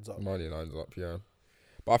money lines up. Yeah.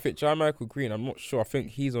 But I think JaMychal Green, I'm not sure. I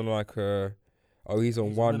think he's on like he's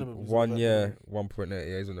on one year, 1.8.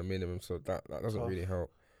 Yeah, he's on the minimum, so that doesn't really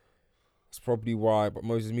help. That's probably why. But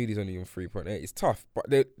Moses Moody's only on 3.8. It's tough, but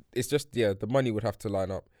it's just the money would have to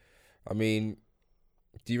line up. I mean,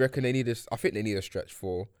 do you reckon they need this? I think they need a stretch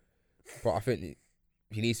 4, but I think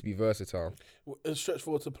he needs to be versatile. A stretch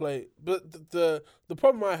 4 to play, but the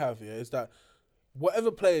problem I have here is that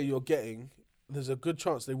whatever player you're getting, there's a good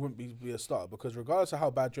chance they wouldn't be a starter, because regardless of how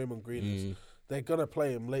bad Draymond Green is, they're gonna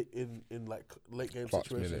play him late in like late game Clutch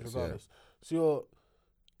situations minutes, regardless. So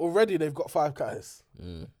they've got 5 guys: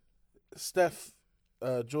 Steph,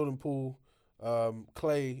 Jordan Poole,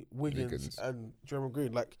 Clay, Wiggins, and Draymond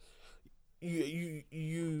Green. Like you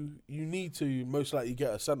need to most likely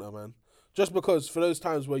get a center, man. Just because for those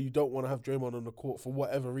times where you don't want to have Draymond on the court for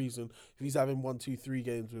whatever reason, if he's having 1, 2, 3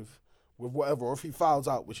 games with whatever, or if he fouls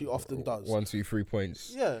out, which he often does. 1, 2, 3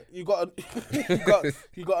 points. Yeah, you got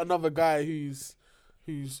another guy who's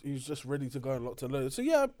just ready to go and locked and loaded. So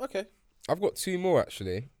yeah, okay. I've got 2 more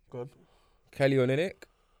actually. Go on. Kelly Olynyk.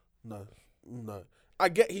 No. I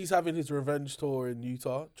get he's having his revenge tour in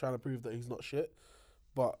Utah, trying to prove that he's not shit,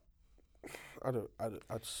 but I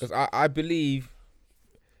just. Because I believe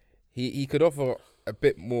he could offer a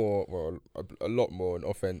bit more, well, a lot more on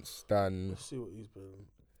offense than. Let's see what he's been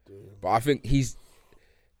doing. But I think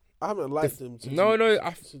I haven't liked him.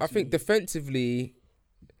 I think defensively,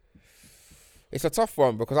 it's a tough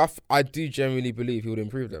one, because I do genuinely believe he would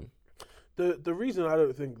improve them. The reason I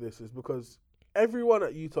don't think this is because everyone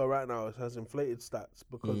at Utah right now has inflated stats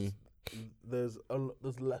because there's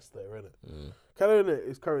less there, innit? Kelly Olynyk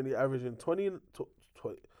is currently averaging 20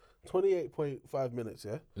 28.5 minutes,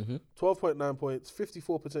 yeah? Mm-hmm. 12.9 points,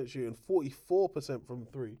 54% shooting, 44% from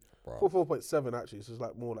three. Wow. 44.7 actually, so it's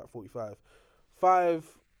like more like 45. 5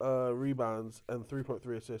 rebounds and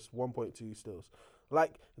 3.3 assists, 1.2 steals.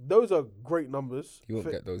 Like, those are great numbers. You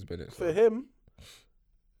won't get those minutes. For him,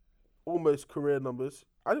 almost career numbers.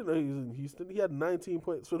 I didn't know he was in Houston. He had 19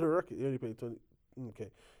 points for the Rockets. He only played 20.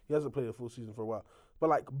 Okay. He hasn't played a full season for a while. But,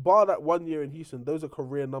 like, bar that 1 year in Houston, those are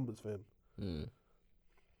career numbers for him. Mm.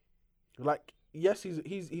 Like, yes,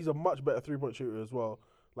 he's a much better 3-point shooter as well.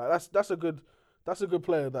 Like, that's a good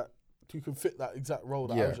player that who can fit that exact role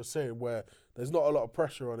that I was just saying, where there's not a lot of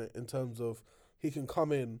pressure on it in terms of he can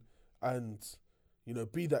come in and, you know,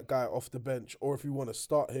 be that guy off the bench, or if you want to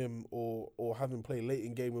start him or have him play late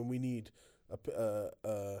in game when we need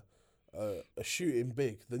a shooting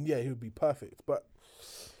big, then yeah, he would be perfect. But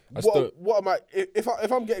what am I?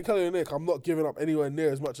 If I'm getting Kelly Olynyk, I'm not giving up anywhere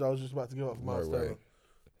near as much as I was just about to give up for Miles Turner.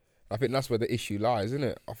 I think that's where the issue lies, isn't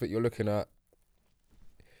it? I think you're looking at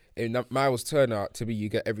in that Miles Turner. To me, you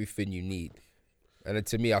get everything you need, and then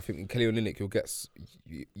to me, I think in Kelly Olynyk, you'll get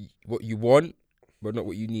what you want, but not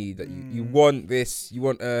what you need. That you want this, you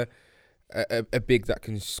want a big that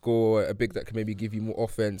can score, a big that can maybe give you more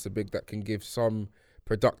offense, a big that can give some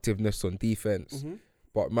productiveness on defense. Mm-hmm.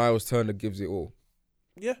 But Miles Turner gives it all.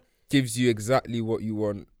 Yeah, gives you exactly what you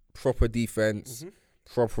want: proper defense,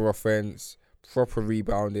 proper offense, proper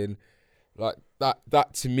rebounding. Like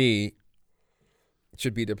that to me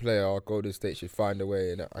should be the player Golden State should find a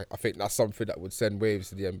way, and I think that's something that would send waves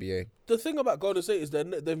to the NBA. The thing about Golden State is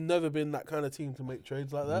they've never been that kind of team to make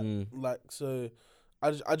trades like that. Like, so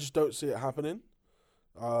I just don't see it happening.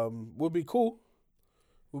 Would be cool.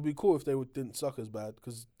 Would be cool if they didn't suck as bad,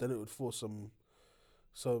 because then it would force some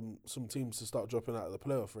teams to start dropping out of the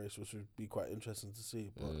playoff race, which would be quite interesting to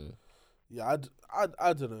see. But yeah,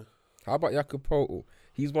 I don't know. How about Jakob Poeltl?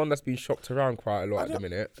 He's one that's been shopped around quite a lot at the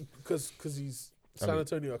minute. Because he's San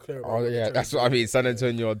Antonio are clear. Oh yeah, that's what I mean. San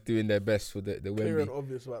Antonio are doing their best for the clear Wemby. and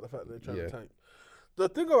obvious about the fact that they're trying to tank. The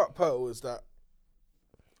thing about Poeltl is that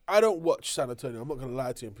I don't watch San Antonio. I'm not going to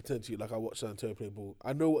lie to you and pretend to you like I watch San Antonio play ball.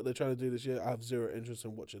 I know what they're trying to do this year. I have zero interest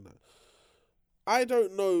in watching that. I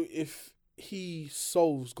don't know if he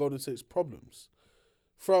solves Golden State's problems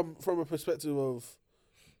from a perspective of,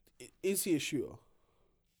 is he a shooter?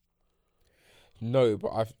 No,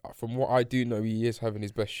 but from what I do know, he is having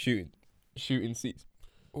his best shooting season.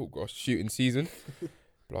 Oh gosh, shooting season.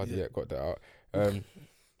 Bloody yeah, got that out.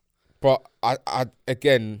 But I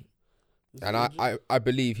again, and I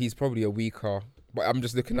believe he's probably a weaker. But I'm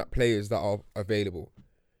just looking at players that are available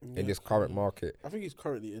in this current market. I think he's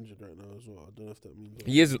currently injured right now as well. I don't know if that means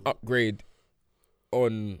he is an upgrade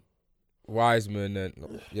on Wiseman, and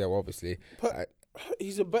well, obviously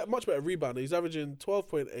he's a much better rebounder. He's averaging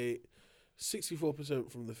 12.8. 64%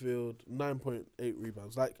 from the field, 9.8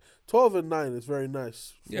 rebounds. Like 12 and 9 is very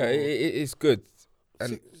nice. Yeah, it's good.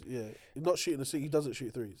 And not shooting a single. He doesn't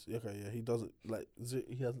shoot threes. Okay, yeah, he doesn't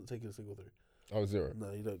he hasn't taken a single three. Oh, zero. No,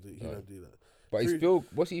 he don't do that. But his field,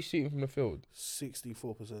 what's he shooting from the field?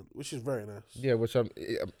 64%, which is very nice. Yeah, which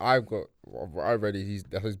I've got. I read it.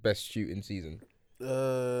 That's his best shooting season.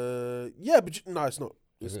 Yeah, but no, it's not.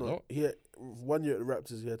 Is it not? He had 1 year at the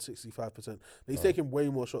Raptors, he had 65%. He's taking way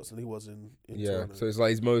more shots than he was in Toronto. So it's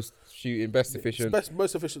like his most shooting, most efficient season.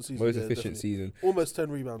 Most efficient season. Almost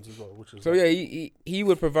 10 rebounds as well, which is so. He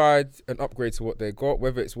would provide an upgrade to what they got,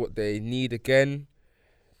 whether it's what they need again.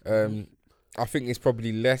 I think it's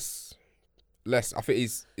probably less. I think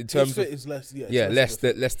he's in terms of is less. Less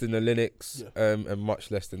than the Linux, and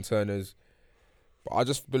much less than Turner's. But I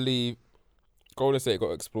just believe Golden State got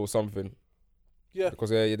to explore something. Yeah, because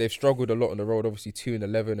they've struggled a lot on the road. Obviously,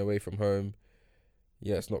 2-11 away from home.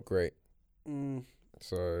 Yeah, it's not great.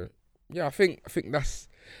 So yeah, I think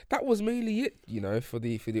that was mainly it. You know, for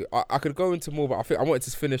the I could go into more, but I think I wanted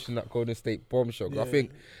to finish in that Golden State bombshell. I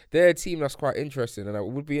think they're a team that's quite interesting, and I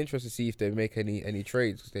would be interested to see if they make any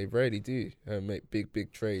trades, because they rarely do make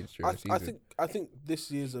big trades during the season. I think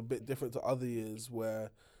this year's a bit different to other years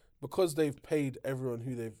where, because they've paid everyone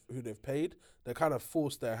who they've paid, they kind of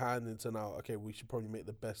forced their hand into now, okay, we should probably make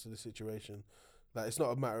the best of the situation. Like, it's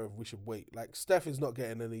not a matter of we should wait. Like, Steph is not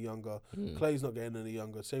getting any younger. Clay's not getting any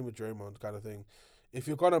younger. Same with Draymond, kind of thing. If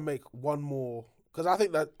you're going to make one more, because I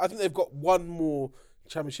think they've got one more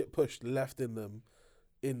championship push left in them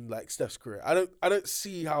in, like, Steph's career. I don't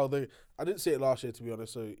see how I didn't see it last year, to be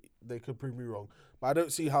honest, so they could prove me wrong. But I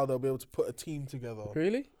don't see how they'll be able to put a team together.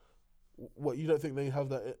 Really? What, you don't think they have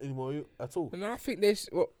that anymore at all? No, I think there's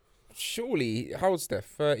surely, how old's Steph?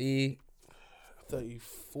 30?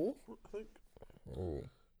 34, I think.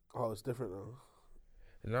 Oh, it's different now.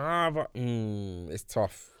 Nah, but it's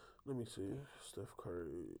tough. Let me see. Steph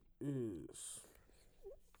Curry is.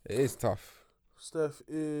 It is tough. Steph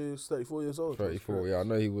is 34 years old. 34. Yeah, I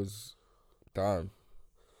know he was. Damn.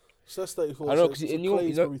 Steph's 34. I know, so 'cause in your- Clay's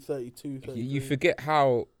you know, probably 32. 33. You forget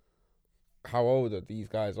how older these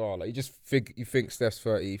guys are. Like, you think Steph's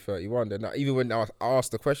 30, 31. Then even when I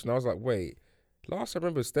asked the question, I was like, wait. Last I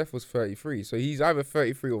remember, Steph was 33. So he's either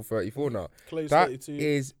 33 or 34 now. Clay's That 32.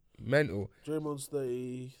 is mental. Draymond's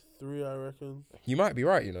 33, I reckon. You might be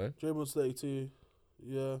right, you know. Draymond's 32.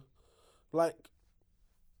 Yeah. Like,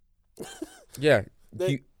 Yeah.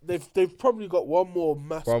 they've probably got one more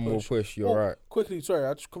One more push, you're right. Quickly, sorry,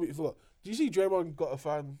 I just completely forgot. Do you see Draymond got a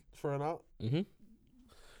fan thrown out? Mm-hmm. Do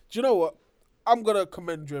you know what? I'm going to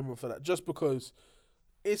commend Draymond for that, just because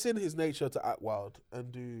it's in his nature to act wild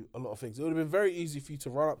and do a lot of things. It would have been very easy for you to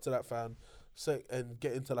run up to that fan and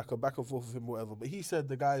get into like a back and forth with him or whatever. But he said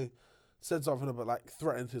the guy said something about like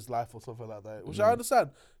threatened his life or something like that, which I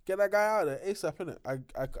understand. Get that guy out of there ASAP,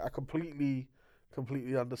 innit? I completely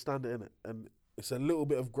understand it, innit? And it's a little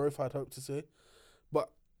bit of growth, I'd hope to see.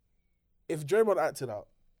 But if Draymond acted out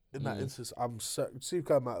in that instance, I'm certain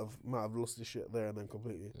Suka might have lost his shit there and then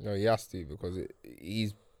completely. No, he has to, because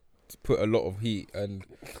he's put a lot of heat and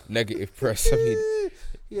negative press. I mean,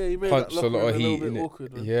 yeah, he made punched that a lot of heat bit in it.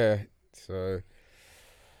 awkward, man. Yeah, so.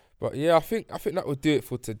 But yeah, I think that would do it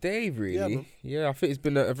for today. Really, Yeah, I think it's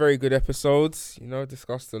been a very good episode. You know,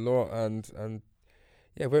 discussed a lot and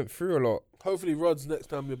yeah, went through a lot. Hopefully, Rod's next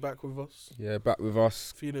time you're back with us, Yeah, back with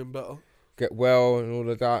us, feeling better. get well and all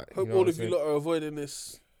of that. Hope you know all what of I'm you lot are avoiding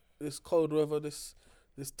this cold weather, this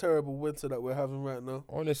terrible winter that we're having right now.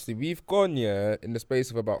 Honestly, we've gone, in the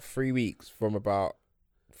space of about 3 weeks from about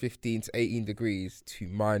 15 to 18 degrees to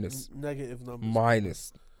Negative numbers.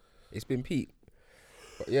 minus. It's been peak.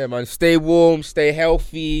 But yeah, man, stay warm, stay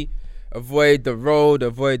healthy, avoid the road,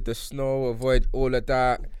 avoid the snow, avoid all of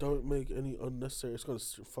that. Don't make any unnecessary. It's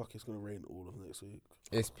gonna rain all of next week.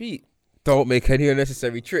 It's peak. Don't make any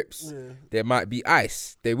unnecessary trips. Yeah, There might be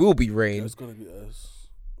ice. There will be rain. it's gonna be us.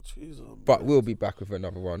 Jesus, But we'll be back with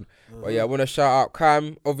another one. But yeah, I want to shout out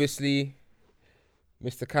Cam, obviously.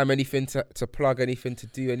 Mr. Cam, anything to plug, anything to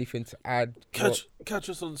do, anything to add? Catch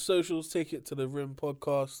us on socials. Take it to the Rim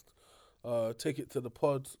podcast. Take it to the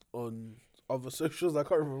pod on other socials. I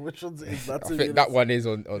can't remember which ones it is. I think that one is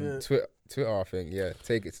on Twitter, I think. Yeah,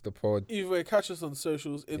 take it to the pod. Either way, catch us on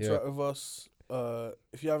socials. Interact with us.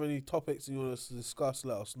 If you have any topics you want us to discuss,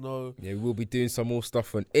 let us know. Yeah, we'll be doing some more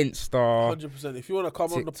stuff on Insta, 100%. If you want to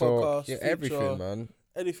come on the TikTok, podcast, yeah, feature, everything, man.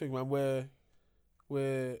 anything, man.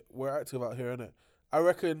 We're active out here, innit? I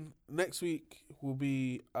reckon next week will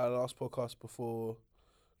be our last podcast before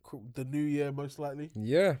the new year, most likely.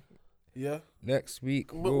 Yeah, Yeah. next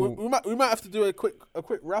week. We might have to do a quick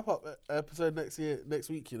wrap up episode next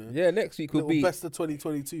week. You know. Yeah, next week will Little be best of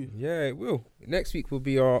 2022. Yeah, it will. Next week will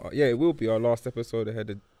be our last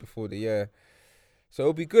episode before the year. So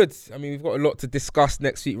it'll be good. I mean, we've got a lot to discuss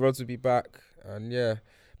next week. Rods will be back, and yeah,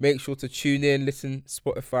 make sure to tune in, listen,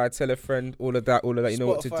 Spotify, tell a friend, all of that. You know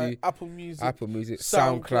what to Spotify, do. Apple Music,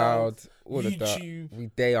 SoundCloud, all YouTube. of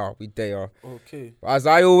that. We they are. Okay. As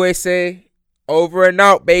I always say, over and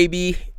out, baby.